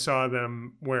saw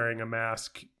them wearing a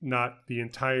mask, not the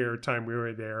entire time we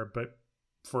were there, but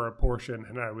for a portion.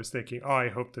 And I was thinking, oh, I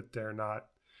hope that they're not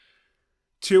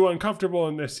too uncomfortable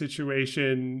in this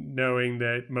situation, knowing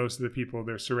that most of the people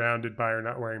they're surrounded by are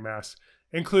not wearing masks,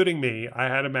 including me. I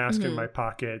had a mask in my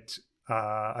pocket.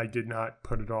 I did not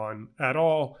put it on at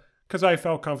all because I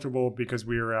felt comfortable because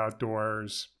we were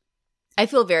outdoors. I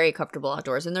feel very comfortable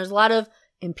outdoors, and there's a lot of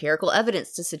empirical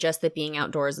evidence to suggest that being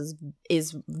outdoors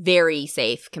is very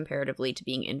safe comparatively to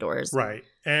being indoors. Right.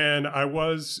 And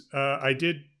I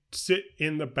did sit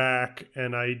in the back,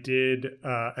 and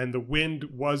and the wind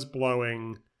was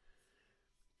blowing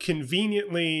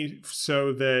conveniently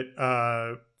so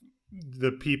that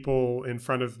the people in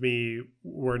front of me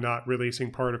were not releasing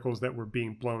particles that were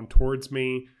being blown towards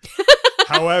me.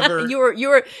 However, you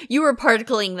were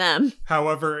particling them.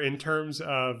 However, in terms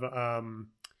of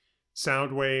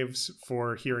sound waves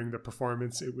for hearing the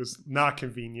performance, it was not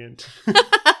convenient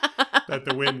that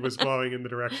the wind was blowing in the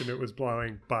direction it was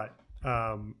blowing. But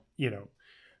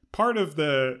part of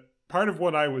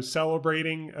what I was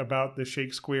celebrating about the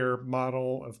Shakespeare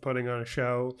model of putting on a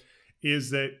show is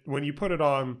that when you put it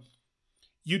on,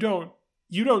 you don't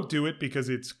do it because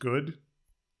it's good.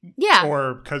 Yeah.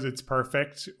 Or because it's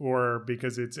perfect, or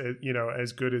because it's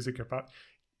as good as it could possibly.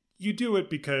 You do it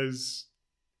because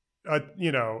a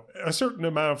certain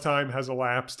amount of time has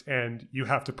elapsed, and you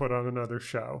have to put on another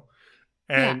show,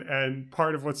 and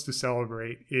part of what's to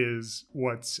celebrate is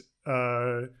what's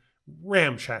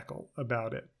ramshackle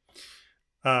about it.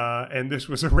 And this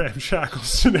was a ramshackle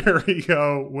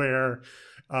scenario where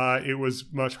it was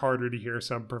much harder to hear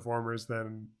some performers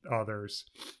than others.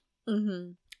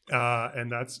 Mm-hmm.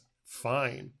 And that's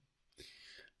fine.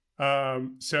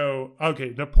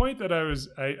 The point that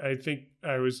I think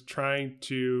I was trying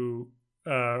to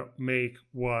make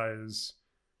was,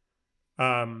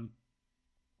 I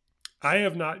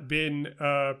have not been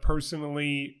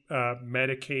personally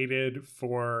medicated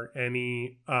for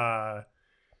any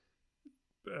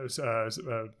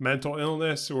mental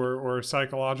illness or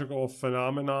psychological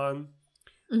phenomenon.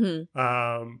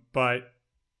 But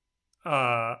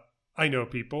I know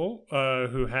people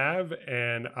who have,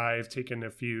 and I've taken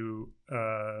a few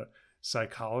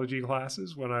psychology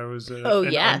classes when I was an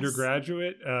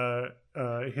undergraduate.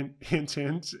 Hint,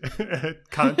 hint,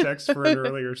 context for an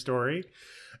earlier story.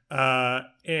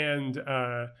 And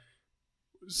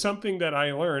something that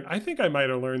I learned, I think I might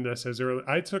have learned this as early.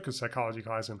 I took a psychology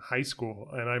class in high school,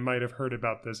 and I might have heard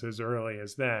about this as early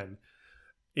as then,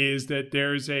 is that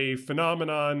there's a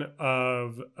phenomenon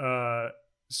of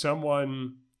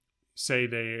someone, say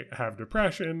they have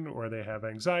depression or they have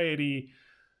anxiety,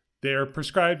 they're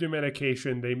prescribed a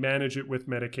medication, they manage it with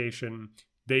medication,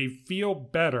 they feel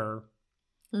better,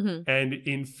 and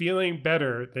in feeling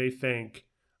better, they think,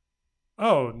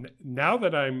 oh, now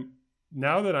that I'm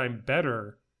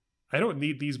better, I don't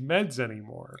need these meds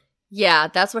anymore. Yeah,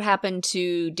 that's what happened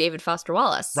to David Foster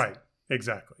Wallace. Right,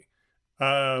 exactly.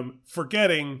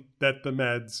 Forgetting that the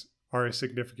meds are a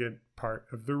significant part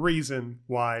of the reason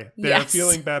why they're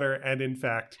feeling better, and in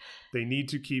fact, they need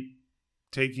to keep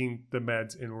taking the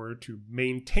meds in order to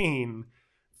maintain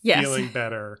feeling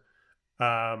better.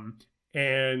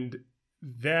 And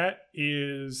that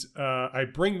is, I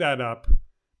bring that up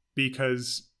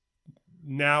because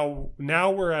now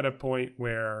we're at a point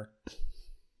where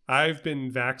I've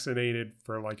been vaccinated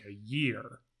for like a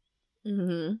year.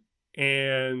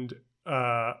 And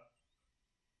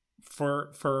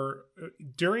for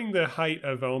during the height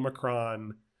of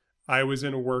Omicron, I was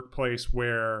in a workplace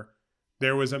where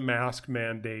there was a mask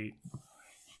mandate,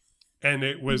 and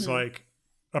it was like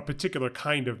a particular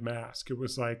kind of mask. It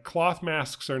was like, cloth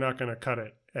masks are not going to cut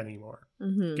it anymore.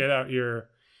 Get out your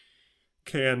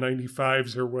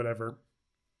KN95s or whatever.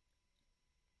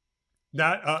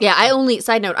 That I only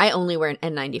wear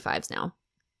N95s now.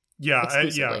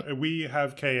 Yeah, we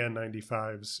have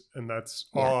KN95s, and that's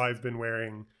all I've been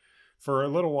wearing for a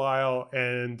little while.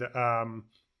 And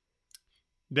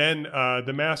then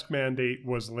the mask mandate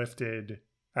was lifted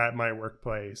at my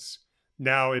workplace.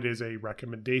 Now it is a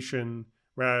recommendation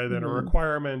rather than a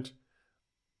requirement.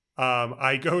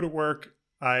 I go to work.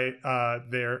 I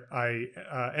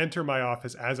enter my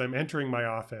office. As I'm entering my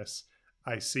office,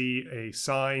 I see a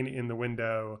sign in the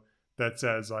window that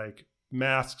says like,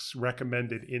 masks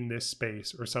recommended in this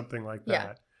space or something like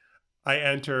that. I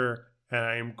enter and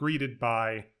I am greeted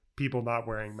by people not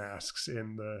wearing masks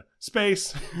in the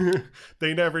space.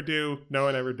 They never do. No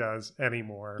one ever does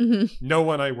anymore. No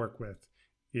one I work with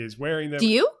is wearing them. Do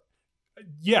you?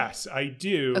 Yes, I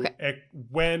do. Okay.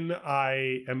 When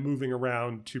I am moving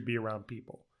around to be around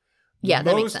people. Yeah,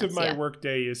 that makes sense. Most of my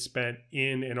workday is spent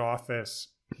in an office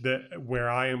where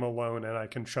I am alone and I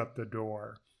can shut the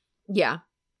door. Yeah.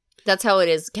 That's how it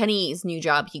is. Kenny's new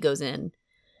job, he goes in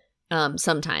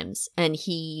sometimes, and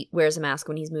he wears a mask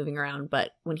when he's moving around,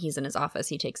 but when he's in his office,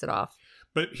 he takes it off.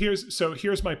 But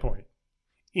here's my point.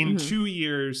 In 2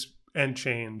 years and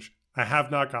change, I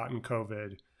have not gotten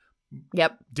COVID.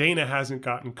 Yep. Dana hasn't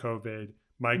gotten COVID.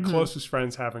 My closest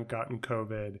friends haven't gotten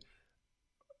COVID.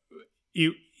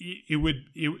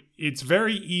 It's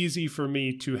very easy for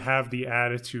me to have the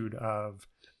attitude of,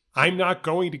 I'm not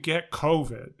going to get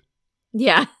COVID.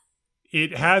 Yeah.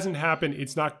 It hasn't happened.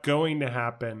 It's not going to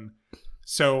happen.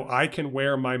 So I can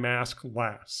wear my mask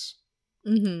less.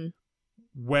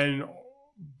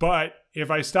 But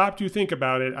if I stop to think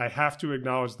about it, I have to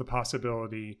acknowledge the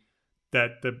possibility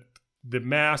that the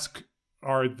mask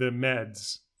are the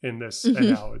meds in this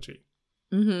analogy.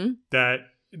 That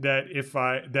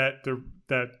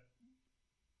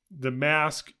the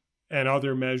mask and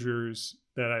other measures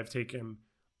that I've taken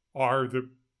are the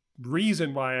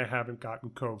reason why I haven't gotten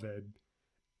COVID.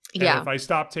 And if I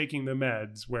stop taking the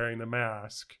meds, wearing the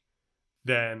mask,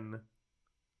 then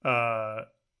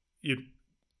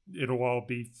it'll all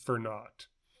be for naught.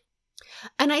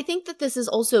 And I think that this is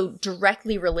also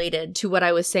directly related to what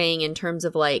I was saying in terms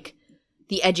of like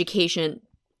the education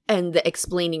and the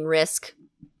explaining risk.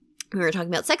 We were talking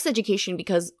about sex education,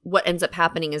 because what ends up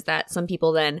happening is that some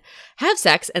people then have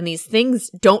sex and these things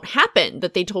don't happen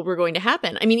that they told were going to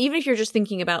happen. I mean, even if you're just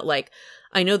thinking about like,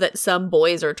 I know that some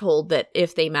boys are told that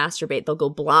if they masturbate, they'll go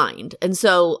blind. And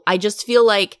so I just feel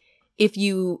like if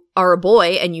you are a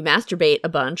boy and you masturbate a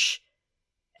bunch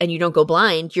and you don't go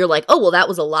blind, you're like, oh, well, that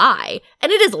was a lie.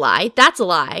 And it is a lie. That's a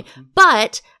lie.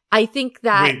 But I think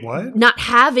that not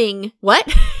having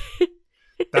what?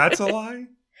 That's a lie?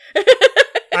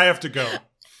 I have to go.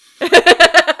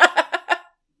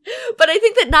 But I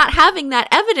think that not having that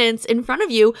evidence in front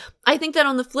of you, I think that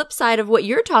on the flip side of what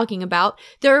you're talking about,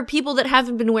 there are people that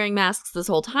haven't been wearing masks this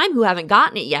whole time who haven't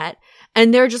gotten it yet.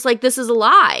 And they're just like, this is a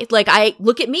lie. Like,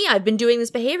 look at me. I've been doing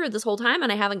this behavior this whole time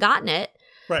and I haven't gotten it.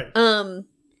 Right.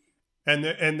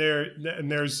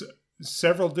 There's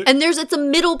several it's a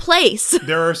middle place.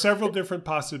 There are several different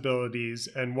possibilities,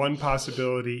 and one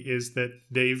possibility is that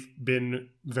they've been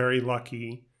very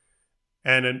lucky,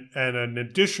 and an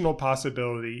additional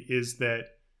possibility is that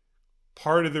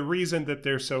part of the reason that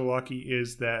they're so lucky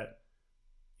is that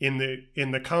in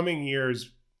the coming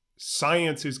years,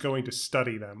 science is going to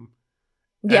study them.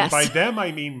 Yes. And by them,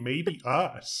 I mean maybe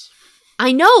us.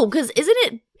 I know, because isn't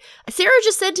it? Sarah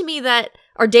just said to me that,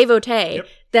 or Devotee, yep.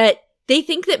 that they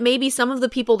think that maybe some of the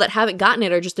people that haven't gotten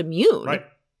it are just immune. Right.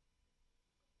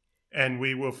 And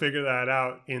we will figure that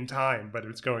out in time, but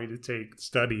it's going to take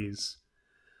studies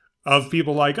of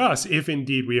people like us, if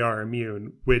indeed we are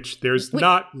immune, which there's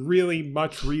not really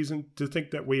much reason to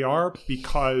think that we are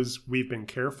because we've been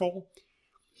careful.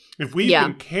 If we've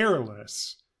been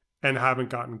careless and haven't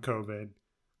gotten COVID,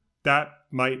 that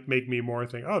might make me more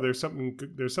think, oh, there's something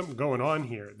going on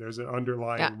here. There's an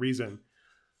underlying reason.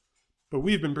 But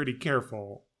we've been pretty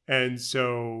careful. And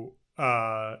so,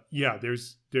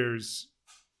 there's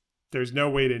no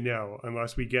way to know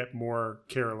unless we get more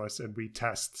careless and we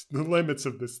test the limits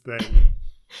of this thing.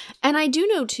 And I do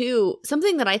know, too,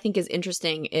 something that I think is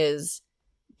interesting is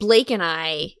Blake and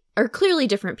I are clearly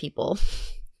different people.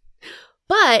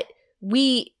 But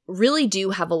we really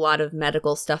do have a lot of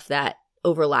medical stuff that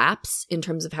overlaps in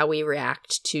terms of how we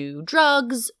react to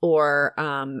drugs or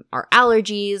our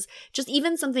allergies. Just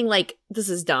even something like, this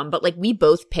is dumb, but like we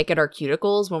both pick at our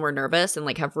cuticles when we're nervous and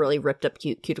like have really ripped up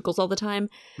cuticles all the time.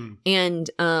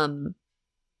 And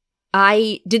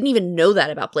I didn't even know that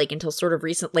about Blake until sort of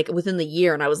recent, like within the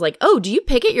year. And I was like, oh, do you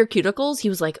pick at your cuticles? He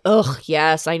was like, oh,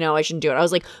 yes, I know I shouldn't do it. I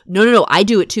was like, no, I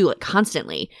do it too, like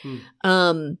constantly.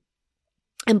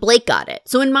 And Blake got it.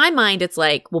 So in my mind, it's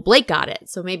like, well, Blake got it,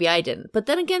 so maybe I didn't. But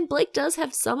then again, Blake does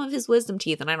have some of his wisdom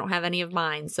teeth, and I don't have any of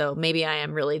mine. So maybe I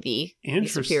am really the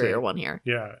superior one here.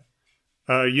 Yeah.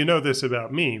 You know this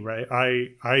about me, right?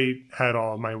 I had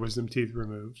all my wisdom teeth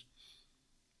removed.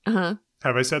 Uh-huh.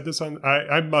 Have I said this on...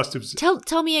 I must have...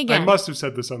 Tell me again. I must have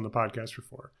said this on the podcast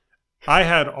before. I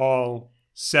had all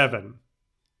 7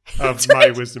 of my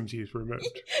wisdom teeth removed.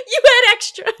 You had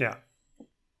extra. Yeah.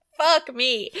 Fuck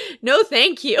me. No,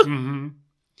 thank you. Mm-hmm.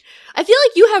 I feel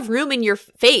like you have room in your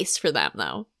face for them,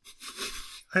 though.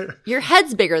 Your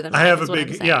head's bigger than mine. I have I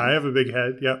have a big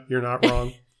head. Yep, you're not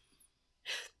wrong.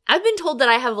 I've been told that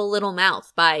I have a little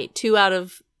mouth by 2 out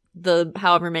of the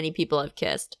however many people I've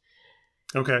kissed.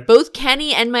 Okay. Both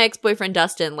Kenny and my ex-boyfriend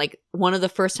Dustin, like one of the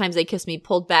first times they kissed me,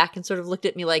 pulled back and sort of looked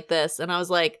at me like this. And I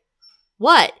was like,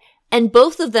 what? And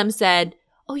both of them said,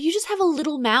 oh, you just have a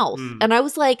little mouth. And I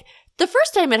was like, the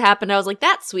first time it happened, I was like,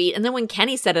 that's sweet. And then when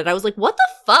Kenny said it, I was like, what the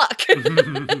fuck?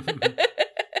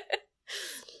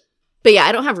 But yeah,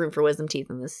 I don't have room for wisdom teeth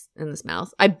in this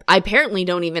mouth. I apparently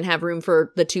don't even have room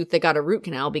for the tooth that got a root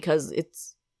canal because it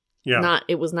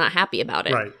was not happy about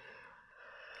it. Right.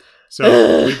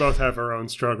 So we both have our own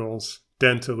struggles,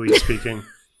 dentally speaking.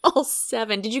 All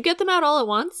 7. Did you get them out all at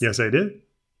once? Yes, I did.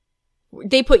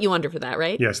 They put you under for that,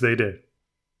 right? Yes, they did.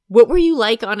 What were you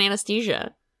like on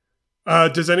anesthesia?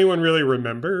 Does anyone really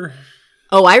remember?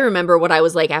 Oh, I remember what I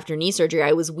was like after knee surgery.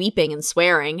 I was weeping and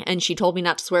swearing, and she told me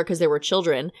not to swear because there were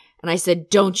children. And I said,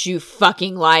 don't you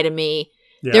fucking lie to me.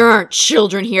 Yeah. There aren't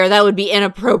children here. That would be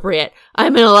inappropriate.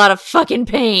 I'm in a lot of fucking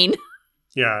pain.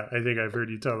 Yeah, I think I've heard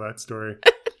you tell that story.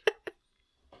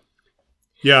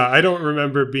 Yeah, I don't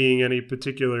remember being any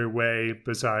particular way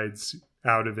besides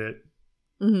out of it.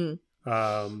 Mm-hmm.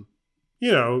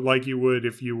 Like you would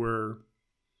if you were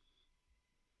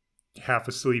half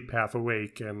asleep, half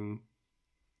awake, and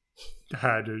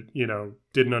had,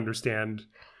 didn't understand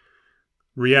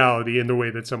reality in the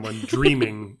way that someone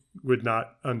dreaming would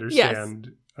not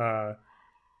understand. Yes.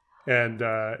 And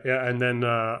then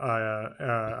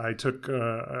I took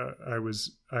I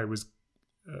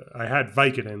had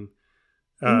Vicodin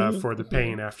for the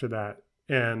pain after that,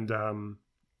 and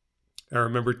I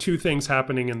remember 2 things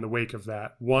happening in the wake of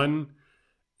that. One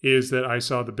is that I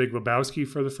saw The Big Lebowski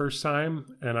for the first time,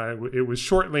 and it was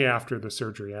shortly after the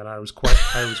surgery, and I was quite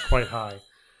high.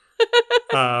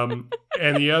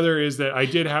 And the other is that I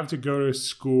did have to go to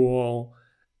school,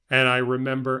 and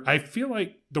I feel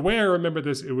like the way I remember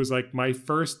this, it was like my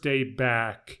first day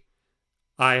back,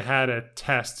 I had a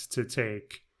test to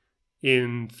take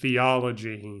in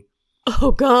theology.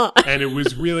 Oh God! And it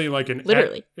was really like it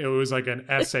was like an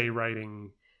essay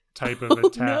writing type of a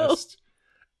test.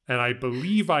 No. And I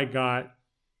believe I got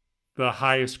the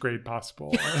highest grade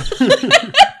possible.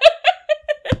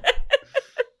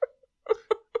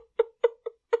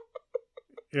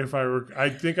 I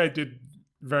think I did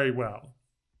very well.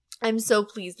 I'm so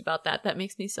pleased about that. That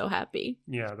makes me so happy.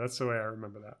 Yeah, that's the way I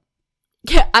remember that.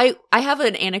 Yeah, I have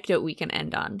an anecdote we can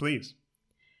end on. Please.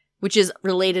 Which is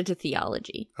related to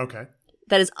theology. Okay.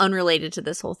 That is unrelated to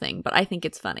this whole thing, but I think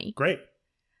it's funny. Great.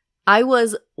 I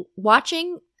was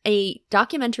watching a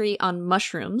documentary on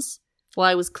mushrooms while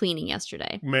I was cleaning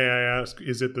yesterday. May I ask,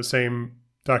 is it the same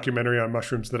documentary on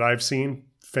mushrooms that I've seen?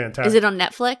 Fantastic. Is it on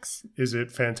Netflix? Is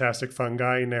it Fantastic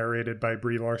Fungi, narrated by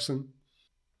Brie Larson?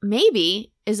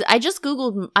 Maybe. I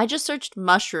just searched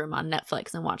mushroom on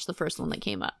Netflix and watched the first one that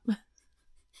came up.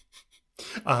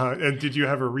 And did you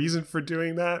have a reason for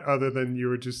doing that other than you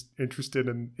were just interested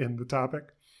in the topic?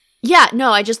 Yeah,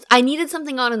 no, I needed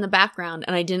something on in the background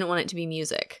and I didn't want it to be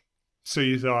music. So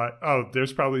you thought, oh,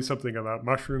 there's probably something about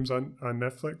mushrooms on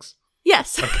Netflix?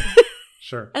 Yes. Okay.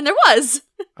 Sure. And there was.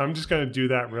 I'm just going to do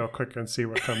that real quick and see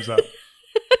what comes up.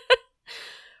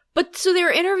 But so they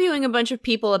were interviewing a bunch of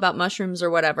people about mushrooms or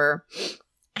whatever.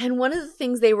 And one of the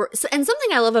things and something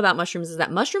I love about mushrooms is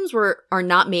that mushrooms are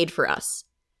not made for us.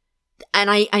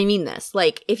 And I mean this,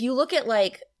 like, if you look at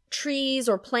like trees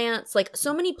or plants, like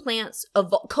so many plants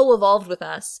co-evolved with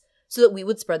us so that we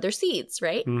would spread their seeds,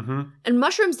 right? Mm-hmm. And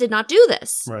mushrooms did not do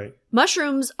this. Right.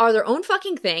 Mushrooms are their own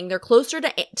fucking thing. They're closer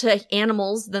to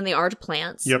animals than they are to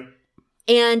plants. Yep.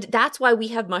 And that's why we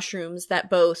have mushrooms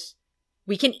that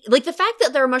we can, like, the fact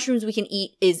that there are mushrooms we can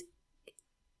eat is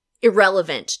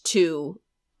irrelevant to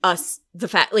us. The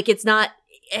fact, like, it's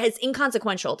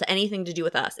inconsequential to anything to do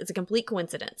with us. It's a complete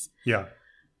coincidence. Yeah.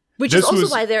 Which is also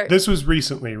why This was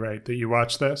recently, right, that you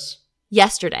watched this?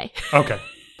 Yesterday. Okay.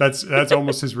 That's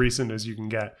almost as recent as you can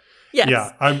get. Yes.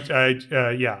 Yeah.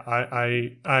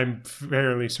 I'm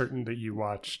fairly certain that you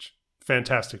watched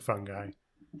Fantastic Fungi.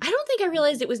 I don't think I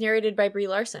realized it was narrated by Brie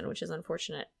Larson, which is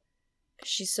unfortunate.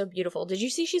 She's so beautiful. Did you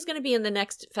see she's going to be in the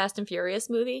next Fast and Furious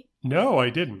movie? No, I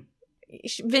didn't.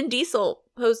 Vin Diesel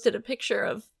posted a picture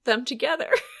of them together.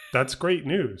 That's great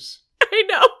news.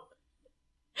 I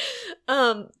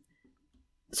know.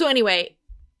 So anyway,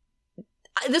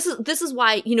 this is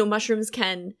why, mushrooms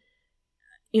can,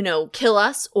 kill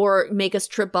us or make us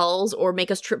trip balls or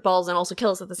make us trip balls and also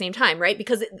kill us at the same time, right?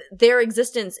 Because their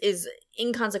existence is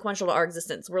inconsequential to our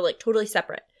existence. We're like totally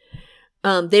separate.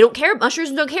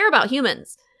 Mushrooms don't care about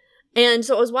humans. And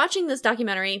so I was watching this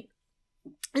documentary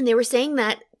and they were saying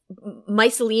that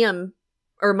mycelium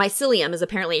is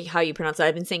apparently how you pronounce it.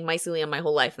 I've been saying mycelium my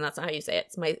whole life and that's not how you say it.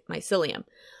 It's mycelium.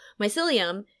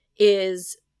 Mycelium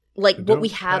is like what we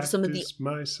have some of the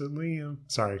mycelium.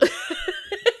 Sorry.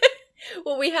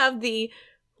 What we have the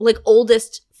like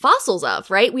oldest fossils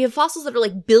of, right? We have fossils that are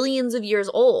like billions of years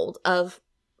old of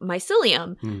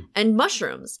mycelium and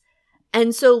mushrooms.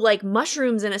 And so like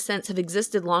mushrooms in a sense have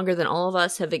existed longer than all of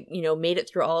us have, made it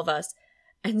through all of us.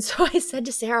 And so I said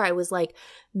to Sarah, I was like,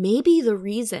 maybe the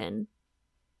reason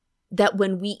that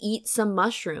when we eat some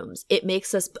mushrooms, it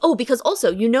makes us, because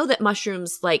also, that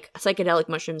mushrooms, like psychedelic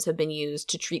mushrooms have been used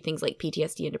to treat things like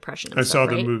PTSD and depression. And I stuff, saw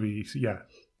the right? movie. Yeah.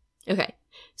 Okay.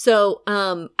 So,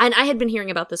 and I had been hearing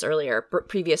about this earlier,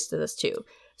 previous to this too.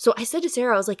 So I said to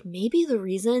Sarah, I was like, maybe the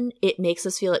reason it makes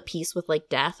us feel at peace with like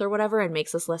death or whatever and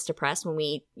makes us less depressed when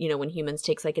we, when humans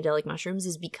take psychedelic mushrooms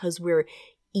is because we're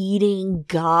eating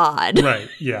God. Right.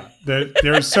 Yeah.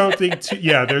 There's something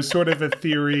there's sort of a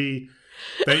theory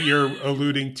that you're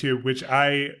alluding to, which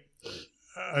I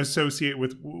associate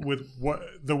with what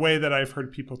the way that I've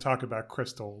heard people talk about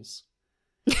crystals.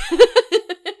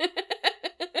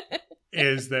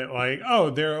 Is that like,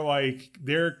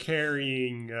 they're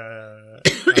carrying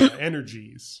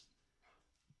energies.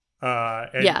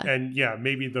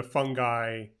 Maybe the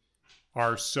fungi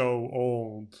are so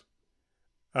old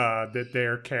that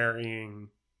they're carrying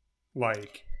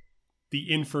like the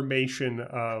information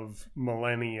of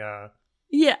millennia.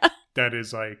 Yeah. That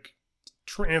is like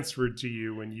transferred to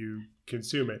you when you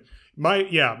consume it.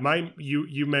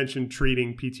 You mentioned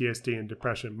treating PTSD and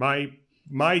depression.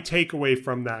 My takeaway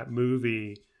from that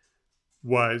movie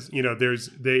was,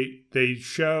 they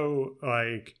show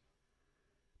like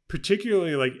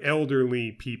particularly like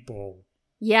elderly people.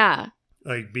 Yeah.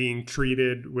 Like being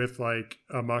treated with like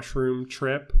a mushroom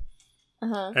trip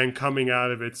and coming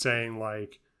out of it saying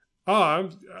like, oh,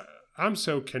 I'm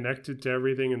so connected to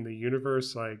everything in the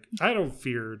universe. Like I don't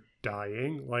fear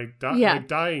dying. Like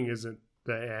dying isn't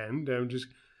the end. I'm just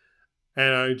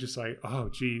like, oh,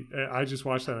 gee. I just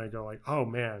watched that and I go like, oh,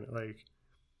 man, like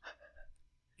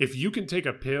if you can take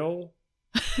a pill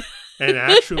and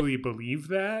actually believe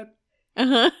that,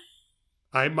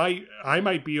 I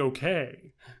might be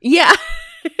okay. Yeah.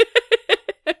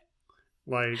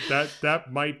 Like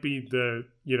that might be the,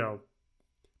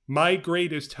 my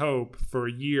greatest hope for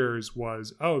years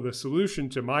was, the solution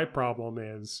to my problem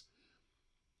is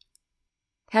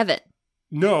Heaven.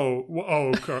 no.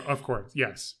 Of course,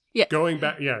 yes. Yeah. Going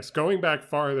back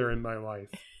farther in my life.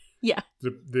 Yeah.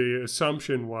 The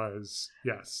assumption was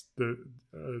yes, the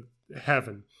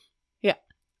heaven. Yeah.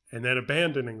 And then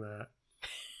abandoning that,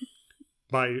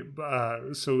 my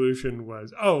solution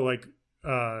was the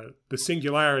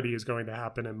singularity is going to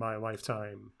happen in my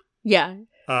lifetime. Yeah.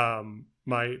 My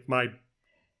mind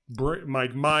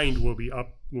will be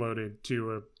uploaded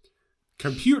to a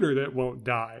computer that won't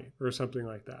die or something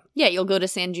like that. Yeah, you'll go to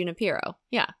San Junipero.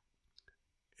 Yeah.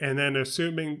 And then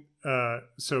assuming,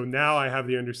 so now I have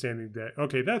the understanding that,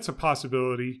 okay, that's a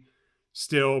possibility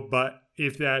still, but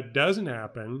if that doesn't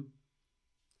happen,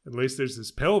 at least there's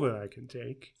this pill that I can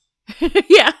take.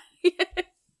 Yeah.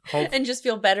 And just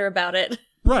feel better about it.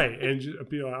 Right. And just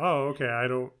be like, oh, okay,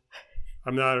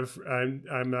 I'm not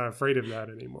afraid of that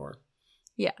anymore.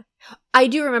 Yeah. I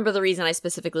do remember the reason I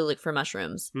specifically look for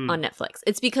mushrooms on Netflix.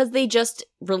 It's because they just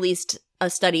released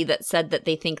a study that said that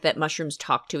they think that mushrooms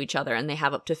talk to each other and they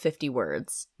have up to 50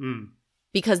 words.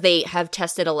 Because they have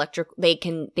tested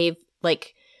they've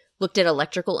looked at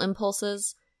electrical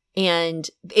impulses, and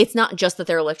it's not just that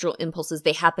they're electrical impulses,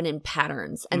 they happen in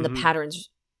patterns, and the patterns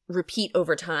repeat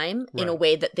over time in a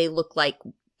way that they look like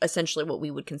essentially what we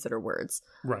would consider words.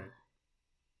 Right.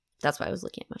 That's why I was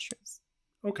looking at mushrooms.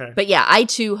 Okay. But yeah, I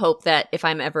too hope that if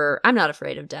I'm not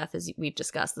afraid of death, as we've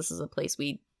discussed. This is a place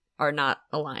we are not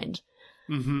aligned.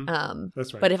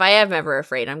 That's right. But if I am ever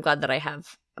afraid, I'm glad that I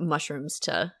have mushrooms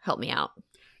to help me out.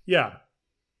 Yeah.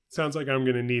 Sounds like I'm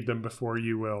going to need them before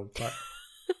you will. But,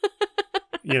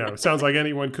 it sounds like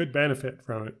anyone could benefit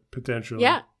from it, potentially.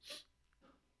 Yeah.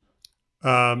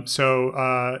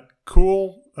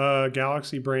 Cool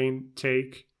Galaxy Brain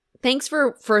take. Thanks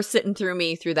for sitting through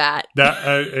me through that.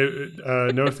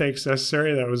 No thanks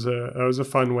necessary. That was a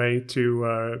fun way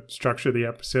to structure the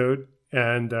episode,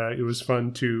 and it was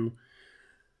fun to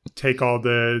take all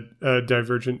the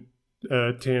divergent,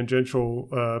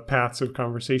 tangential paths of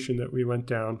conversation that we went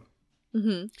down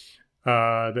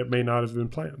that may not have been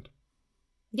planned.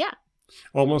 Yeah,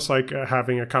 almost like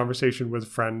having a conversation with a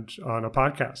friend on a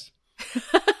podcast.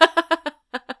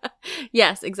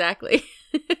 Yes, exactly.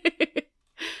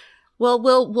 Well,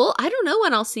 we'll. I don't know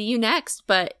when I'll see you next,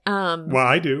 but well,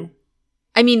 I do.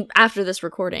 I mean, after this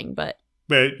recording, but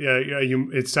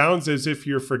it sounds as if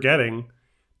you're forgetting,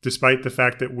 despite the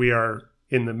fact that we are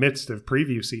in the midst of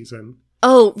preview season.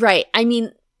 Oh, right. I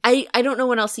mean, I don't know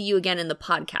when I'll see you again in the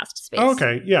podcast space. Oh,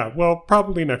 okay, yeah. Well,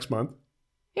 probably next month.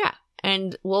 Yeah,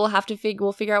 and we'll have to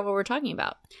figure out what we're talking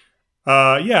about.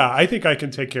 Yeah, I think I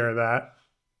can take care of that.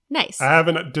 Nice. I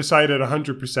haven't decided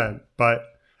 100%, but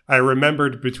I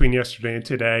remembered between yesterday and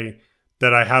today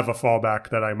that I have a fallback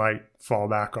that I might fall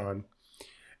back on.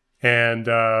 And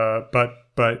but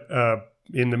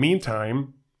in the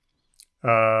meantime,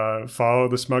 follow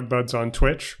the Smug Buds on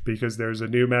Twitch, because there's a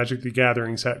new Magic the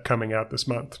Gathering set coming out this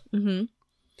month. And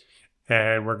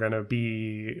we're going to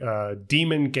be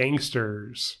demon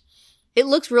gangsters. It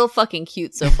looks real fucking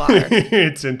cute so far.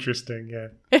 It's interesting, yeah.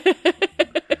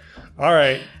 All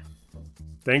right.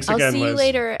 Thanks again, Liz. I'll see you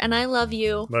later, and I love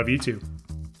you. Love you too.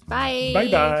 Bye.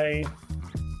 Bye-bye.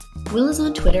 Will is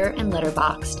on Twitter and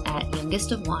Letterboxd at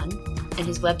youngest of1, and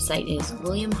his website is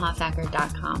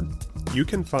williamhoffacker.com. You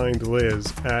can find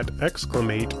Liz at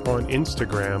exclamate on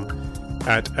Instagram,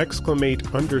 at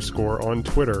exclamate_ on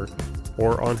Twitter,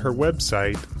 or on her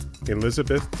website,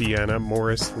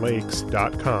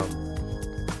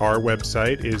 elizabethdeannamorrislakes.com. Our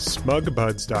website is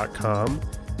smugbuds.com,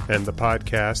 and the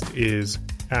podcast is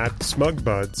at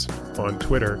smugbuds on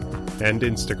Twitter and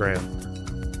Instagram.